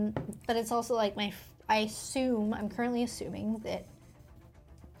 But it's also I'm currently assuming that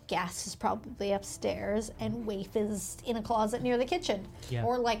Gas is probably upstairs and Waif is in a closet near the kitchen. Yeah.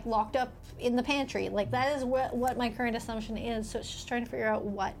 Or locked up in the pantry. That is what my current assumption is, so it's just trying to figure out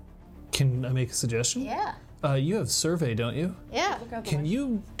what. Can I make a suggestion? Yeah. You have survey, don't you? Yeah. Can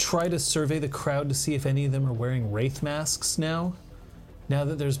you try to survey the crowd to see if any of them are wearing wraith masks now? Now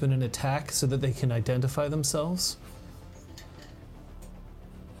that there's been an attack, so that they can identify themselves?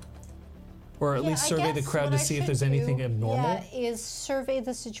 Or at least survey the crowd to see if there's anything abnormal? Yeah, is survey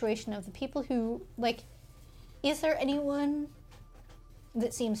the situation of the people who, is there anyone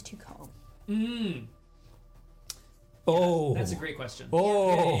that seems too calm? Oh. That's a great question.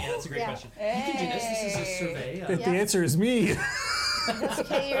 Oh. Yeah, that's a great question. You can do this. This is a survey. The answer is me. That's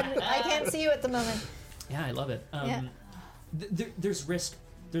okay. I can't see you at the moment. Yeah, I love it. Yeah. There's risk.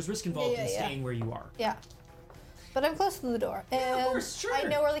 There's risk involved in staying where you are. Yeah. But I'm close to the door. And of course, sure. I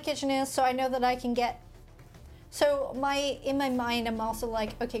know where the kitchen is, so I know that I can get. So in my mind, I'm also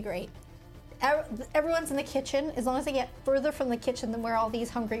okay, great. Everyone's in the kitchen. As long as I get further from the kitchen than where all these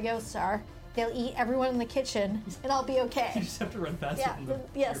hungry ghosts are, they'll eat everyone in the kitchen, and I'll be okay. You just have to run faster Yeah, than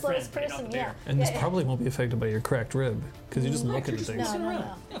your slowest friend, right, not person, the bear. And this Yeah. probably won't be affected by your cracked rib, because you're just No, looking you're at just things. walking No, around.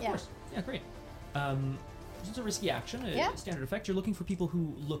 no. Yeah, of Yeah. course. Yeah, great. It's a risky action. A Yeah. standard effect. You're looking for people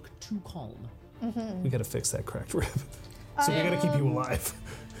who look too calm. We gotta fix that cracked rib. So we gotta keep you alive.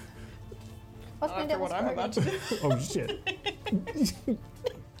 What's my After what devil's I'm about bargain? to do. Oh shit.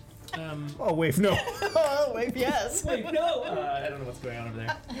 Oh wait, no. Oh, wait, yes. Wait, no. I don't know what's going on over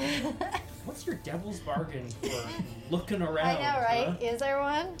there. What's your devil's bargain for looking around? I know, right? huh? Is there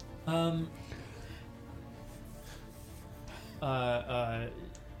one?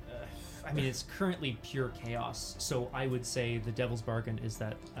 I mean, it's currently pure chaos, so I would say the devil's bargain is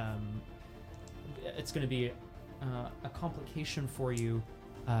that it's going to be a complication for you.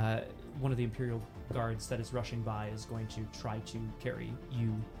 One of the Imperial guards that is rushing by is going to try to carry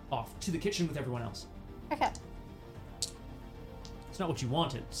you off to the kitchen with everyone else. Okay. It's not what you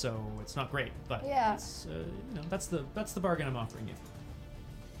wanted, so it's not great. But Yeah. it's, that's the bargain I'm offering you.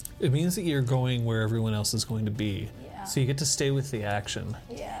 It means that you're going where everyone else is going to be. Yeah. So you get to stay with the action.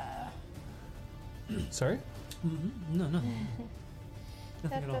 Yeah. Sorry? No, nothing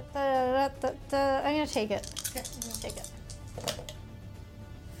at all. I'm gonna take it. I'm gonna take it.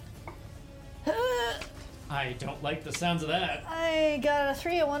 I don't like the sounds of that. I got a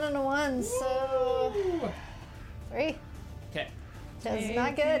 3, a 1, and a 1, so 3. Okay, That's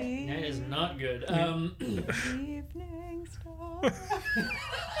not good. that is not good. Evening star.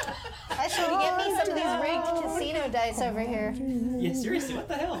 I should get me some of these rigged casino dice over here. Yeah, seriously, what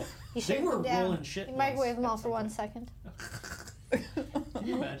the hell? You They shoot were them down. rolling shit. You microwave them all for 1 second. Can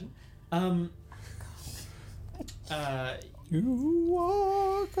you imagine? You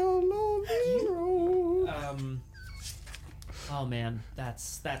walk a lonely road. Oh man,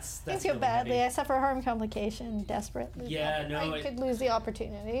 that's I really feel badly. heavy. I suffer harm complication, desperate. Yeah, no, I could lose the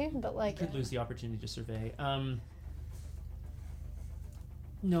opportunity, but like. Could lose the opportunity to survey.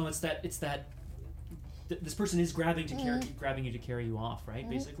 No, it's that this person is grabbing you to carry you off, right?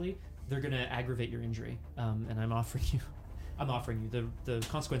 Basically, they're gonna aggravate your injury, and I'm offering you the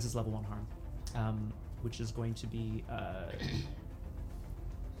consequences level 1 harm, which is going to be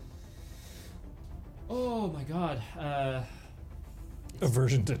oh my god,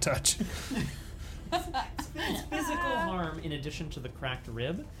 Aversion to touch. it's physical harm in addition to the cracked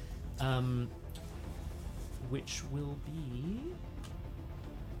rib, which will be.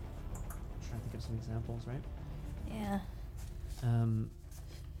 Trying to think of some examples, right? Yeah. Um,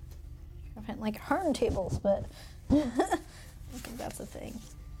 I've had like harm tables, but I think that's a thing.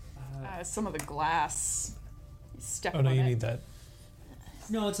 Some of the glass. You step Oh on no, you it. need that.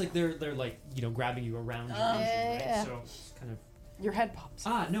 no, it's like they're like grabbing you around your injury, right? yeah. So it's kind of Your head pops.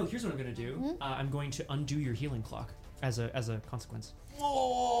 no. Here's what I'm gonna do. I'm going to undo your healing clock as a consequence.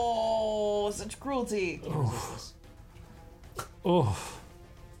 Oh, such cruelty. Resist this. Oh,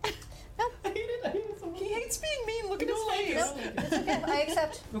 I hate it so much. He hates being mean. Look at his face. Nope, it's okay. I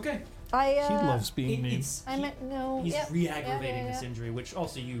accept. Okay. I he loves being mean. I meant no. He's Yep. re-aggravating Yeah. this injury, which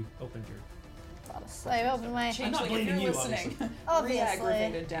also you opened your. I opened my. I'm not Changeling, if blaming you're you, listening, Obviously.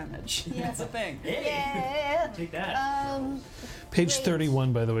 re-aggravated damage. That's a thing. Hey, Yeah. take that. Page Great.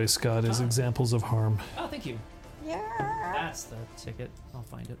 31, by the way, Scott, is examples of harm. Oh, thank you. Yeah. That's the ticket. I'll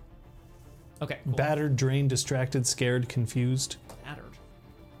find it. Okay. Cool. Battered, drained, distracted, scared, confused. Battered.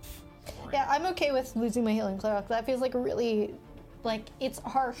 Yeah, I'm okay with losing my healing cleric. That feels like a really, like, it's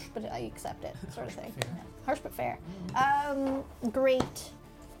harsh, but I accept it, sort of thing. Fair. Yeah. Harsh but fair. Great.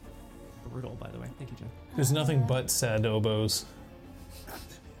 Brutal, by the way. Thank you, Jen. There's nothing but sad oboes.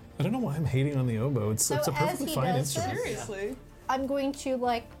 I don't know why I'm hating on the oboe. It's So a as perfectly he fine does instrument. this- Seriously. I'm going to,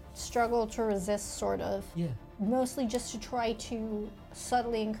 like, struggle to resist, sort of. Yeah. Mostly just to try to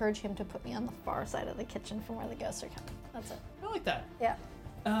subtly encourage him to put me on the far side of the kitchen from where the ghosts are coming. That's it. I like that. Yeah.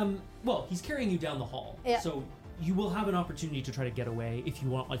 Well, he's carrying you down the hall, Yeah. so you will have an opportunity to try to get away if you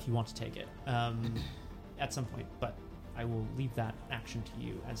want to take it at some point. But I will leave that action to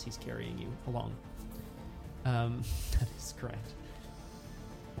you as he's carrying you along. That is correct.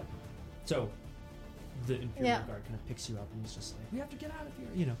 So the Imperial Yeah. Guard kind of picks you up and he's just like, "We have to get out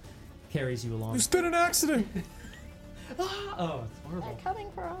of here," carries you along. There's been an accident! Oh, it's horrible. They're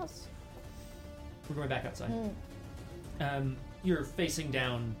coming for us. We're going back outside. You're facing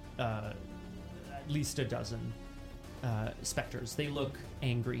down at least a dozen specters. They look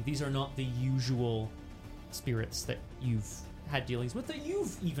angry. These are not the usual spirits that you've had dealings with, that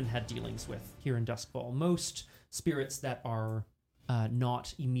you've even had dealings with here in Duskfall. Most spirits that are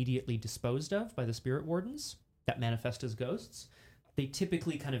not immediately disposed of by the spirit wardens that manifest as ghosts, they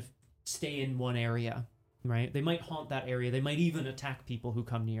typically kind of stay in one area, right? They might haunt that area. They might even attack people who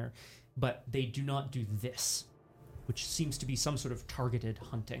come near, but they do not do this, which seems to be some sort of targeted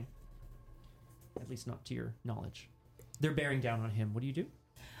hunting. At least not to your knowledge. They're bearing down on him. What do you do?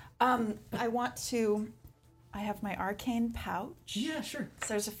 I have my arcane pouch. Yeah, sure. So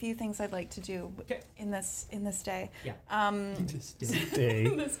there's a few things I'd like to do Okay. in this day. Yeah. Day.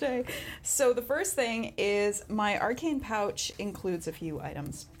 This day. So the first thing is my arcane pouch includes a few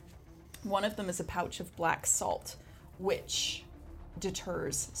items. One of them is a pouch of black salt, which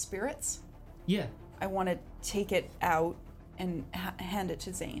deters spirits. Yeah. I want to take it out and hand it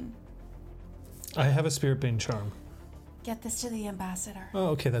to Zane. I have a Spirit Bane charm. Get this to the ambassador. Oh,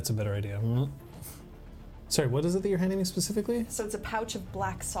 okay, that's a better idea. Sorry, what is it that you're handing me specifically? So it's a pouch of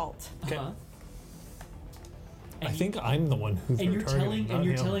black salt. Okay. Uh-huh. I And think I'm the one who and they're you're targeting,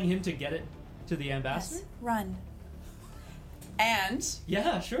 not telling him. him to get it to the ambassador? Yes. Run. And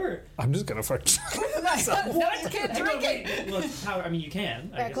Yeah, sure. I'm just gonna fuck. no, you can't drink it. Well, I mean, you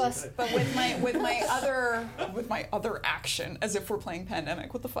can. I guess you Reckless. could. But with my other action, as if we're playing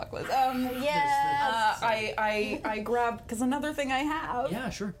Pandemic, what the fuck, Liz? Yes. I grab, because another thing I have Yeah,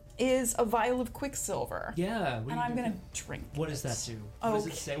 sure. is a vial of Quicksilver. Yeah. What do And you I'm do? gonna drink. What does that do? Okay, What does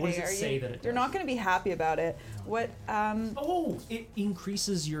it say? What does it say that it does? You're not gonna be happy about it. What? Oh, it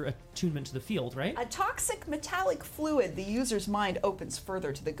increases your attunement to the field, right? A toxic metallic fluid, the user's mind opens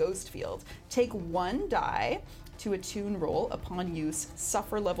further to the ghost field. Take 1 die to attune roll. Upon use,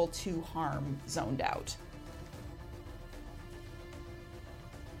 suffer level 2 harm zoned out.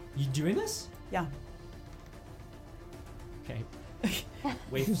 You doing this? Yeah. Okay.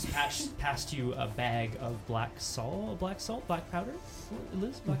 Waves passed you a bag of black powder?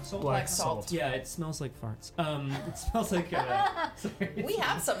 Liz? Black salt? Black salt. Yeah, it smells like farts. It smells like. Sorry. We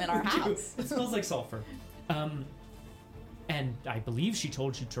have some in our house. It smells like sulfur. And I believe she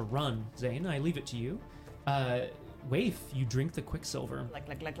told you to run, Zane. I leave it to you. Waif, you drink the Quicksilver. Like.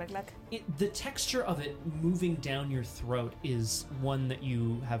 The texture of it moving down your throat is one that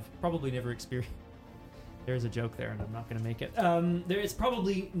you have probably never experienced. There's a joke there, and I'm not going to make it. There is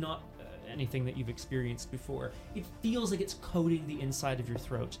probably not anything that you've experienced before. It feels like it's coating the inside of your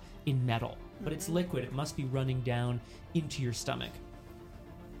throat in metal, but it's liquid. It must be running down into your stomach.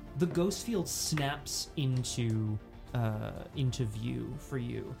 The ghost field snaps into view for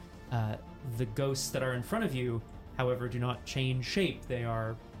you. The ghosts that are in front of you, however, do not change shape. They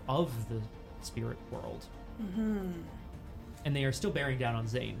are of the spirit world. And they are still bearing down on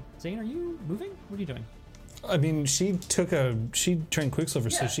Zane. Zane, are you moving? What are you doing? I mean, she drank Quicksilver,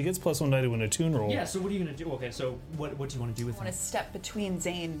 so Yeah. she gets +1 die to an attune roll. Yeah, so what are you going to do? Okay, so what do you want to do with I want him? to step between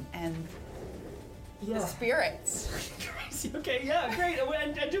Zane and the spirits. Okay, yeah, great.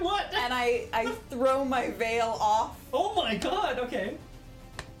 And do what? And I throw my veil off. Oh my god, okay.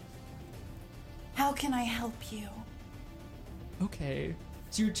 How can I help you? Okay.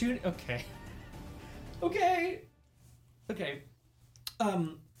 So you're tuned. Okay. Okay. Okay.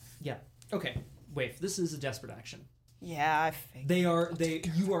 Yeah. Okay. Wait. This is a desperate action. Yeah, I figured.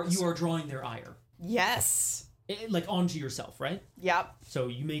 You are drawing their ire, Yes. like onto yourself, right? Yep. So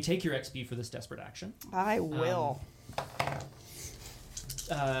you may take your XP for this desperate action. I will.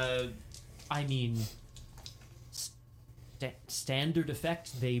 I mean, standard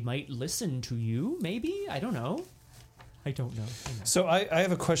effect. They might listen to you. Maybe I don't know. I don't know. So I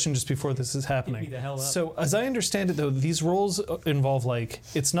have a question just before this is happening. Hit me the hell up. So as I understand it, though, these rolls involve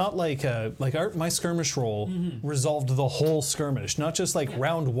it's not like my skirmish roll resolved the whole skirmish, not just like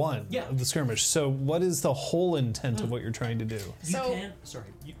round 1 Yeah. of the skirmish. So what is the whole intent of what you're trying to do? You So- can. Sorry.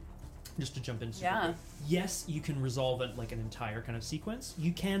 Just to jump in. super Yeah. quick. Yes, you can resolve it like an entire kind of sequence.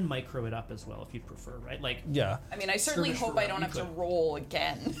 You can micro it up as well if you'd prefer, right? Like. Yeah, I mean, I certainly Skirmish hope for I don't you have to could. roll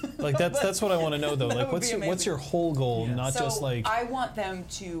again. like that's what I want to know though. That Like, would be what's amazing. your whole goal, Yeah. not So just like I want them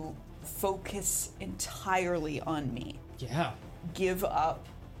to focus entirely on me. Yeah. Give up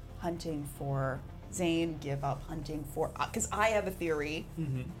hunting for Zane. Give up hunting for because I have a theory.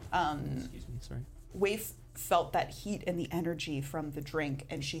 Excuse me. Sorry. Waif felt that heat and the energy from the drink,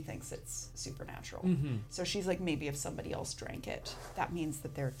 and she thinks it's supernatural. So she's like, maybe if somebody else drank it, that means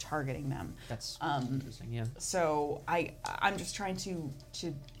that they're targeting them. That's interesting. Yeah. So I'm just trying to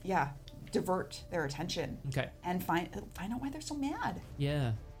divert their attention Okay. and find out why they're so mad.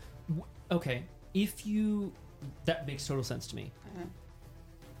 Yeah. Okay. That makes total sense to me.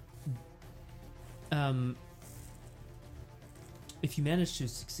 If you manage to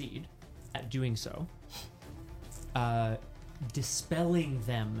succeed at doing so, dispelling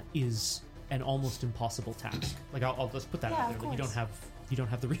them is an almost impossible task. Like I'll just put that Yeah, out of there. Like, course. you don't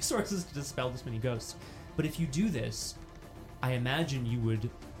have the resources to dispel this many ghosts. But if you do this, I imagine you would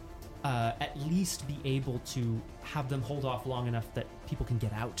at least be able to have them hold off long enough that people can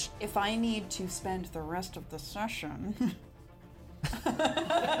get out. If I need to spend the rest of the session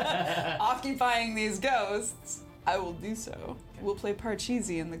occupying these ghosts, I will do so. We'll play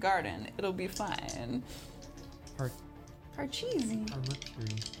Parcheesi in the garden. It'll be fine. Parcheesi.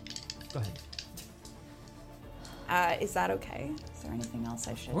 Mercury. Go ahead. Is that okay? Is there anything else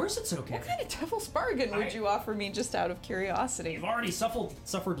I should? Of course it's okay. What kind of devil's bargain would you offer me just out of curiosity? You've already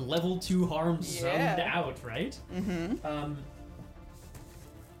suffered level 2 harm zoned Yeah. out, right? Mm-hmm.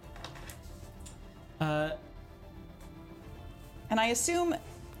 And I assume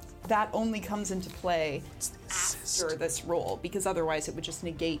that only comes into play after this roll, because otherwise it would just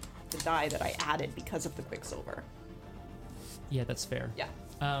negate the die that I added because of the Quicksilver. Yeah, that's fair. Yeah.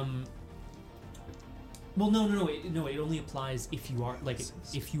 Well, no. It only applies if you are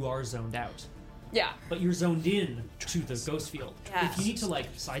if you are zoned out. Yeah. but you're zoned in to the ghost field. Yes. If you need to like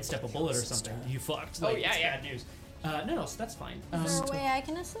sidestep a bullet or something, you fucked. Like, it's bad news. No, so that's fine. Is there a way I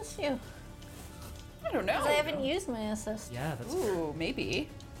can assist you? I don't know. 'Cause I haven't used my assist. yeah, that's Ooh, maybe.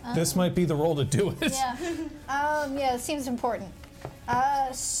 This might be the role to do it. Yeah. Yeah, it seems important.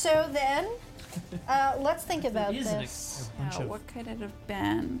 So then, let's think about is this. a bunch Now, of what could it have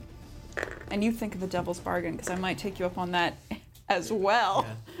been? And you think of the devil's bargain, because I might take you up on that as well.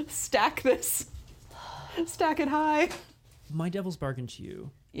 Stack this. Stack it high. my devil's bargain to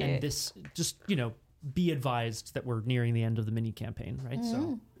you. Yeah. And this, just, be advised that we're nearing the end of the mini campaign, right?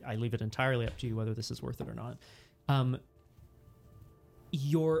 So I leave it entirely up to you whether this is worth it or not.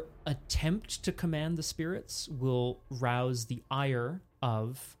 Your attempt to command the spirits will rouse the ire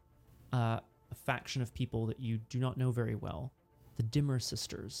of a faction of people that you do not know very well. The Dimmer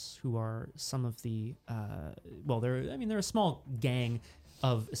Sisters, who are some of the, they're a small gang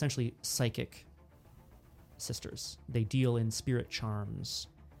of essentially psychic sisters. They deal in spirit charms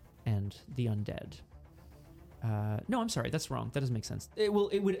and the undead. No, I'm sorry, that's wrong. That doesn't make sense. It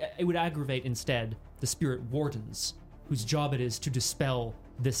would aggravate instead the spirit wardens, whose job it is to dispel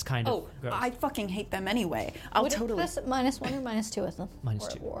this kind of ghost. I fucking hate them anyway. I'll Would totally. it put us at -1 or -2 with them? Minus Or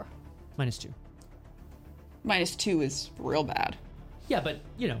at 2. War. -2. -2 is real bad. Yeah, but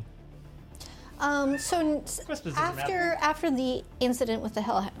So Christmas doesn't matter. after the incident with the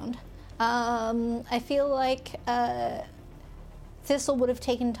Hellhound, I feel like Thistle would have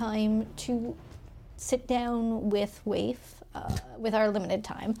taken time to sit down with Waif, with our limited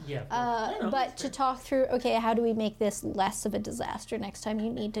time. Yeah. But that's to fair. talk through, okay, how do we make this less of a disaster next time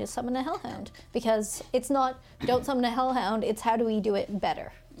you need to summon a Hellhound? Because it's not don't summon a Hellhound, it's how do we do it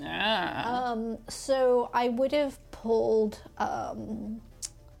better? So I would have pulled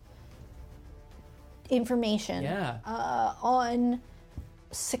information on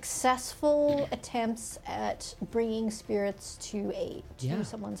successful attempts at bringing spirits to aid, to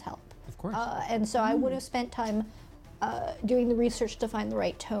someone's help. Of course. And so I would have spent time doing the research to find the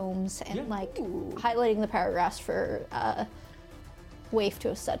right tomes and highlighting the paragraphs for Waif to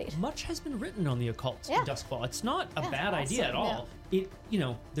have studied. Much has been written on the occult Yeah. in Duskfall. It's not a Yeah, bad idea at awesome, all.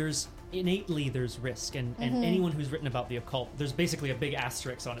 There's risk, and anyone who's written about the occult, there's basically a big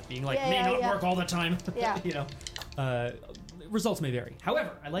asterisk on it being like, may not work all the time. Yeah. Results may vary.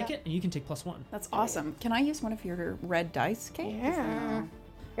 However, I like it, and you can take +1. That's awesome. Can I use one of your red dice, Kate? Yeah.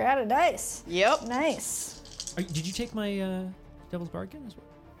 You're out of dice. Yep. Nice. Did you take my Devil's Bargain as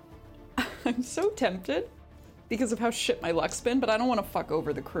well? I'm so tempted because of how shit my luck's been, but I don't want to fuck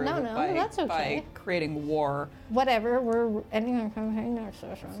over the crew No, that's okay. by creating war. Whatever, we're ending our campaign next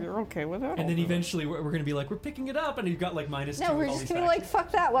session. You're okay with that? And then eventually we're going to be like, we're picking it up, and you've got like -2. No, we're all just these gonna be like, factions.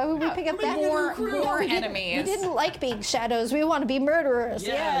 fuck that. Why would we pick up that? more We enemies. didn't like being shadows. We want to be murderers.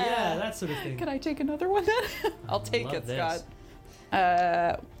 Yeah, that sort of thing. Can I take another one then? I'll take love it, this. Scott.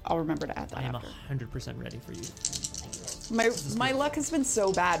 I'll remember to add that I am after. 100% ready for you. My luck has been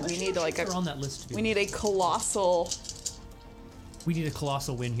so bad. We need like We're on that list. we need a colossal. We need a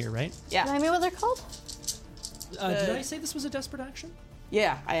colossal win here, right? Yeah. Remind me what they're called? Did I say this was a desperate action?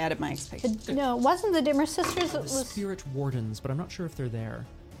 Yeah, I added my expectations. No, it wasn't the Dimmer Sisters. It The was. Spirit Wardens, but I'm not sure if they're there.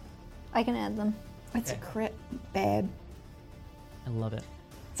 I can add them. It's a crit, babe. I love it.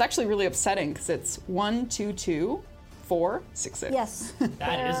 It's actually really upsetting because it's 1, 2, 2, 4, 6, 6. Yes.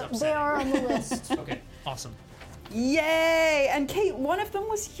 That is They upsetting. are on the list. Okay, awesome. Yay! And Kate, one of them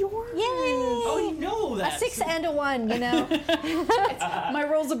was yours. Yay! Oh, you know A that. 6 and a 1, you know? My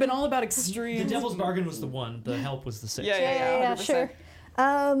rolls have been all about The extremes. Devil's Bargain was the 1. The help was the 6. Yeah, 100%. sure.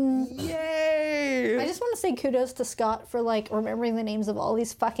 Yay! I just want to say kudos to Scott for remembering the names of all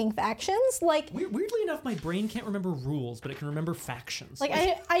these fucking factions. Weirdly enough, my brain can't remember rules, but it can remember factions.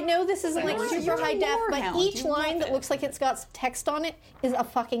 I know this isn't You're super a high def, lore but hound. each You love line that it. looks like it's got text on it is a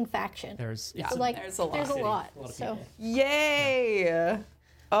fucking faction. there's Yeah. it's There's a lot. There's a City, lot. a lot of So people. Yay!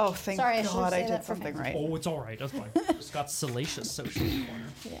 Oh, thank Sorry, I should've God I said did that for something him. right. Oh, it's all right. That's fine. Scott's salacious social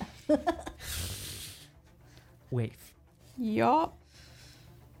corner. yeah. Waif. Yup.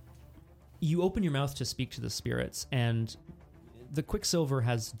 You open your mouth to speak to the spirits, and the Quicksilver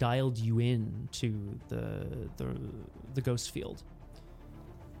has dialed you in to the ghost field.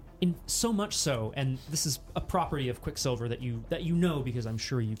 In so much so, and this is a property of Quicksilver that you know because I'm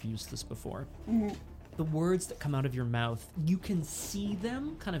sure you've used this before. The words that come out of your mouth, you can see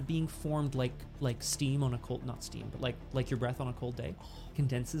them kind of being formed like steam on a cold, not steam, but like your breath on a cold day,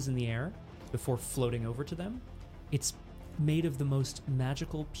 condenses in the air before floating over to them. It's made of the most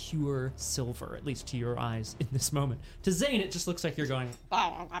magical, pure silver, at least to your eyes in this moment. To Zane, it just looks like you're going,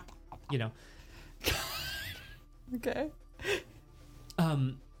 you know. Okay.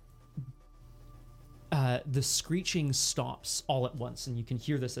 The screeching stops all at once, and you can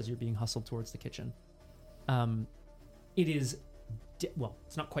hear this as you're being hustled towards the kitchen. It is, well,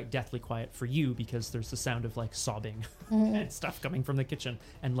 it's not quite deathly quiet for you because there's the sound of like sobbing and stuff coming from the kitchen,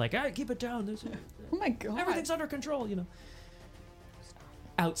 and like, "Hey, keep it down. Oh my god. Everything's under control," you know.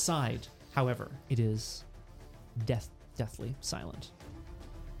 Outside, however, it is deathly silent.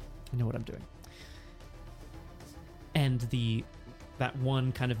 I know what I'm doing. And that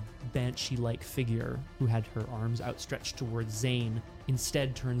one kind of banshee-like figure who had her arms outstretched towards Zane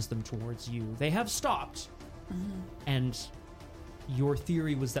instead turns them towards you. They have stopped, and your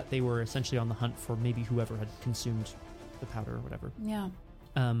theory was that they were essentially on the hunt for maybe whoever had consumed the powder or whatever. Yeah.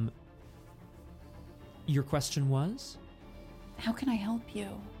 Your question was? How can I help you?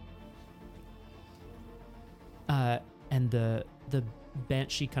 And the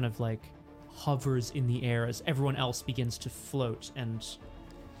banshee kind of like hovers in the air as everyone else begins to float and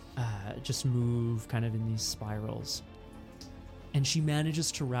just move kind of in these spirals. And she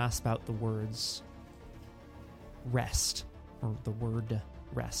manages to rasp out the words rest, or the word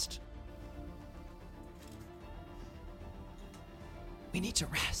rest. We need to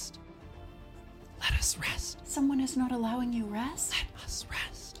rest. Let us rest. Someone is not allowing you rest? Let us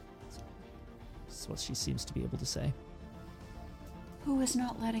rest. That's what she seems to be able to say. Who is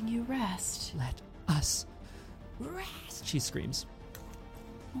not letting you rest? Let us rest, she screams.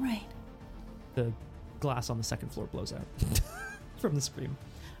 Right. The glass on the second floor blows out from the scream.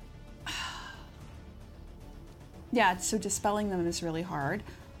 Yeah, so dispelling them is really hard.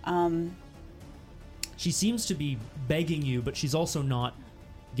 She seems to be begging you, but she's also not,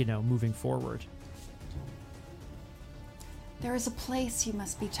 moving forward. There is a place you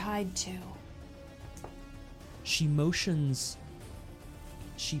must be tied to. She motions,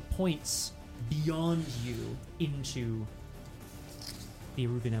 she points beyond you into the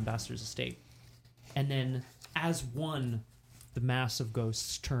Arubian ambassador's estate. And then, as one, the mass of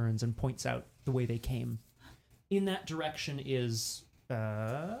ghosts turns and points out the way they came. In that direction is,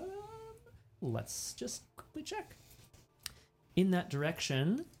 let's just quickly check. In that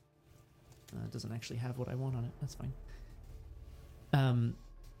direction, it doesn't actually have what I want on it. That's fine.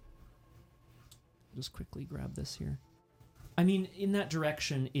 Just quickly grab this here. I mean, in that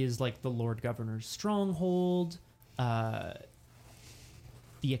direction is like the Lord Governor's stronghold, the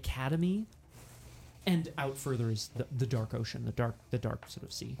academy, and out further is the dark ocean, the dark sort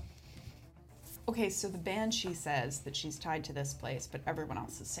of sea. Okay, so the banshee says that she's tied to this place, but everyone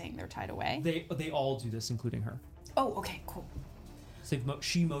else is saying they're tied away. They all do this, including her. Oh, okay, cool. So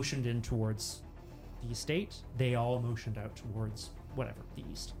she motioned in towards the estate. They all motioned out towards whatever, the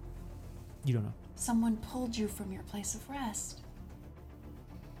east. You don't know. Someone pulled you from your place of rest.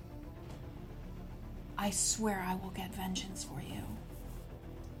 I swear I will get vengeance for you.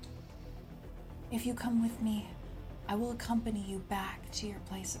 If you come with me, I will accompany you back to your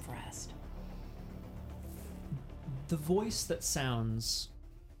place of rest. The voice that sounds...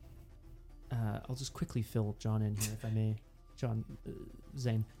 I'll just quickly fill John in here, if I may. John,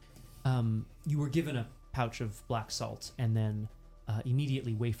 Zane. You were given a pouch of black salt, and then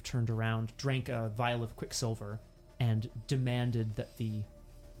immediately Waif turned around, drank a vial of quicksilver, and demanded that the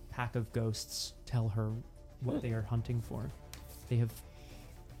pack of ghosts tell her what they are hunting for. They have...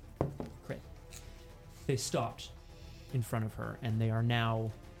 Crit. They stopped in front of her, and they are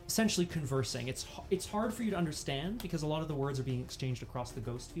now essentially conversing. It's hard for you to understand because a lot of the words are being exchanged across the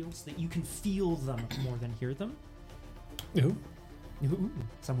ghost fields, so that you can feel them more than hear them. Ooh. Ooh,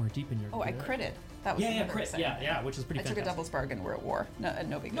 somewhere deep in your... Oh, I critted. That was Yeah, crit. Yeah, which is pretty I took a fantastic. devil's bargain. We're at war.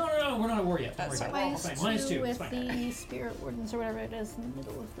 No big deal. No, we're not at war yet. Don't That's worry right. about it. Minus Minus 2 two, it's with fine. the spirit wardens or whatever it is in the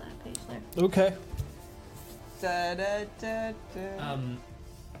middle of that page there. Okay. Da, da, da, da.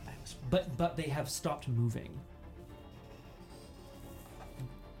 But they have stopped moving.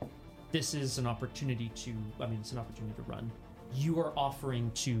 This is an opportunity to... it's an opportunity to run. You are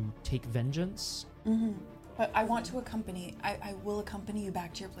offering to take vengeance. But I want to accompany... I will accompany you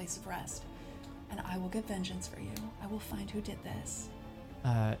back to your place of rest. And I will get vengeance for you. I will find who did this.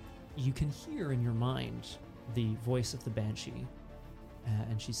 You can hear in your mind the voice of the Banshee.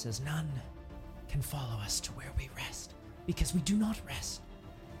 And she says, "None can follow us to where we rest, because we do not rest.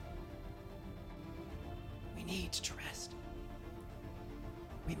 We need to rest.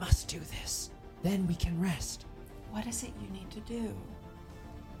 We must do this. Then we can rest." What is it you need to do?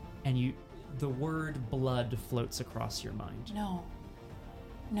 And the word blood floats across your mind. No.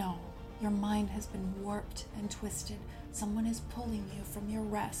 Your mind has been warped and twisted. Someone is pulling you from your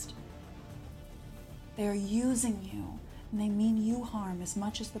rest. They are using you, and they mean you harm as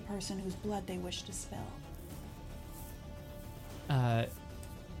much as the person whose blood they wish to spill.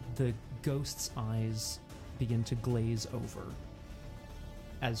 The ghost's eyes begin to glaze over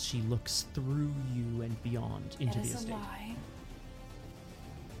as she looks through you and beyond into It the is a estate. lie.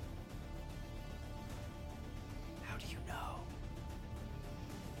 How do you know?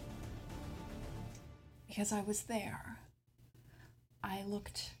 Because I was there. I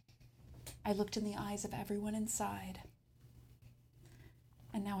looked in the eyes of everyone inside.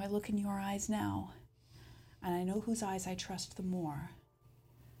 And now I look in your eyes now. And I know whose eyes I trust the more.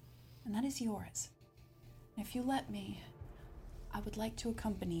 And that is yours. And if you let me, I would like to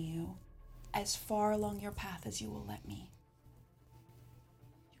accompany you as far along your path as you will let me.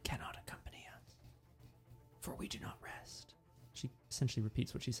 You cannot accompany us, for we do not rest. She essentially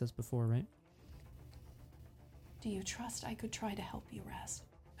repeats what she says before, right? Do you trust I could try to help you rest?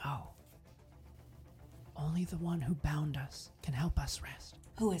 No. Only the one who bound us can help us rest.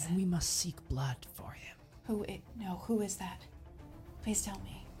 Who is And it? we must seek blood for him. Who is that? Please tell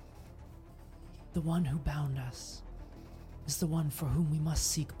me. The one who bound us is the one for whom we must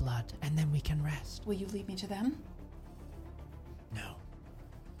seek blood, and then we can rest. Will you lead me to them? No.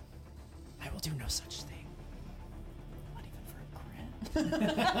 I will do no such thing. Not even for a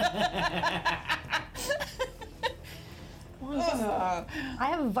crit. I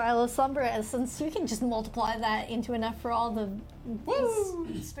have a vial of slumber essence, so you can just multiply that into enough for all the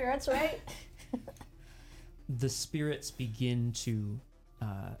spirits, right? The spirits begin to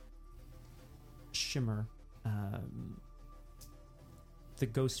shimmer. The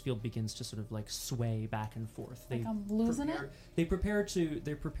ghost field begins to sort of like sway back and forth. Like I'm losing it? They're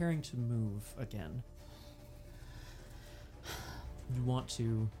preparing to move again. You want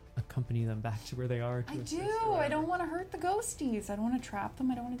to accompany them back to where they are? I do. I don't want to hurt the ghosties. I don't want to trap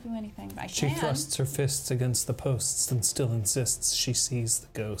them. I don't want to do anything. But I She can. thrusts her fists against the posts and still insists she sees the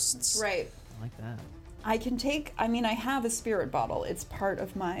ghosts. Right. I like that. I can take, I have a spirit bottle. It's part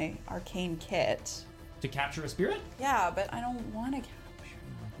of my arcane kit. To capture a spirit? Yeah, but I don't want to capture.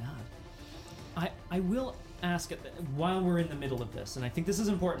 Oh my god. I will ask while we're in the middle of this, and I think this is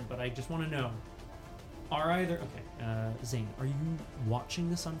important, but I just want to know. Zane, are you watching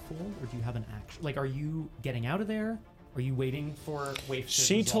this unfold, or do you have an action? Like, are you getting out of there? Are you waiting for Waif to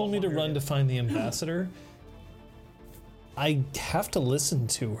She told me to run to find the ambassador. I have to listen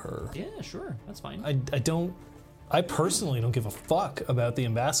to her. Yeah, sure. That's fine. I personally don't give a fuck about the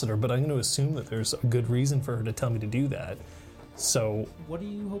ambassador, but I'm going to assume that there's a good reason for her to tell me to do that. So What are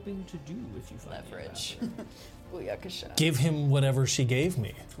you hoping to do if you find Leverage. the ambassador? Booyakasha. give him whatever she gave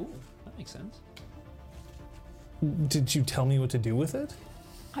me. Ooh, that makes sense. Did you tell me what to do with it?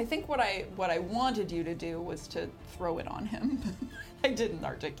 I think what I wanted you to do was to throw it on him. I didn't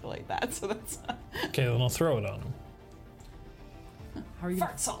articulate that, so that's Okay, then I'll throw it on him. How are you?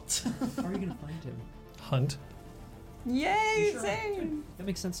 fart salt. How are you gonna find him? Hunt. Yay, Sure, Zane! good. That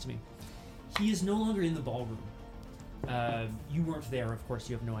makes sense to me. He is no longer in the ballroom. You weren't there, of course.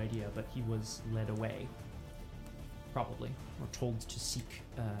 You have no idea, but he was led away, probably, or told to seek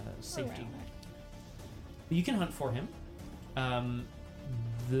safety. But you can hunt for him.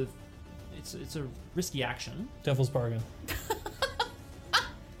 It's a risky action. Devil's bargain.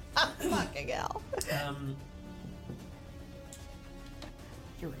 Fucking hell.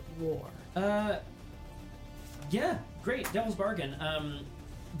 You're at war. Yeah, great. Devil's bargain.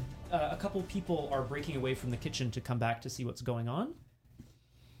 A couple people are breaking away from the kitchen to come back to see what's going on.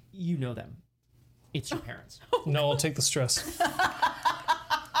 You know them. It's your parents. No, I'll take the stress.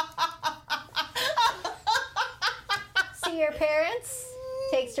 See your parents?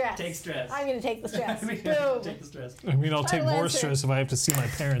 Take stress. Take stress. I'm gonna take the stress. Take Boom. the stress. I mean, I'll take more Lancer. stress if I have to see my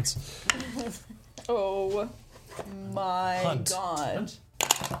parents. Oh my Hunt. god.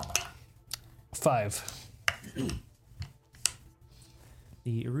 Hunt. 5.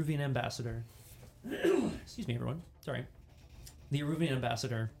 The Eruvian ambassador. Excuse me, everyone. Sorry. The Eruvian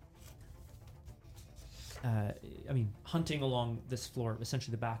ambassador. Hunting along this floor,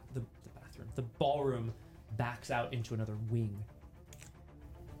 essentially the bathroom, the ballroom backs out into another wing.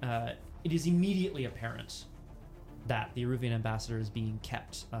 It is immediately apparent that the Eruvian ambassador is being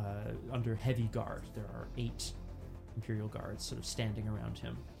kept under heavy guard. There are 8 Imperial guards sort of standing around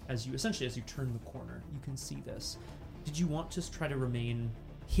him. As you turn the corner, you can see this. Did you want to try to remain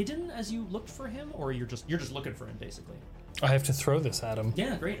hidden as you looked for him, or you're just looking for him basically? I have to throw this at him.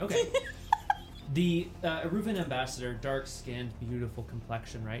 Yeah, great. Okay. The Eruvian ambassador, dark-skinned, beautiful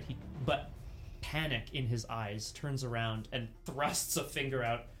complexion, right? But panic in his eyes, turns around and thrusts a finger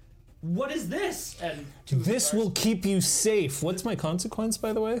out. What is this? And to his This guards- will keep you safe. What's my consequence,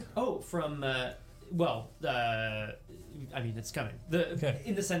 by the way? Oh, from it's coming. Okay.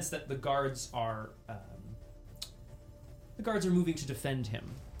 In the sense that the guards are moving to defend him.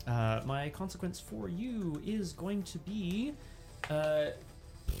 My consequence for you is going to be, this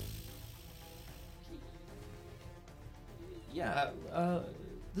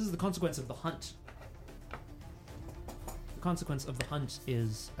is the consequence of the hunt. The consequence of the hunt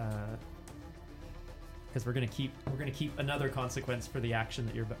is because we're gonna keep another consequence for the action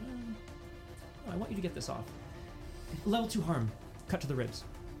that you're. I want you to get this off. Level 2 harm, cut to the ribs.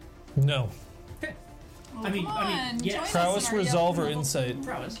 No. Okay. Oh, I mean, yes. join us Prowess, in our resolve, or level insight.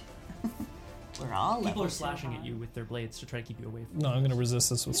 Prowess. We're all People level are 2 slashing at harm. you with their blades to try to keep you away from. No, I'm going to resist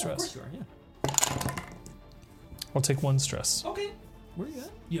this with Yeah, of stress. course you are. Yeah. I'll take 1 stress. Okay. Where you at?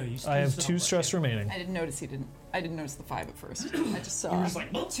 Yeah, you. I have still 2 stress remaining. I didn't notice I didn't notice the 5 at first. I just saw. You were just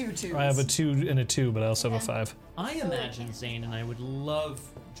like, "Well, 2 twos. I have a 2 and a 2, but I also have a 5. I imagine, Zane, and I would love,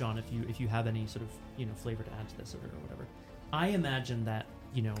 John, if you have any sort of flavor to add to this or whatever. I imagine that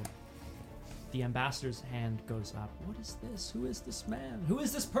the ambassador's hand goes up. What is this? Who is this man? Who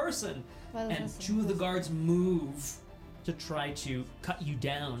is this person? And 2 of the guards move to try to cut you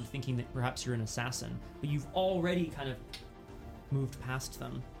down, thinking that perhaps you're an assassin, but you've already kind of moved past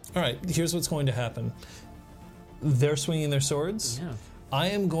them. All right, here's what's going to happen. They're swinging their swords. Yeah. I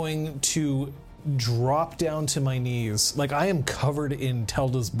am going to drop down to my knees. Like, I am covered in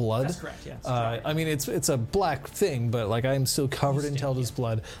Telda's blood. That's correct. Yeah. It's dry. I mean, it's a black thing, but like I am still covered in Telda's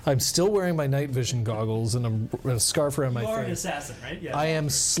blood. I'm still wearing my night vision goggles and a scarf around my you are an face. assassin, right? Yeah. I am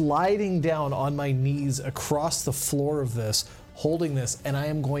sliding down on my knees across the floor of this, holding this, and I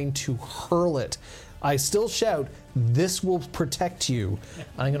am going to hurl it. I still shout, "This will protect you."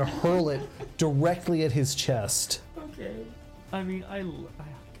 I'm going to hurl it directly at his chest. Okay. I mean, oh God.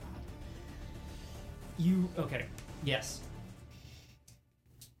 You okay? Yes.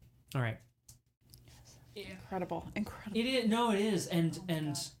 All right. Incredible. It is. No, it is, and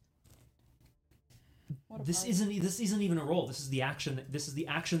this isn't even a roll. This is the action. This is the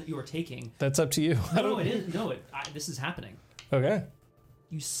action that you are taking. That's up to you. No, it is. No, this is happening. Okay.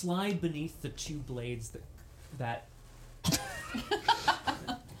 You slide beneath the 2 blades that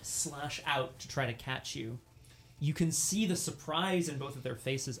slash out to try to catch you. You can see the surprise in both of their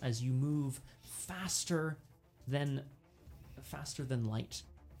faces as you move faster than light.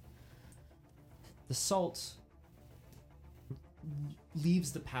 The salt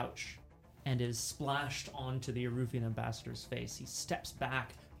leaves the pouch and is splashed onto the Eruvian ambassador's face. He steps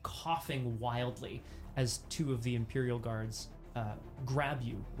back, coughing wildly, as 2 of the Imperial guards grab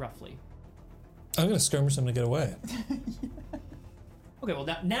you roughly. I'm going to skirmish them to get away. Okay, well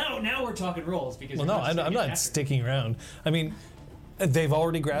now we're talking rolls because. Well, you're no, just gonna I'm get not after it. sticking around. I mean, they've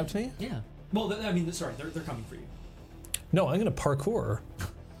already grabbed me? Yeah. Well, I mean, sorry, they're coming for you. No, I'm going to parkour.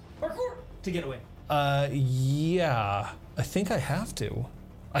 Parkour to get away. Yeah. I think I have to.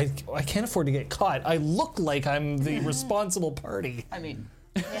 I can't afford to get caught. I look like I'm the responsible party. I mean,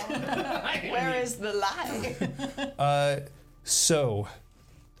 where is the lie? So,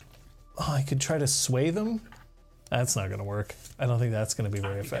 I could try to sway them. That's not going to work. I don't think that's going to be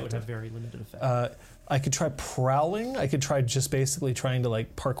very That would have effective. very limited effect. I could try prowling. I could try just basically trying to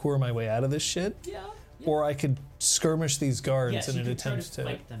like parkour my way out of this shit. yeah. Or I could skirmish these guards Yes, in you an could try attempt to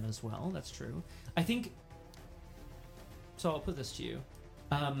fight them as well. That's true. I think. So I'll put this to you.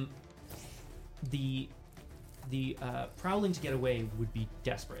 The prowling to get away would be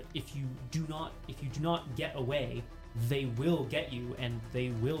desperate. If you do not get away, they will get you and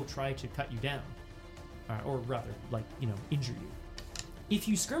they will try to cut you down, or rather, injure you. If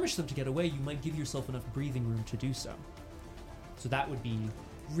you skirmish them to get away, you might give yourself enough breathing room to do so. So that would be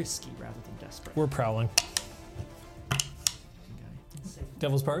risky rather than desperate. We're prowling. Okay.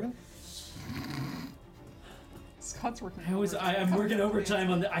 Devil's bargain? Scott's working. I'm working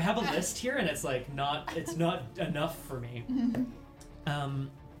overtime on I have a list here, and it's like it's not enough for me.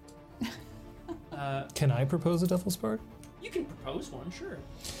 Can I propose a devil's bargain? You can propose one, sure.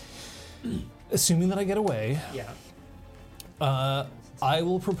 Assuming that I get away, Yeah. I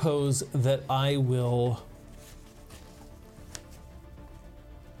will propose that I will.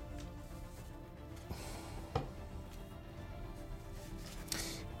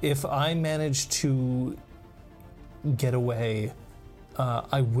 If I manage to get away,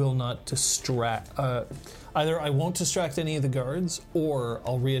 I will not distract. Either I won't distract any of the guards, or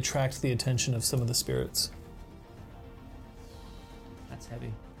I'll reattract the attention of some of the spirits. That's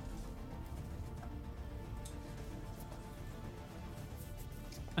heavy.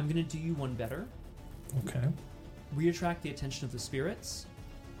 I'm gonna do you one better. Okay. Reattract the attention of the spirits,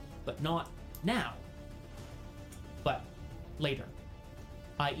 but not now. But later.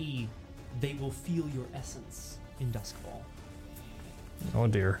 I.e., they will feel your essence in Duskfall. Oh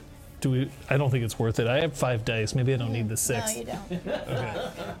dear. I don't think it's worth it. I have 5 dice. Maybe I don't need the 6. No, you don't.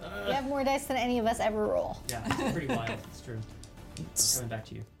 You have more dice than any of us ever roll. Yeah, it's pretty wild. It's true. Coming back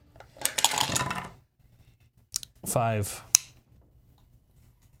to you. 5.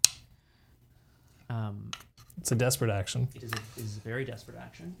 It's a desperate action. It is a very desperate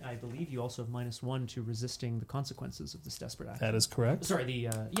action. I believe you also have -1 to resisting the consequences of this desperate action. That is correct. Sorry,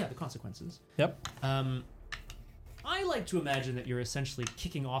 the consequences. Yep. I like to imagine that you're essentially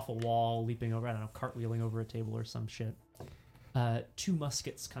kicking off a wall, leaping over, I don't know, cartwheeling over a table or some shit. 2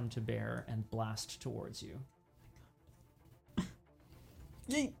 muskets come to bear and blast towards you.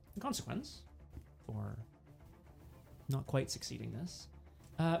 The consequence for not quite succeeding this.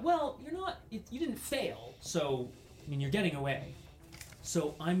 Well, you didn't fail, so, I mean, you're getting away.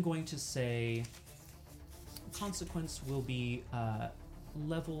 So I'm going to say consequence will be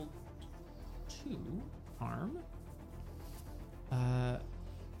level 2 harm.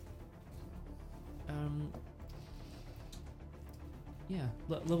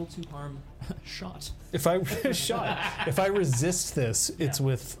 Level 2 harm shot. If I if I resist this, it's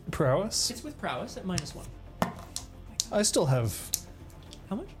with prowess. It's with prowess at -1. I still have.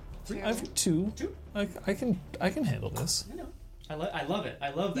 How much? 3. I have 2. 2? I can handle this. I know. I love it. I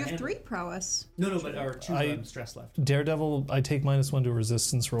love the You have handle. 3 prowess. No, but or 2 stress left. Daredevil, I take -1 to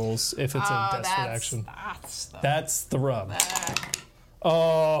resistance rolls if it's a desperate action. That's the rub.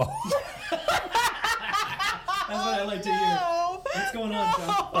 Oh. That's what I like to hear. What's going on,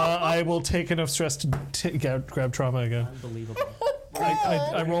 John? I will take enough stress to grab trauma again. Unbelievable.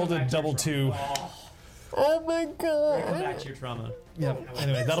 I rolled a double 2. Oh my god. Come back to your trauma. Yeah.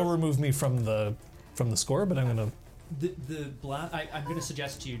 Anyway, that'll remove me from the score, but I'm gonna. I'm going to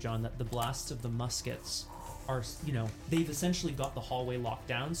suggest to you, John, that the blasts of the muskets are, they've essentially got the hallway locked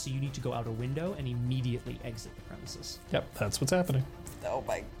down, so you need to go out a window and immediately exit the premises. Yep, that's what's happening. Oh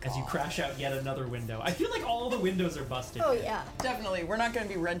my god. As you crash out yet another window. I feel like all the windows are busted. Oh yeah. Definitely. We're not going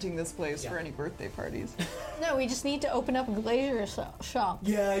to be renting this place for any birthday parties. No, we just need to open up a glazier shop.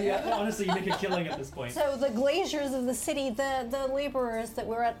 Yeah. Honestly, you make a killing at this point. So the glaziers of the city, the laborers that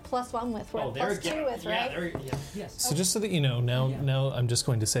we're at +1 with, we're at +2 with, right? Yes. So just so that you know, now I'm just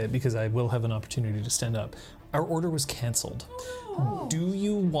going to say it because I will have an opportunity to stand up. Our order was canceled. Oh. Do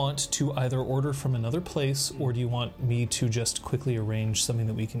you want to either order from another place, or do you want me to just quickly arrange something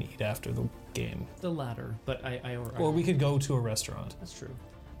that we can eat after the game? The latter, but Or we could go to a restaurant. That's true.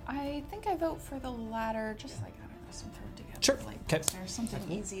 I think I vote for the latter, just like, I don't know, some food together. Sure. Like, Okay. there's something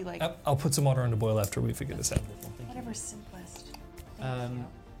easy, like, I'll put some water on to boil after we figure this out. whatever's simplest.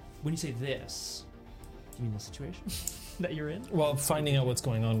 When you say this, do you mean the situation that you're in? Well, finding out what's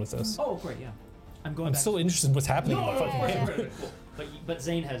going on with this. Oh, great, yeah. I'm still interested in what's happening in the fucking game. Right, cool. But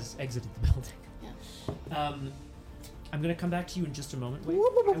Zane has exited the building. Yeah. I'm going to come back to you in just a moment. Wait,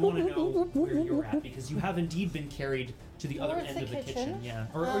 I want to know where you're at, because you have indeed been carried to the other Towards end the of the kitchen. kitchen? Yeah.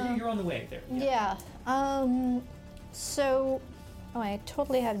 Or you're on the way there. Yeah. So, I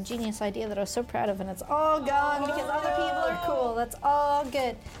totally had a genius idea that I was so proud of, and it's all gone because other people are cool. That's all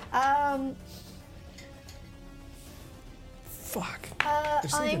good. Fuck.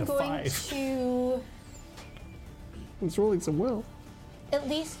 I'm going to I was rolling so well. at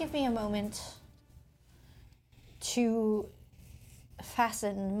least give me a moment to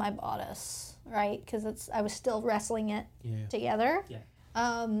fasten my bodice, right? Because I was still wrestling it together.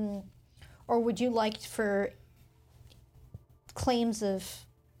 Yeah. Or would you like for claims of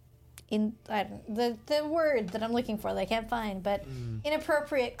the word that I'm looking for that I can't find, but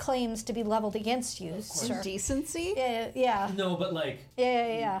inappropriate claims to be leveled against you, sir? Decency? Yeah. No, but like...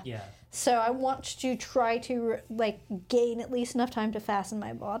 Yeah. Yeah. So I want to try to gain at least enough time to fasten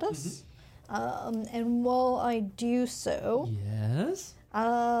my bodice. And while I do so, Yes?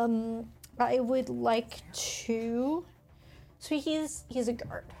 I would like to. So he's a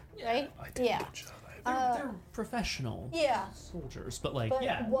guard, right? I did a good job. They're professional Yeah. soldiers, but like, But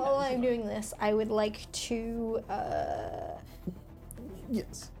yeah. while yeah, I'm doing this, I would like to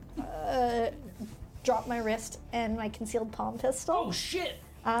Yes. drop my wrist and my concealed palm pistol. Oh, shit!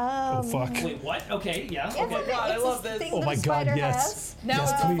 Oh fuck. Wait, what? Okay, yeah. It's Okay. a thing- God, I it's love a this. thing Oh that my a God, spider yes. Now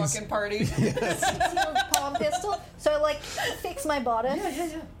Yes, it's please. a fucking party. has. Concealed palm pistol. So I fix my bodice.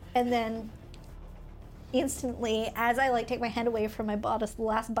 Yeah. And then instantly, as I take my hand away from my bodice, the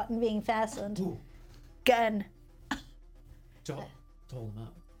last button being fastened, Ooh. gun. To hold them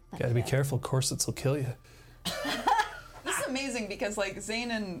up. Gotta be careful. Corsets will kill you. This is amazing because Zane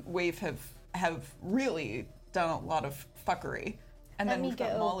and Waif have really done a lot of fuckery. And Let then me we've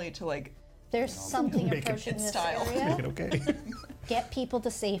got go. Molly to There's something Make it approaching in this style. Make area. it okay. Get people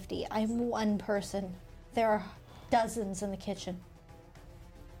to safety. I'm one person. There are dozens in the kitchen.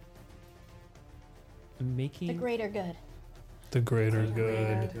 I'm making The greater good. The greater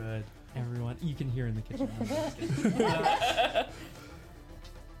good. Good. Everyone, you can hear in the kitchen.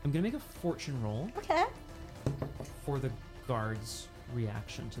 I'm gonna make a fortune roll Okay. for the guard's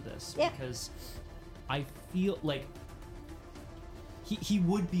reaction to this Yeah. because I feel like he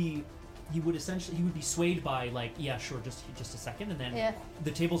would be swayed by like, yeah, sure, just a second, and then Yeah.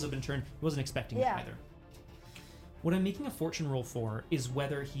 the tables have been turned. He wasn't expecting Yeah. it either. What I'm making a fortune roll for is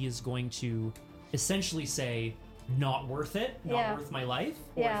whether he is going to essentially say not worth it, not Yeah. worth my life,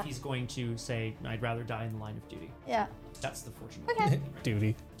 or Yeah. if he's going to say I'd rather die in the line of duty. Yeah. That's the fortune roll. Okay.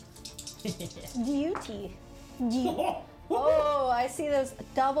 Duty. Duty. Oh, I see those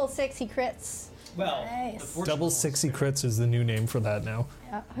double 60 crits. Well, Nice. the fortune Double roll 60 is crits is the new name for that now.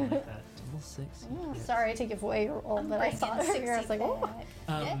 Yeah. like that. Double 6. Sorry to give away your roll, but I saw it here. I was like, oh.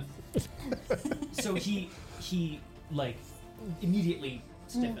 So he like immediately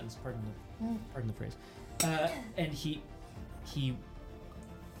stiffens. Pardon the phrase. And he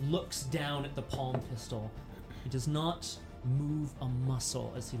looks down at the palm pistol. He does not move a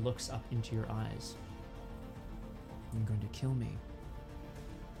muscle as he looks up into your eyes. You're going to kill me.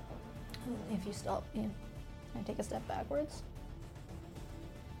 If you stop, can I take a step backwards?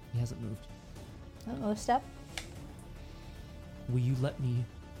 He hasn't moved. Another step? Will you let me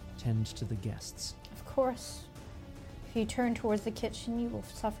tend to the guests? Of course. If you turn towards the kitchen, you will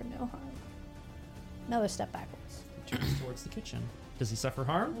suffer no harm. Another step backwards. He turns towards the kitchen. Does he suffer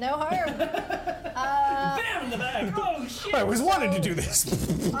harm? No harm. Bam in the back! Oh shit! I always wanted to do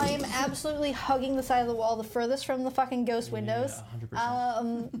this. I am absolutely hugging the side of the wall the furthest from the fucking ghost windows. Yeah,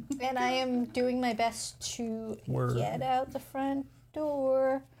 100%. And I am doing my best to Word. get out the front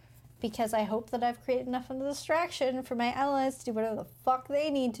door because I hope that I've created enough of a distraction for my allies to do whatever the fuck they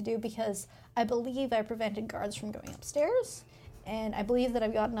need to do because I believe I prevented guards from going upstairs. And I believe that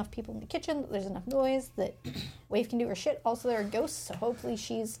I've got enough people in the kitchen, that there's enough noise, that Wave can do her shit. Also, there are ghosts, so hopefully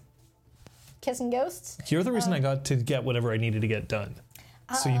she's kissing ghosts. You're the reason I got to get whatever I needed to get done.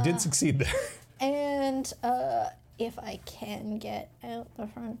 So you did succeed there. And if I can get out the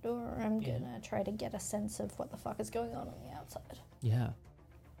front door, I'm gonna try to get a sense of what the fuck is going on the outside. Yeah.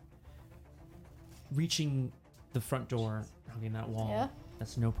 Reaching the front door, hugging that wall, Yeah.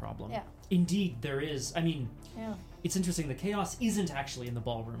 that's no problem. Yeah. Indeed, there is. I mean, Yeah. it's interesting. The chaos isn't actually in the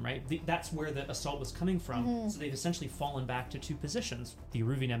ballroom, right? That's where the assault was coming from. Mm-hmm. So they've essentially fallen back to two positions. The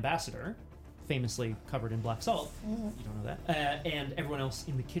Aruvian ambassador, famously covered in black salt, Mm-hmm. you don't know that, and everyone else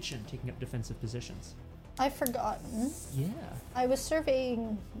in the kitchen taking up defensive positions. I've forgotten. Yeah. I was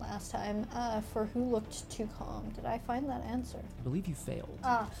surveying last time for who looked too calm. Did I find that answer? I believe you failed.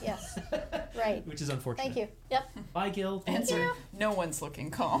 Ah, yes. Right. Which is unfortunate. Thank you. Yep. Bye, Gil. Thank Answer: you. no one's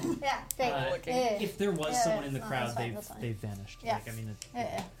looking calm. Yeah, great. Looking. Yeah. If there was Yeah, someone in the no, crowd, that's fine, that's fine. they've vanished. Yeah. Like, I mean,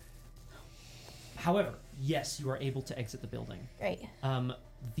 Yeah. however, yes, you are able to exit the building. Great.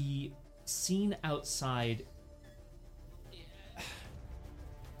 The scene outside,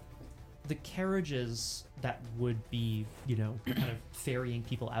 the carriages that would be, kind of ferrying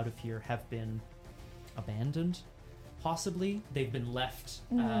people out of here have been abandoned. Possibly, they've been left,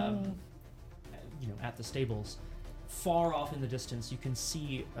 at the stables. Far off in the distance, you can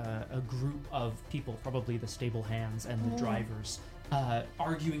see a group of people, probably the stable hands and the drivers,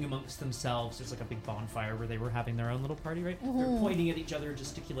 arguing amongst themselves. There's like a big bonfire where they were having their own little party, right? They're pointing at each other,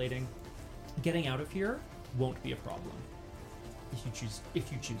 gesticulating. Getting out of here won't be a problem if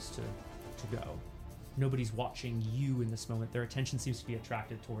you choose to go. Nobody's watching you in this moment. Their attention seems to be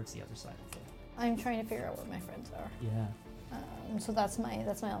attracted towards the other side of it. I'm trying to figure out where my friends are. Yeah. So that's my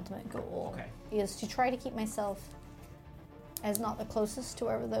ultimate goal. Okay. Is to try to keep myself as not the closest to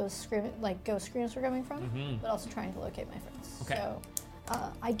wherever those ghost screams were coming from, but also trying to locate my friends. Okay. So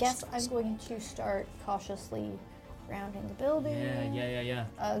I guess I'm going to start cautiously rounding the building. Yeah.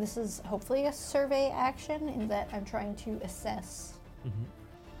 This is hopefully a survey action in that I'm trying to assess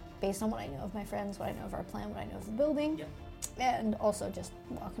based on what I know of my friends, what I know of our plan, what I know of the building, Yep. and also just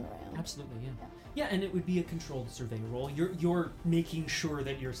walking around. Absolutely, yeah. Yeah, and it would be a controlled survey roll. You're making sure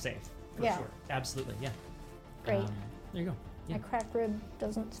that you're safe. For Yeah. sure. Absolutely, yeah. Great. There you go. Yeah. My cracked rib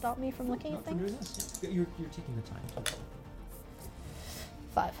doesn't stop me from looking Not at from doing things. this. Yeah. You're taking the time.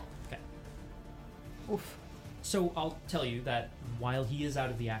 5. Okay. Oof. So I'll tell you that while he is out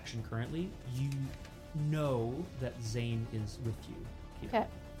of the action currently, you know that Zane is with you here. Okay.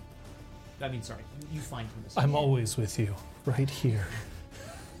 I mean, sorry, you find him this I'm always with you, right here.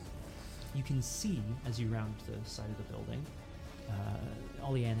 You can see, as you round the side of the building,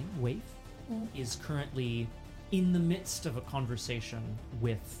 Ollie Anning, Waif, is currently in the midst of a conversation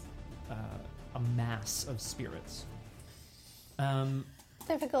with a mass of spirits.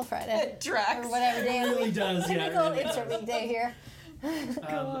 Typical Friday. Drax. Or whatever day It of the really week. does, yeah. It Typical really insert does. weekday here.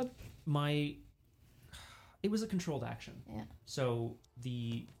 It was a controlled action. Yeah. So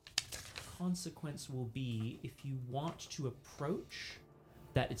the consequence will be if you want to approach,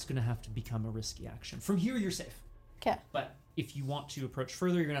 that it's going to have to become a risky action. From here, you're safe. Okay. But if you want to approach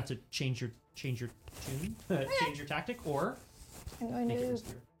further, you're going to have to change your tune, change your tactic, or I'm going make it to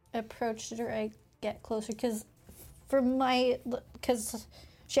riskier. approach her. I get closer because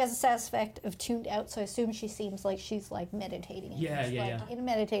she has a status effect of tuned out, so I assume she seems like she's like meditating. Yeah, She's, yeah, like, yeah. in a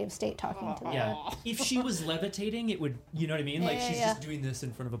meditative state, talking to Yeah. If she was levitating, it would, you know what I mean? Like Yeah, she's yeah. just doing this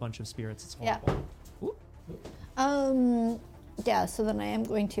in front of a bunch of spirits. It's Yeah. horrible. Ooh. Yeah. So then I am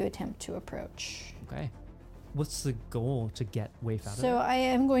going to attempt to approach. Okay. What's the goal to get Waif out So of I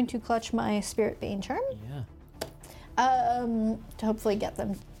am going to clutch my Spirit Bane Charm. it? Yeah. To hopefully get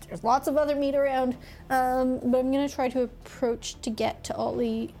them. There's lots of other meat around, but I'm gonna try to approach to get to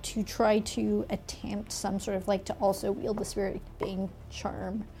Ollie to try to attempt some sort of like to also wield the Spirit Bane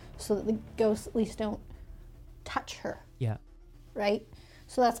Charm so that the ghosts at least don't touch her, Yeah. right?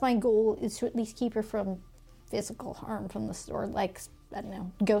 So that's my goal, is to at least keep her from physical harm from the or like I don't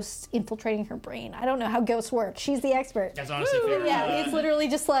know, ghosts infiltrating her brain. I don't know how ghosts work. She's the expert. That's honestly fair. Yeah, it's literally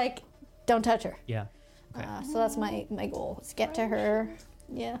just like don't touch her. Yeah. Okay. So that's my goal, is get to her.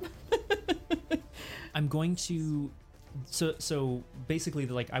 Yeah. I'm going to so basically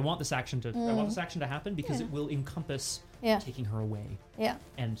like I want this action to happen because it will encompass Yeah. taking her away Yeah.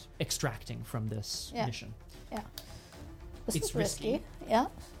 and extracting from this Yeah. mission. Yeah. This It's is risky. risky. Yeah.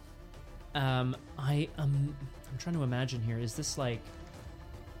 I'm trying to imagine here. Is this like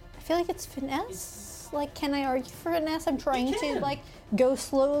I feel like it's finesse. Like, can I argue for finesse? I'm trying to can. like go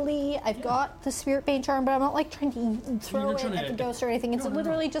slowly. I've got the Spirit Bane Charm, but I'm not like trying to throw not it trying at to- the ghost or anything. It's No, no, no.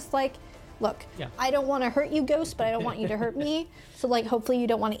 literally just like, look, Yeah. I don't want to hurt you, ghost, but I don't want you to hurt me. So like, hopefully you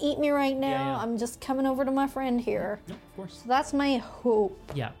don't want to eat me right now. Yeah, yeah. I'm just coming over to my friend here. no, of course. So that's my hope.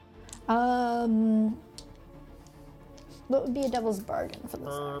 Yeah. What would be a devil's bargain for this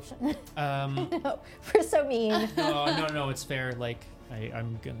option? No, we're so mean. No, it's fair. Like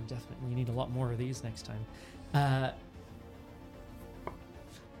I'm gonna definitely need a lot more of these next time.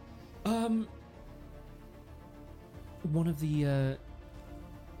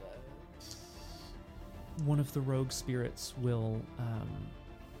 One of the rogue spirits will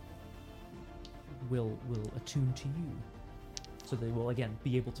attune to you, so they will again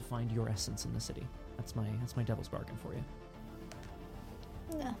be able to find your essence in the city. That's my devil's bargain for you.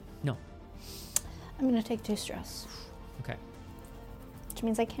 No, No. I'm gonna take 2 stress, Okay. which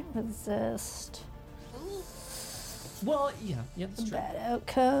means I can't resist. Well, yeah, that's true. Bad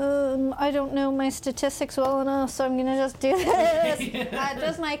outcome. I don't know my statistics well enough, so I'm gonna just do this.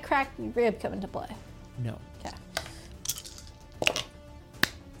 Does my cracked rib come into play? No. Okay.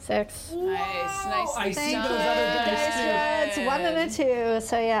 6. Nice. I see Thank those you. other dice too. It's 1 and a 2.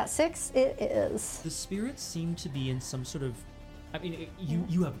 So yeah, 6 it is. The spirits seem to be in some sort of. I mean,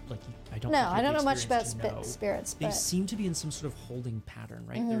 you have like I don't. No, think you I have don't the know much about experience to know. spirits, They but seem to be in some sort of holding pattern,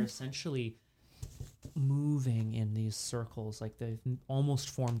 right? They're essentially moving in these circles, like they've almost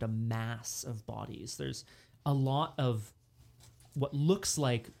formed a mass of bodies. There's a lot of what looks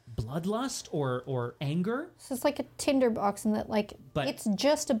like bloodlust or anger. so it's like a tinderbox in that like But- it's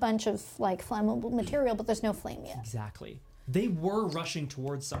just a bunch of like flammable material, but there's no flame yet. Exactly. They were rushing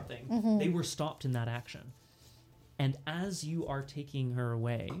towards something. They were stopped in that action. And as you are taking her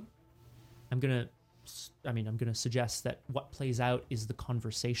away, I'm gonna suggest that what plays out is the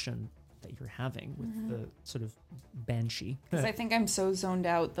conversation that you're having with the sort of banshee. Because I think I'm so zoned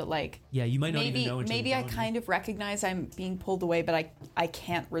out that like Yeah, you might not even know. until maybe the I dawn. kind of recognize I'm being pulled away, but I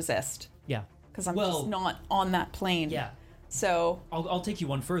can't resist Yeah. because I'm Well, just not on that plane. Yeah. So I'll take you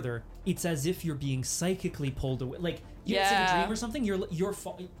one further. It's as if you're being psychically pulled away. Like it's like a Yeah. dream or something. You're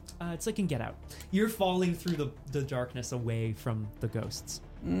it's like in Get Out. You're falling through the darkness away from the ghosts.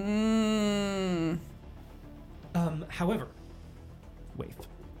 However, Waif,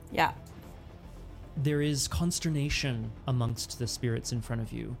 yeah. there is consternation amongst the spirits in front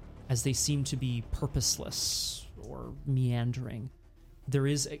of you as they seem to be purposeless or meandering. There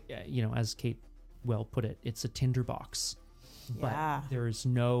is, as Kate well put it, it's a tinderbox. Yeah. But there's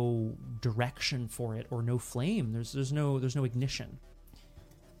no direction for it or no flame. There's no ignition.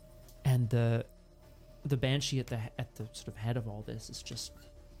 And the banshee at the sort of head of all this is just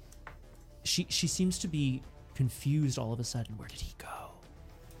she seems to be confused all of a sudden. Where did he go?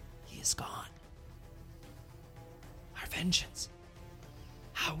 He is gone. Our vengeance.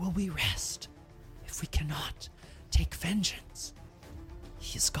 How will we rest if we cannot take vengeance?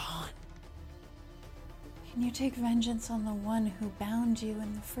 He is gone. Can you take vengeance on the one who bound you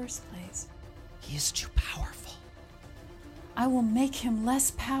in the first place? He is too powerful. I will make him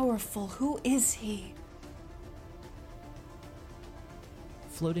less powerful. Who is he?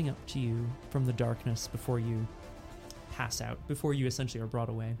 Floating up to you from the darkness before you pass out, before you essentially are brought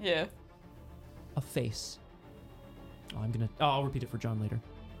away, Yeah. a face. I'll repeat it for John later.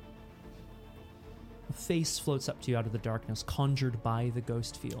 A face floats up to you out of the darkness, conjured by the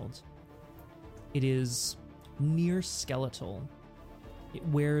ghost field. It is near skeletal. It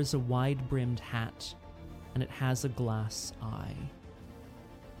wears a wide-brimmed hat, and it has a glass eye.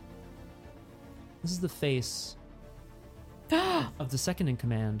 This is the face of the second in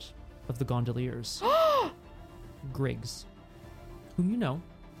command of the Gondoliers, Griggs, whom you know.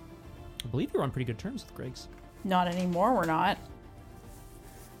 I believe you're on pretty good terms with Griggs. Not anymore, we're not.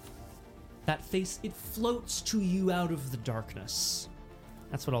 That face, it floats to you out of the darkness.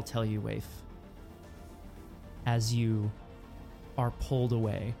 That's what I'll tell you, Waif. As you are pulled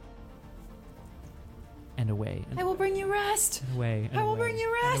away. And away. And I will bring you rest. away. And I will away, bring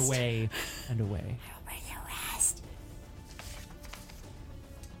you rest. And away. And away. I will bring you rest.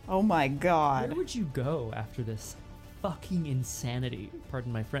 Oh my god. Where would you go after this fucking insanity,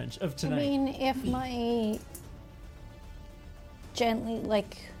 pardon my French, of I tonight? mean, if my gently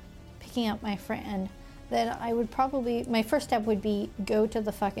picking up my friend, then I would probably, my first step would be go to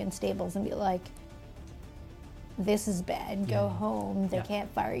the fucking stables and be like, this is bad, go home, they Yeah.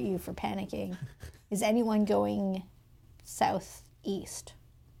 can't fire you for panicking. Is anyone going southeast?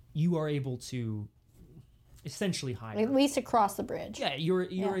 You are able to essentially hide. At least across the bridge. Yeah, you're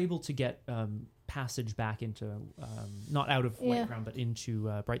Yeah. able to get passage back into not out of Yeah. Whitecrown, but into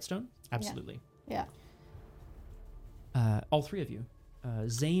Brightstone. Absolutely. Yeah. All three of you.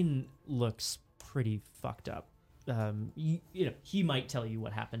 Zane looks pretty fucked up. You know, he might tell you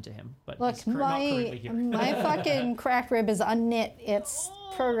what happened to him, but Look, he's not currently here. my fucking cracked rib is unknit its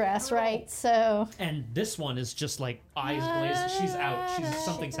progress, right? So And this one is just like eyes glazed. She's out.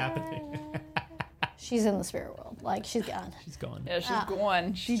 Something's happening. she's in the spirit world. Like, she's gone. She's gone. Yeah, she's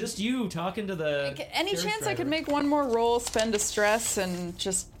going. She. Just you talking to the. Any carriage chance I could driver. make one more roll, spend a stress, and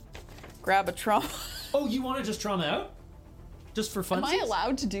just grab a trauma? Oh, you want to just trauma out? Just for fun? Am I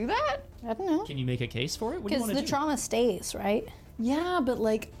allowed to do that? I don't know. Can you make a case for it? What do you Because want to the do? trauma stays, right? Yeah, but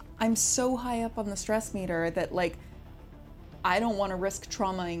I'm so high up on the stress meter that I don't want to risk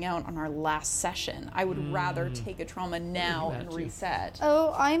traumaing out on our last session. I would rather take a trauma now that and too. reset.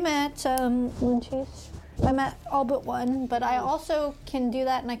 Oh, I'm at I'm at all but one, but I also can do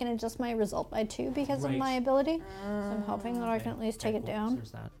that, and I can adjust my result by 2 because of Right. my ability. So I'm hoping that I can at least take it cool. down.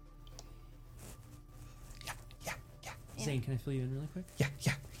 There's that. Zane, can I fill you in really quick? Yeah.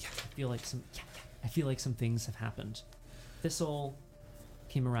 I feel like some things have happened. Thistle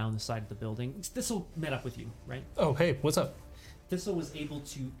came around the side of the building. Thistle met up with you, right? Oh, hey, what's up? Thistle was able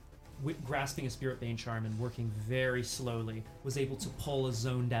to, grasping a Spirit Bane charm and working very slowly, was able to pull a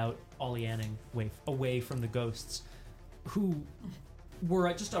zoned out Ollianning waif away from the ghosts, who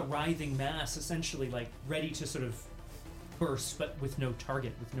were just a writhing mass, essentially ready to sort of burst, but with no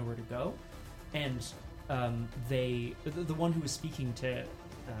target, with nowhere to go. And the one who was speaking to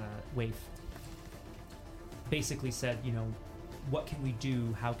Waif basically said, what can we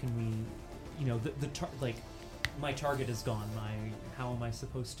do? How can we, my target is gone. How am I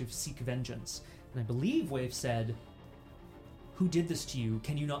supposed to seek vengeance? And I believe Waif said, who did this to you?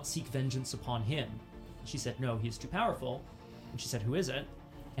 Can you not seek vengeance upon him? And she said, no, he is too powerful. And she said, who is it?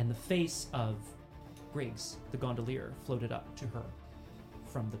 And the face of Griggs, the gondolier, floated up to her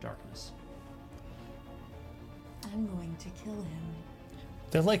from the darkness. I'm going to kill him.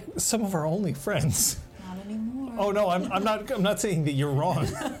 They're like some of our only friends. Not anymore. Oh no, I'm not saying that you're wrong.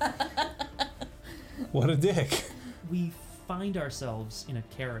 What a dick. We find ourselves in a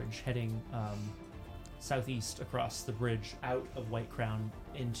carriage heading southeast across the bridge out of Whitecrown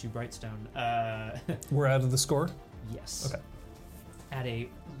into Brightstone. We're out of the score? Yes. Okay. At a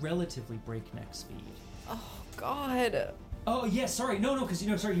relatively breakneck speed. God. Oh, yeah, sorry. No, because,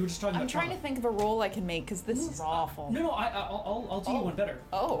 sorry, you were just talking I'm about trying to trauma. think of a roll I can make because this is awful. No, I'll do you one better.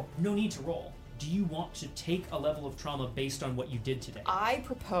 Oh. No need to roll. Do you want to take a level of trauma based on what you did today? I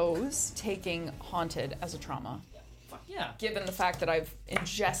propose taking Haunted as a trauma, Fuck yeah. given the fact that I've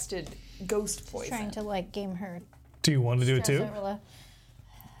ingested ghost poison. Trying to game her. Do you want to do it stress too? over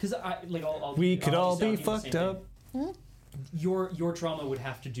Because I'll We could all obviously be I'll do the fucked same up. thing. Your trauma would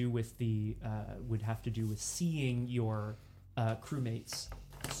have to do with seeing your crewmates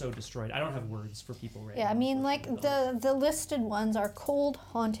so destroyed. I don't have words for people right now. Yeah, I mean, unfortunately, but the listed ones are cold,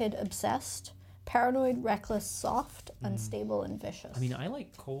 haunted, obsessed, paranoid, reckless, soft, unstable, and vicious. I mean, I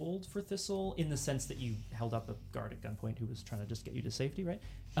like cold for Thistle in the sense that you held up a guard at gunpoint who was trying to just get you to safety, right?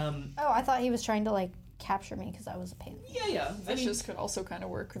 oh, I thought he was trying to like capture me because I was a pain. Yeah. I mean, Vicious could also kind of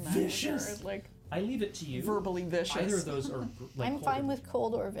work in that. Vicious. regard, like I leave it to you. verbally vicious. Either of those are like. I'm cold fine or- with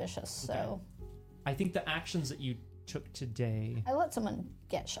cold or vicious, so I think the actions that you took today. I let someone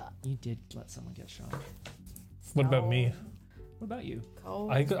get shot. You did let someone get shot. What about me? What about you?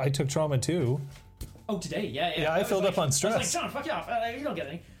 Cold. I took trauma too. Oh, today, yeah. Yeah, I was filled like- up on I was stress. like, John, fuck you off. You don't get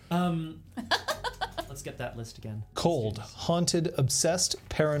any. Let's get that list again. Cold, haunted, obsessed,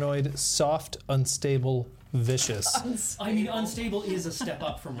 paranoid, soft, unstable, vicious. I mean, unstable is a step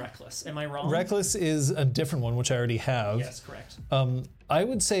up from reckless. Am I wrong? Reckless is a different one, which I already have. Yes, correct. I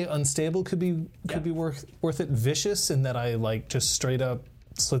would say unstable could be worth it. Vicious in that I like just straight up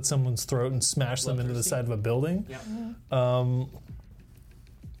slit someone's throat and smash them into the Bloodthirsty. side of a building. Yeah.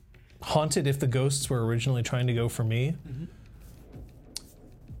 Haunted if the ghosts were originally trying to go for me.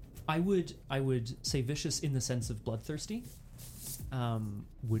 I would say vicious in the sense of bloodthirsty.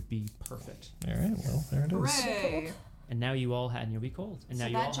 Would be perfect. All right, well there it is. Hooray! And now you all had, and you'll be cold. And now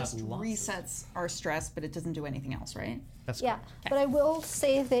So you all that just have lots. resets our stress, but it doesn't do anything else, right? That's Yeah, correct. but I will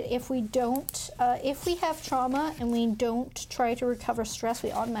say that if we don't, if we have trauma and we don't try to recover stress,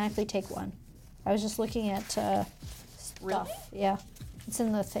 we automatically take one. I was just looking at stuff. Really? Yeah, it's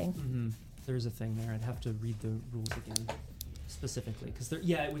in the thing. Mm-hmm. There's a thing there. I'd have to read the rules again specifically because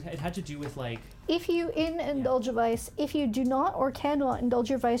it had to do with like. If you indulge a vice, if you do not or cannot indulge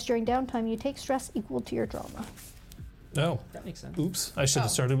your vice during downtime, you take stress equal to your trauma. Oh, That makes sense. oops! I should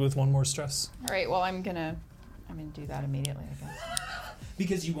have started with one more stress. All right. Well, I'm gonna do that immediately. I guess.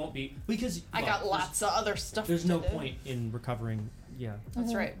 Because you won't be because I well, got there's- lots of other stuff. There's to no do. point in recovering. Yeah.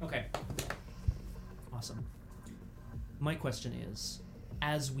 That's right. Okay. Awesome. My question is,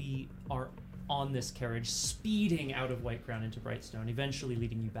 as we are on this carriage, speeding out of Whiteground into Brightstone, eventually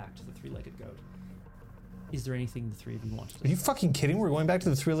leading you back to the three-legged goat, is there anything the three of you want to Are you discuss? fucking kidding? We're going back to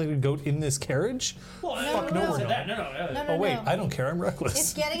the three-legged goat in this carriage? Well, Fuck no, we're not. No, Oh wait, no. I don't care. I'm reckless.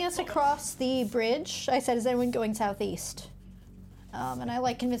 It's getting us across the bridge. I said, is anyone going southeast? And I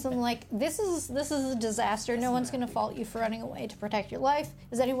like convince them like this is a disaster. No one's going to fault you for running away to protect your life.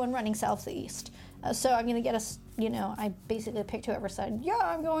 Is anyone running southeast? So I'm going to get us. I basically picked whoever said, yeah,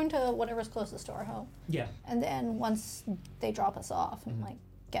 I'm going to whatever's closest to our home. Yeah. And then once they drop us off and like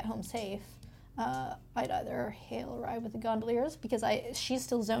get home safe, I'd either hail a ride with the gondoliers because she's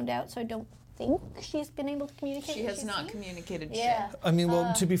still zoned out, so I don't think she's been able to communicate. She what has she's not seen. communicated Yeah. shit. I mean,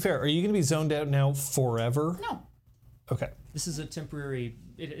 well, to be fair, are you going to be zoned out now forever? No. Okay. This is a temporary.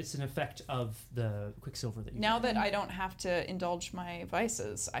 It's an effect of the quicksilver that you. Now that I don't have to indulge my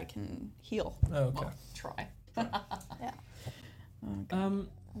vices, I can heal. Oh, okay. Well, try. Yeah.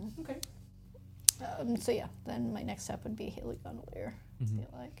 Okay. So yeah, then my next step would be hail a gondolier. I feel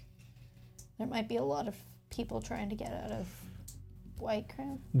like there might be a lot of people trying to get out of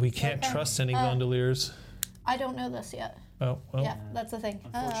Whitecrown. We can't Okay. trust any gondoliers. I don't know this yet. Oh, well. Yeah, that's the thing.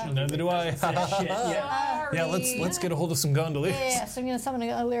 Unfortunately, Neither do I. Shit. Yeah. Yeah, let's get a hold of some gondoliers. Yeah, so I'm gonna summon a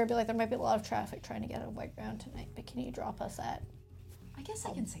gondolier and be like, there might be a lot of traffic trying to get out of Whiteground tonight, but can you drop us at? I guess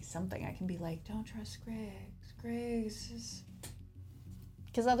I can say something. I can be like, don't trust Griggs. Griggs is...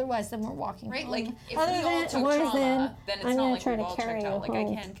 Because otherwise, then we're walking Right? home. Like, if Other we all than- took otherwise trauma, then then it's I'm not gonna like try we've to all carry checked you out. Like, I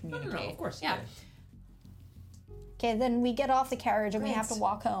home. can communicate. Of course. Yeah. Okay, then we get off the carriage and we have to Great.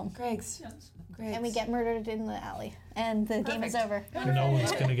 walk home, Griggs. Griggs. and we get murdered in the alley, and the game is over. No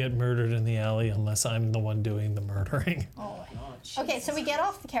one's going to get murdered in the alley unless I'm the one doing the murdering. Oh. Okay, so we get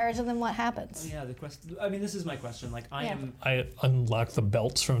off the carriage, and then what happens? Yeah. The question. I mean, this is my question. Like, I Yeah. am. I unlock the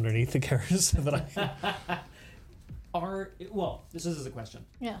belts from underneath the carriage so that I... Well, this is a question.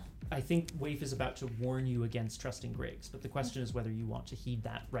 Yeah. I think Waif is about to warn you against trusting Griggs, but the question is whether you want to heed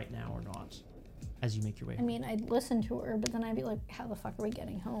that right now or not, as you make your way. I mean, I'd listen to her, but then I'd be like, how the fuck are we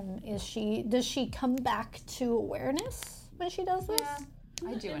getting home? Does she come back to awareness when she does this? Yeah,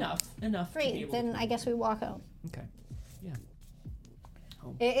 I do enough. Enough. to be Great, able then to- I guess we walk home. Okay. Yeah.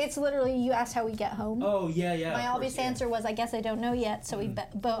 It's literally, you asked how we get home. Oh yeah. My of obvious course, yeah. answer was, I guess I don't know yet, so we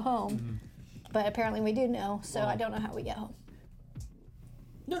boat home. But apparently we do know, so Well- I don't know how we get home.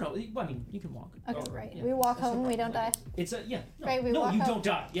 No. I mean, you can walk. Okay, Or, right. yeah. We walk That's no home, we don't problem. die. It's a yeah. No, Right, we no, walk you home. don't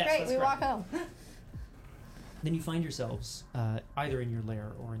die. Yes, Great, that's we correct. walk home. Then you find yourselves either in your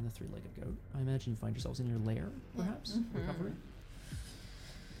lair or in the three-legged goat. I imagine you find yourselves in your lair, perhaps, recovering.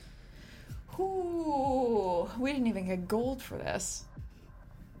 Ooh, we didn't even get gold for this.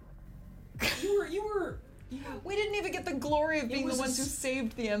 You were. We didn't even get the glory of being the was ones a who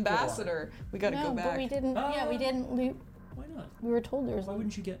saved the ambassador. We gotta No, go back. but we didn't. Yeah, we didn't loot. Why not? We were told there was. Why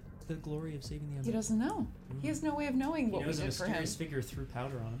wouldn't you get the glory of saving the He Emperor? doesn't know. He has no way of knowing He what we knows a did for him. mysterious figure threw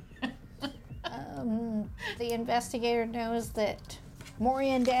powder on him. The investigator knows that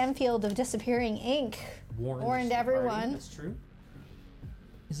Morian Danfield of Disappearing Ink warned the party. everyone. That's true.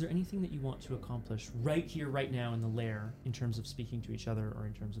 Is there anything that you want to accomplish right here, right now in the lair, in terms of speaking to each other or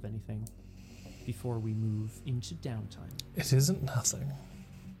in terms of anything, before we move into downtime? It isn't nothing.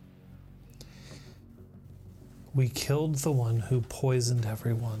 We killed the one who poisoned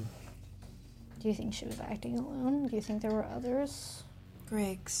everyone. Do you think she was acting alone? Do you think there were others?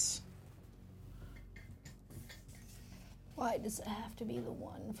 Griggs. Why does it have to be the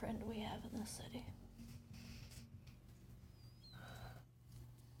one friend we have in this city?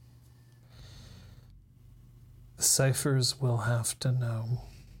 The ciphers will have to know.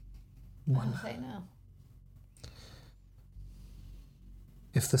 When they know.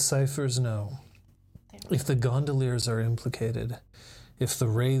 If the ciphers know, if the gondoliers are implicated, if the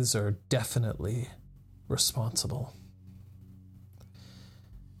wraiths are definitely responsible,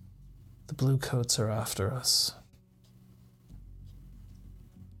 the bluecoats are after us.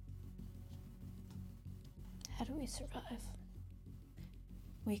 How do we survive?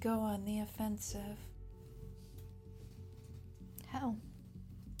 We go on the offensive. How?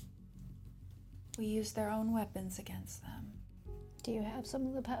 We use their own weapons against them. Do you have some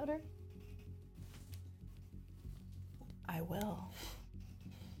of the powder? I will.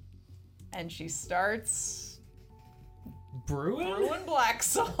 And she starts Brewing? brewing black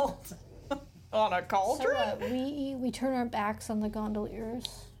salt on a So cauldron. we turn our backs on the gondoliers.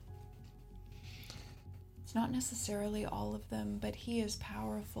 It's not necessarily all of them, but he is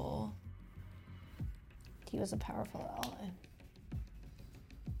powerful. He was a powerful ally.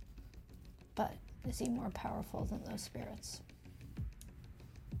 But is he more powerful than those spirits?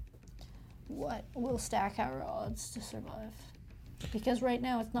 What will stack our odds to survive? Because right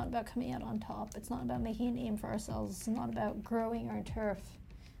now it's not about coming out on top. It's not about making a name for ourselves. It's not about growing our turf.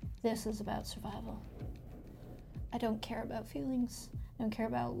 This is about survival. I don't care about feelings. I don't care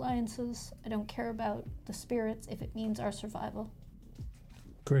about alliances. I don't care about the spirits if it means our survival.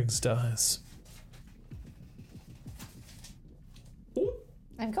 Griggs dies.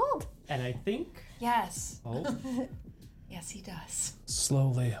 I'm cold. And I think... Yes. Oh, Yes, he does.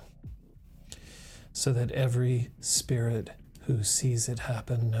 Slowly. So that every spirit who sees it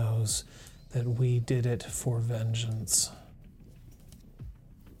happen knows that we did it for vengeance.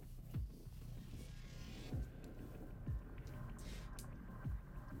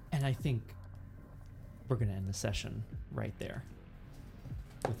 and I think we're going to end the session right there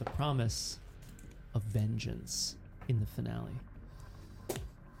with a promise of vengeance in the finale.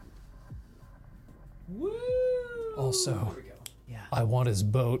 Woo! Also, There we go. Yeah. I want his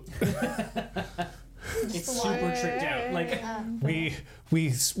boat. It's super tricked out. Like, we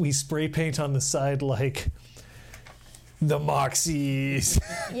spray paint on the side like the Moxies.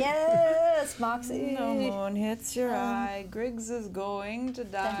 Yes, Moxie. The moon hits your eye. Griggs is going to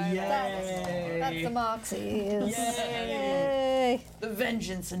die. That's the Moxies. Yay. Yay. The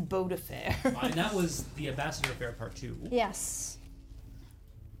vengeance and boat affair. and that was the Ambassador Affair Part 2. Yes.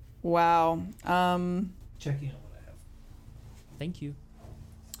 Wow. Checking out what I have. Thank you.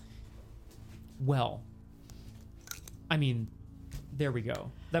 Well, I mean, there we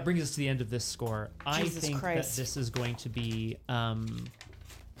go. That brings us to the end of this score. I Jesus think Christ. that this is going to be,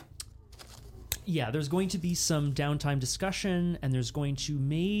 there's going to be some downtime discussion, and there's going to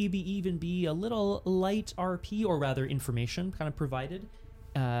maybe even be a little light RP, or rather information kind of provided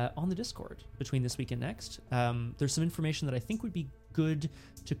on the Discord between this week and next. There's some information that I think would be good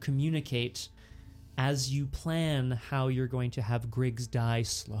to communicate as you plan how you're going to have Griggs die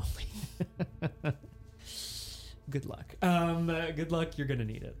slowly. Good luck. Good luck. You're going to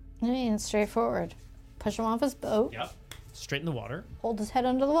need it. I mean, it's straightforward. Push him off his boat, Yep. Straight in the water. hold his head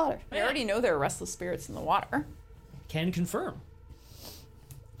under the water. I already know there are restless spirits in the water. Can confirm.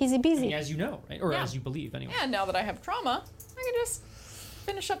 Easy peasy. As you know, right? Or Yeah. as you believe, anyway. And now that I have trauma, I can just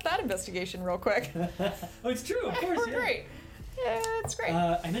finish up that investigation real quick. Oh, it's true. Of course. We're great. Yeah, it's great.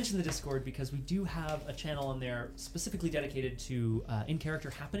 I mentioned the Discord because we do have a channel on there specifically dedicated to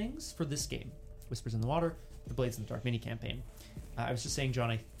in-character happenings for this game, Whispers in the Water, the Blades in the Dark mini-campaign. I was just saying, John,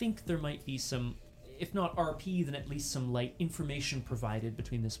 I think there might be some, if not RP, then at least some light information provided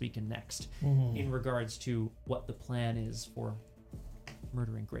between this week and next in regards to what the plan is for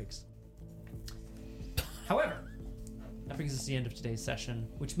murdering Griggs. However, that brings us to the end of today's session,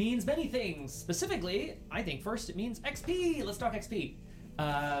 which means many things. Specifically, I think first it means XP. Let's talk XP.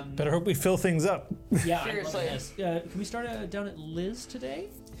 Better hope we fill things up. Yeah, Seriously. I'm loving this. Can we start down at Liz today?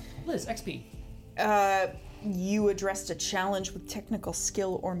 Liz, XP. You addressed a challenge with technical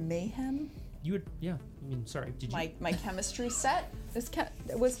skill or mayhem. You would, yeah. I mean, sorry. Did you? My chemistry set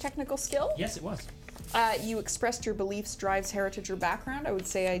was technical skill. Yes, it was. You expressed your beliefs, drives, heritage, or background. I would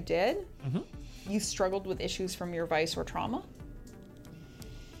say I did. Mm-hmm. You struggled with issues from your vice or trauma.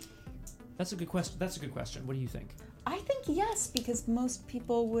 That's a good question. What do you think? I think yes, because most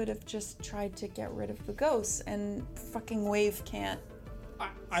people would have just tried to get rid of the ghosts, and fucking Wave can't.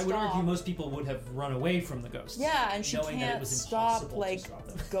 I would argue Stop. most people would have run away from the ghosts. Yeah, and she knowing that it can't was stop impossible to stop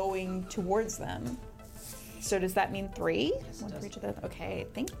them. going towards them. So does that mean 3? Yes, it One for does. each of them. Okay,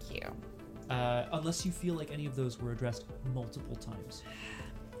 thank you. Unless you feel like any of those were addressed multiple times.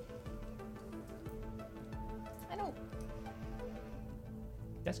 I don't.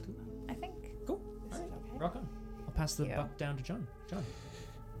 That's cool. I think. Cool. This All right. is okay. Rock on. I'll pass the Yeah. buck down to John. John.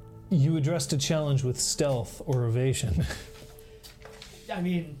 You addressed a challenge with stealth or evasion. I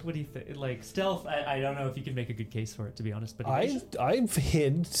mean, what do you think? Like stealth, I don't know if you can make a good case for it, to be honest. But I've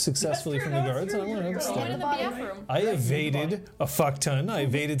hid successfully from the guards, and I went Go stealth. to the bathroom. I evaded a fuck ton. I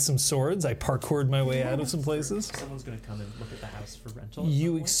evaded some swords. I parkoured my way out of some places. someone's going to come and look at the house for rental.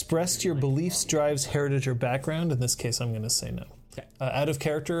 You expressed your beliefs, drives, heritage, or background. In this case, I'm going to say no. Okay. Out of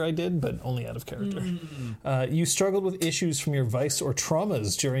character, I did, but only out of character. You struggled with issues from your vice or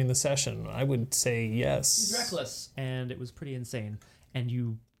traumas during the session. I would say yes. He's reckless, and it was pretty insane. And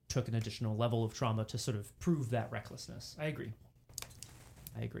you took an additional level of trauma to sort of prove that recklessness. I agree.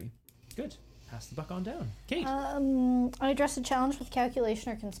 Good. Pass the buck on down. Kate. I addressed a challenge with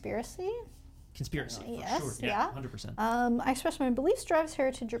calculation or conspiracy. Conspiracy. For yes, sure. yeah. 100%. I expressed my beliefs, drives,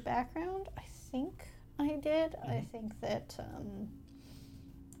 heritage, or background. I think I did. I think that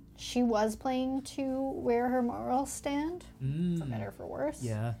she was playing to where her morals stand, for better or for worse.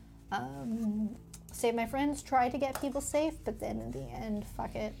 Yeah. Save my friends, try to get people safe, but then in the end,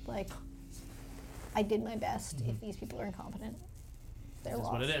 fuck it. Like, I did my best. If these people are incompetent, they're That's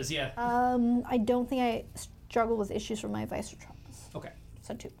lost. what it is, yeah. I don't think I struggle with issues from my vice or traumas. Okay.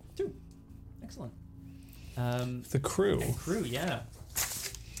 So 2. 2. Excellent. The crew. And crew, yeah.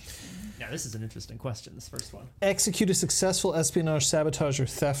 Now, this is an interesting question, this first one. Execute a successful espionage, sabotage, or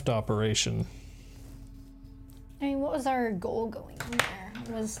theft operation. I mean, what was our goal going in there?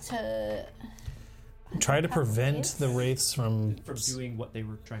 Was to Try to Have prevent wraiths? the wraiths from doing what they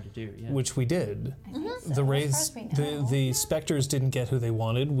were trying to do, yeah. which we did. I think so, The as far wraiths, as we know. the specters didn't get who they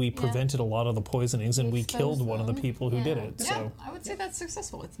wanted. We prevented a lot of the poisonings, and we Exposed killed one of the them. people who did Yeah. it. Yeah, So I would say that's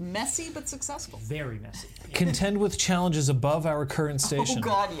successful. It's messy but successful. Very messy. contend with challenges above our current station. Oh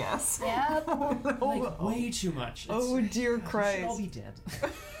God, yes. Yeah. Like, way too much. Oh, dear We should all Christ. be dead.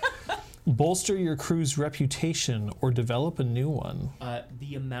 Bolster your crew's reputation or develop a new one.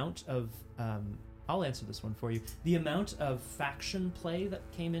 The amount of... I'll answer this one for you. The amount of faction play that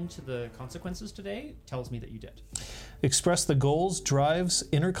came into the consequences today tells me that you did. Express the goals, drives,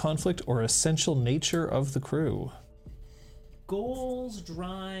 inner conflict, or essential nature of the crew. Goals,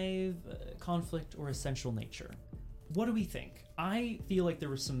 drive, conflict, or essential nature. What do we think? I feel like there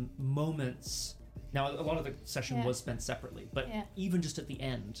were some moments... Now, a lot of the session Yeah. was spent separately, but Yeah. even just at the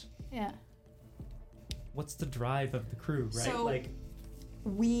end, Yeah. what's the drive of the crew, right? So- like,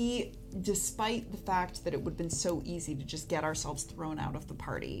 We, despite the fact that it would have been so easy to just get ourselves thrown out of the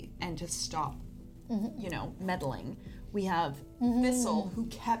party and to stop, meddling, we have Thistle, who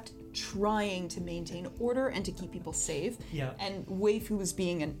kept trying to maintain order and to keep people safe. Yeah. And Waif, who was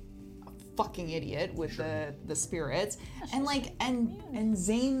being a fucking idiot with the spirits. And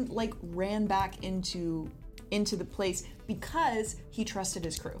Zane ran back into the place because he trusted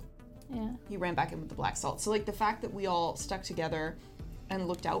his crew. Yeah. He ran back in with the black salt. So the fact that we all stuck together and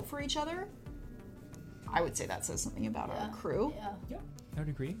looked out for each other, I would say that says something about our crew. Yeah. yeah, I would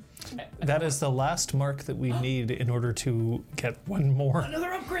agree. That is the last mark that we need in order to get one more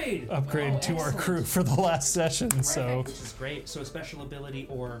Another upgrade! upgrade to our crew for the last session. So Which is great. So a special ability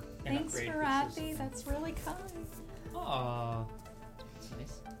or an Thanks, upgrade. Marathi. That's really kind. Aww. That's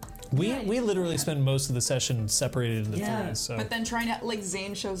nice. we literally spend most of the session separated into Yeah. three. So But then trying to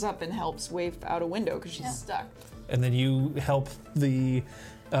Zane shows up and helps Waif out a window because she's stuck. and then you help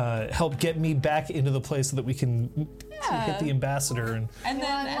help get me back into the place so that we can hit the ambassador. And And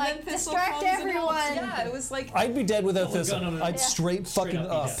then, Thistle distract comes and helps. everyone. Yeah, it was like I'd be dead without Oh, this. God, no, no, no. I'd straight fucking up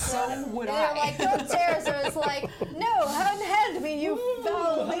be up. dead. so would They're I. like, don't stare us. I was like, no, hand me, you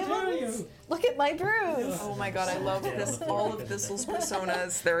foul how dare demons. you. Look at my bruise. Oh my God, I love this. All of Thistle's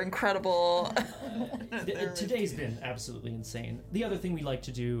personas. They're incredible. Today's been absolutely insane. The other thing we like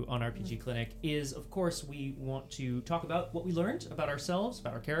to do on RPG Clinic is, of course, we want to talk about what we learned about ourselves,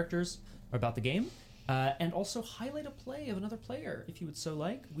 about our characters, or about the game. and also highlight a play of another player, if you would so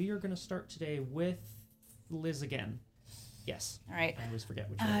like. We are going to start today with Liz again. Yes. All right. I always forget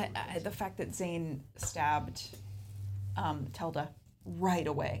which one. The fact that Zane stabbed Telda right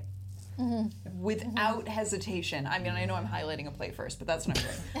away. Without hesitation. I mean, I know I'm highlighting a play first, but that's what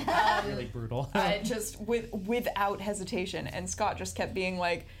I'm doing. Really brutal. Just without hesitation. And Scott just kept being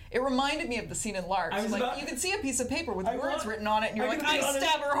like, it reminded me of the scene in Lark. I was Like, about- you can see a piece of paper with I words want- written on it, and you're I'm like, gonna I be honest,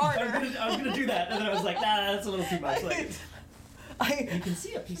 stab her harder. I was gonna do that, and then I was like, nah, that's a little too much. Like, I you can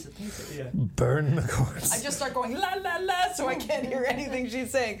see a piece of paper. Yeah. Burn the corpse. I just start going la la la, so I can't hear anything she's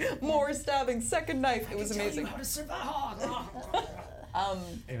saying. More stabbing, second knife. It was amazing. How to survive.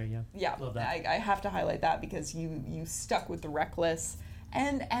 Anyway, yeah. Yeah, Love that. I have to highlight that because you stuck with the reckless,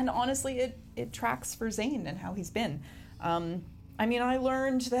 and honestly, it tracks for Zane and how he's been. I mean, I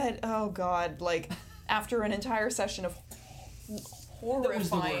learned that, oh God, like after an entire session of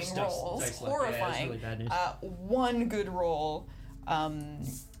horrifying worst rolls, dice luck. Yeah, it was horrifying. really bad news. One good roll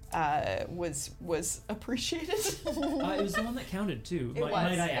was appreciated. It was the one that counted too. It was.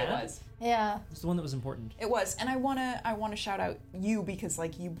 Might I It add? was. Yeah. It was the one that was important. It was, and I wanna shout out you because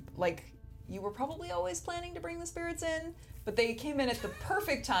you were probably always planning to bring the spirits in, but they came in at the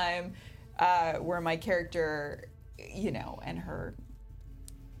perfect time, where my character, you know, and her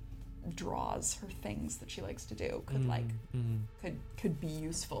draws, her things that she likes to do could be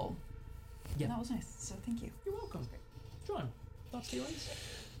useful. Yeah. And that was nice. So thank you. You're welcome. John, thoughts, feelings?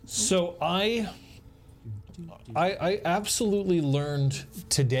 So I absolutely learned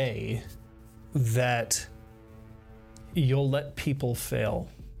today that you'll let people fail,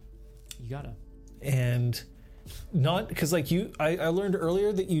 You gotta. and not because like I learned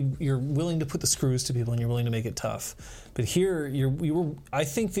earlier that you're willing to put the screws to people and you're willing to make it tough, but here you were. I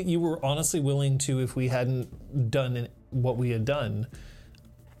think that you were honestly willing to, if we hadn't done what we had done,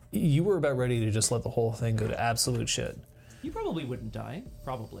 you were about ready to just let the whole thing go to absolute shit. You probably wouldn't die.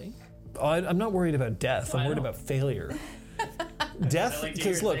 Probably. I'm not worried about death. I'm I worried know. about failure. Death, I like to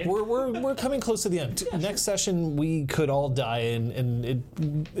because hear look, it. we're coming close to the end. Next session, we could all die, and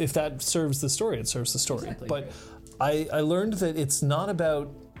if that serves the story, it serves the story. Exactly. But I learned that it's not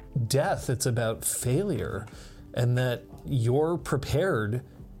about death; it's about failure, and that you're prepared,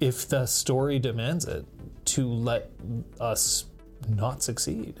 if the story demands it, to let us not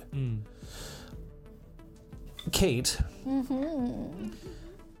succeed. Kate.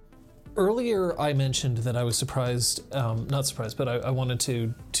 Earlier, I mentioned that I was surprised, not surprised, but I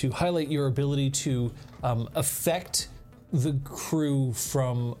wanted to highlight your ability to affect the crew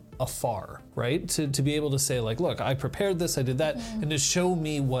from afar, right? To be able to say, like, look, I prepared this, I did that, and to show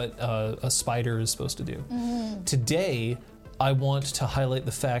me what a spider is supposed to do. Today, I want to highlight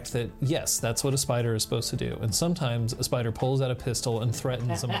the fact that, yes, that's what a spider is supposed to do. And sometimes a spider pulls out a pistol and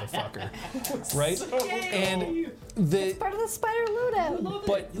threatens a motherfucker, right? And Part of the spider loadout.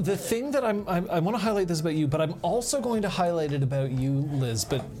 but the thing that I want to highlight this about you, but I'm also going to highlight it about you, Liz.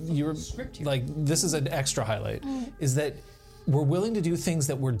 But you're like, this is an extra highlight, is that we're willing to do things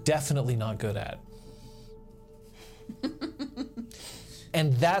that we're definitely not good at,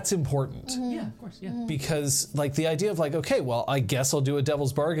 and that's important. Yeah, of course. Yeah. Because like the idea of like, okay, well, I guess I'll do a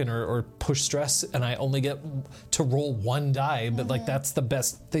devil's bargain or push stress, and I only get to roll one die, but like that's the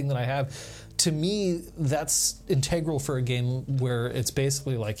best thing that I have. To me, that's integral for a game where it's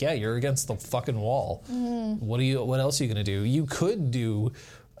basically like, yeah, you're against the fucking wall. What else are you gonna do? You could do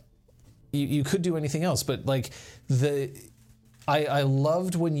anything else, but like I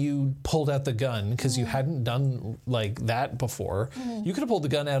loved when you pulled out the gun because you hadn't done like that before. You could have pulled the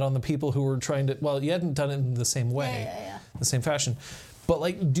gun out on the people who were trying to, well, you hadn't done it in the same way, the same fashion. But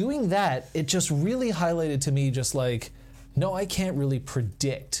like doing that, it just really highlighted to me just like, no, I can't really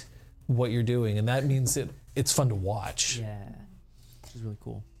predict what you're doing. And that means it's fun to watch. Yeah. Which is really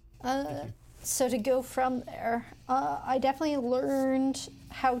cool. So to go from there, I definitely learned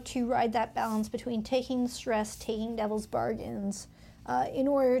how to ride that balance between taking stress, taking devil's bargains, in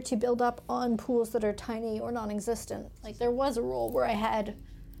order to build up on pools that are tiny or non-existent. Like there was a roll where I had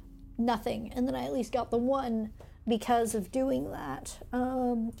nothing, and then I at least got the one because of doing that.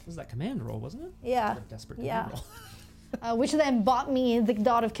 It was that command roll, wasn't it? Yeah, That desperate yeah. command roll. Which then bought me the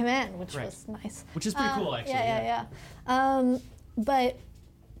Dot of Command, which Right. was nice. Which is pretty cool, actually. Yeah.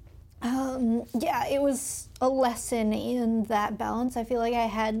 Yeah, it was a lesson in that balance. I feel like I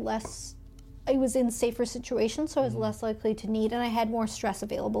was in safer situations, so I was less likely to need, and I had more stress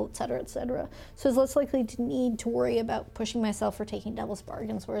available, et cetera, et cetera. So I was less likely to need to worry about pushing myself or taking devil's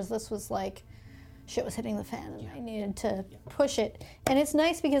bargains, whereas this was like, shit was hitting the fan and I needed to push it. And it's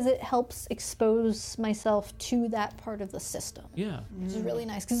nice because it helps expose myself to that part of the system. Yeah. Which is really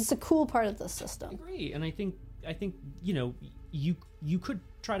nice because it's a cool part of the system. Great, and I think you know you could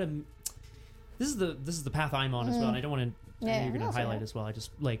try to. This is the path I'm on as well, and I don't want to. Yeah, You're going to that's highlight okay. as well. I just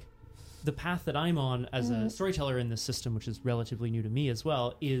like the path that I'm on as a storyteller in this system, which is relatively new to me as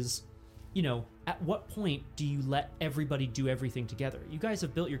well. Is, you know, at what point do you let everybody do everything together? You guys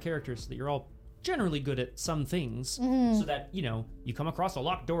have built your characters so that you're all generally good at some things, so that, you know, you come across a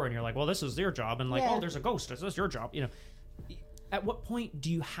locked door and you're like, well, this is their job, and like, Yeah. oh, there's a ghost, this is your job, you know. At what point do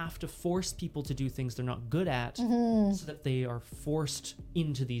you have to force people to do things they're not good at, so that they are forced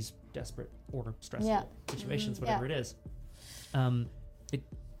into these desperate or stressful Yeah. situations, Yeah. whatever it is?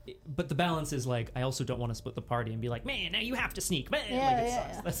 But the balance is like, I also don't want to split the party and be like, man, now you have to sneak, man. Yeah, like, it yeah,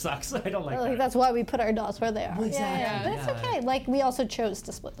 sucks. yeah. That sucks. I don't like Like, that. that's why we put our dots where they are. Well, exactly. But it's Yeah. okay. Like, we also chose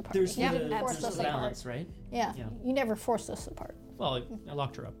to split the party. There's You the, didn't force there's us the apart. balance, right? Yeah. Yeah. You never forced us apart. Well, I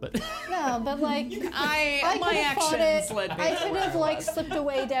locked her up, but No, but like, I could my have fought actions it. led me. I could have like slipped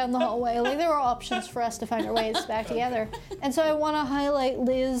away down the hallway. Like there were options for us to find our ways back together. And so I want to highlight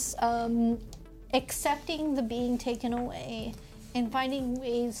Liz accepting the being taken away and finding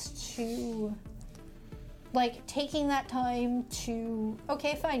ways to, like, taking that time to,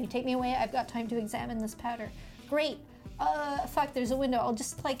 okay, fine, you take me away. I've got time to examine this powder. Great. Fuck, there's a window. I'll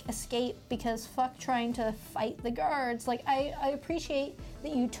just, like, escape because fuck trying to fight the guards. Like, I appreciate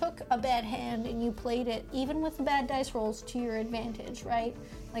that you took a bad hand and you played it, even with the bad dice rolls, to your advantage, right?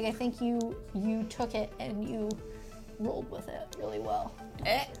 Like, I think you took it and you rolled with it really well.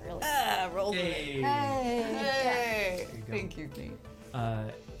 Really. Roll hey. Hey. Hey. you go. Thank you, Kate.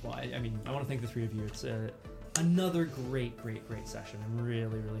 Well, I mean, I want to thank the three of you. It's another great session. I'm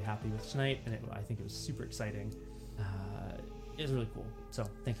really, really happy with tonight, and I think it was super exciting. It was really cool. So,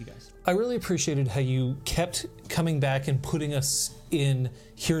 thank you guys. I really appreciated how you kept coming back and putting us in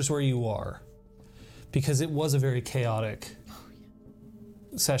here's where you are, because it was a very chaotic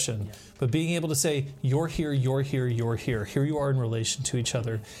session. Yeah. But being able to say, you're here, you're here, you're here you are in relation to each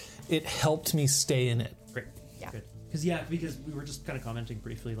other, it helped me stay in it. Great. Yeah. Good. Because we were just kind of commenting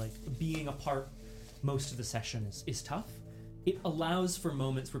briefly, like, being apart most of the session is tough. It allows for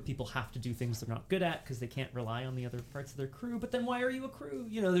moments where people have to do things they're not good at because they can't rely on the other parts of their crew. But then why are you a crew?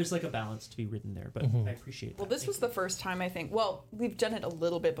 You know, there's like a balance to be ridden there. But I appreciate that. Well, this Thank was you. the first time I think. Well, we've done it a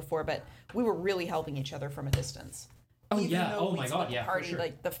little bit before, but we were really helping each other from a distance. Oh, Even yeah. though Oh, we my split God, the yeah, for Party, sure.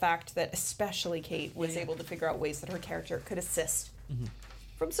 like the fact that especially Kate was able to figure out ways that her character could assist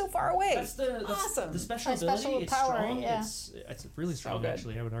from so far away. That's awesome. the special A ability. special It's power, strong. yeah. It's really strong, good.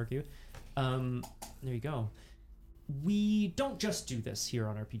 actually, I would argue. There you go. We don't just do this here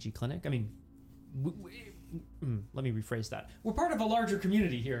on RPG Clinic. I mean, let me rephrase that. We're part of a larger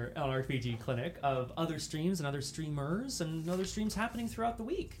community here on RPG Clinic of other streams and other streamers and other streams happening throughout the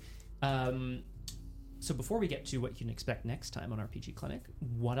week. So before we get to what you can expect next time on RPG Clinic,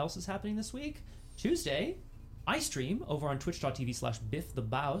 what else is happening this week? Tuesday, I stream over on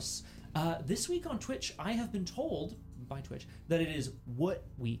twitch.tv/BiffTheBouse. This week on Twitch, I have been told by Twitch that it is What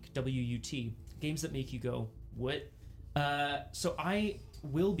Week, W-U-T, games that make you go, what? So I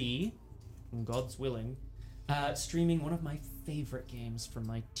will be, God's willing, streaming one of my favorite games from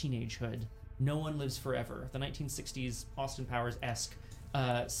my teenagehood, No One Lives Forever, the 1960s Austin Powers-esque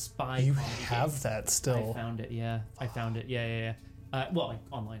spy You comedy have game. that still. I found it, yeah. Yeah. Well, like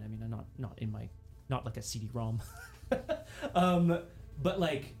online. I mean, not in my, not like a CD-ROM. But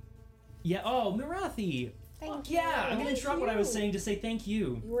like, yeah. Oh, Mirathi. Thank Yeah, I'm gonna Thank interrupt what I was you. saying to say thank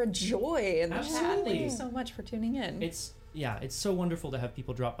you. You were a joy in the chat. Absolutely. Thank you so much for tuning in. It's so wonderful to have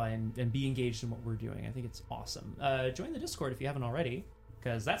people drop by and be engaged in what we're doing. I think it's awesome. Join the Discord if you haven't already,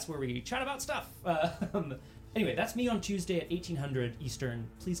 because that's where we chat about stuff. Anyway, that's me on Tuesday at 1800 Eastern.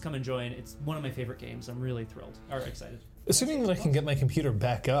 Please come and join. It's one of my favorite games. I'm really thrilled or excited. Assuming that I can get my computer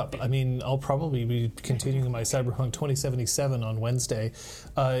back up, I mean, I'll probably be continuing my Cyberpunk 2077 on Wednesday.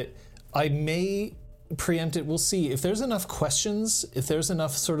 I may preempt it. We'll see. If there's enough questions, if there's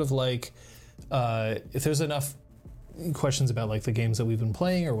enough sort of like, if there's enough questions about like the games that we've been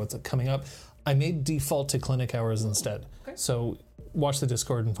playing or what's coming up, I may default to clinic hours instead. Okay. So watch the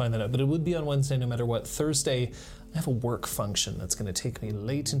Discord and find that out. But it would be on Wednesday no matter what. Thursday, I have a work function that's going to take me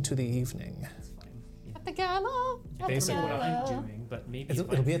late into the evening. That's fine. Yeah. At the gala. At the Basically What gala. I'm doing, but maybe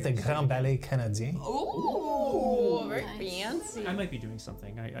It'll be at the Grand Ballet Canadien. Ooh, very Nice. fancy. I might be doing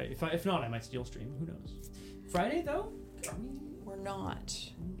something. If not, I might steal stream. Who knows? Friday though. We're not.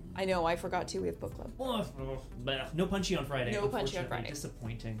 I know. I forgot to. We have book club. No punchy on Friday. No punchy on unfortunately. Friday.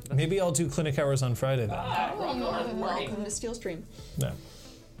 Disappointing. Maybe I'll do clinic hours on Friday then. Rock on. Welcome to Steel Stream. No.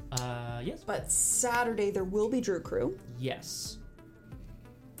 Yes. But Saturday there will be Drew Crew. Yes.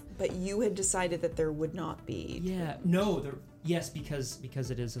 But you had decided that there would not be. Yeah. No. Yes, because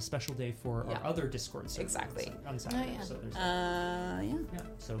it is a special day for Yeah. our other Discord server. Exactly. On Saturday. yeah. So there's Yeah. yeah.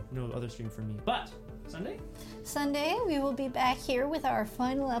 So no other stream for me. But Sunday. Sunday, we will be back here with our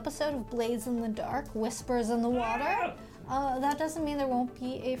final episode of Blades in the Dark, Whispers in the Water. That doesn't mean there won't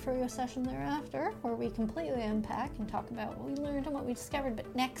be a Froyo session thereafter, where we completely unpack and talk about what we learned and what we discovered.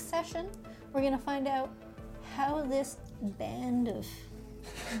 But next session, we're going to find out how this band of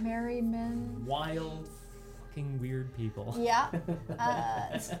merry men... Wild, fucking weird people. Yeah.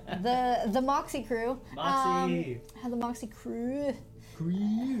 The Moxie crew. Moxie. How the Moxie crew...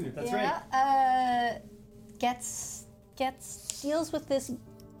 That's right. Deals with this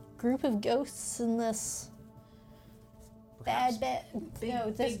group of ghosts and this Perhaps.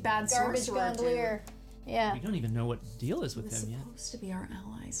 this big bad garbage sorcerer gondolier. Yeah. We don't even know what the deal is with He's him yet. supposed to be our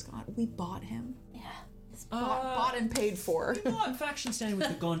ally, Scott. We bought him. Yeah. Bought and paid for. Not faction standing with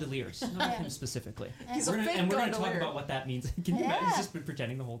the gondoliers, not with him specifically. He's we're a gonna, fake and we're going to talk gondolier. about what that means. Can you imagine? He's just been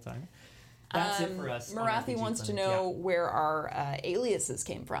pretending the whole time. That's it for us. on Marathi RPG wants to Clinic. know where our aliases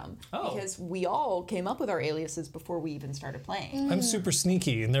came from. Oh. Because we all came up with our aliases before we even started playing. I'm super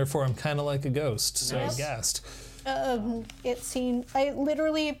sneaky, and therefore I'm kind of like a ghost, so Nice. I'm gassed. It seemed I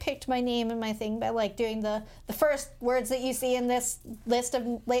literally picked my name in my thing by like doing the first words that you see in this list of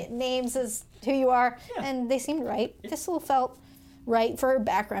names is who you are, Yeah. and they seemed right. Thistle felt right for her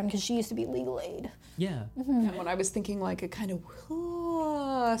background because she used to be legal aid. Yeah. And when I was thinking like a kind of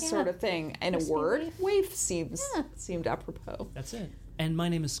sort of thing, and a Crispy word, waif. waif seemed apropos. That's it. And my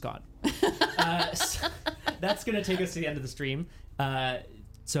name is Scott. So that's going to take us to the end of the stream.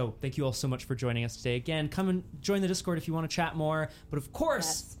 So thank you all so much for joining us today. Again, come and join the Discord if you want to chat more. But of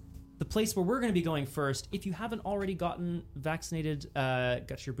course, the place where we're going to be going first, if you haven't already gotten vaccinated,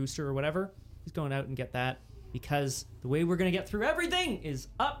 got your booster or whatever, please go out and get that. Because the way we're going to get through everything is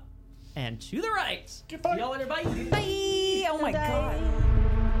up and to the right. Goodbye. See y'all later. Bye. Bye! Oh my Bye. god.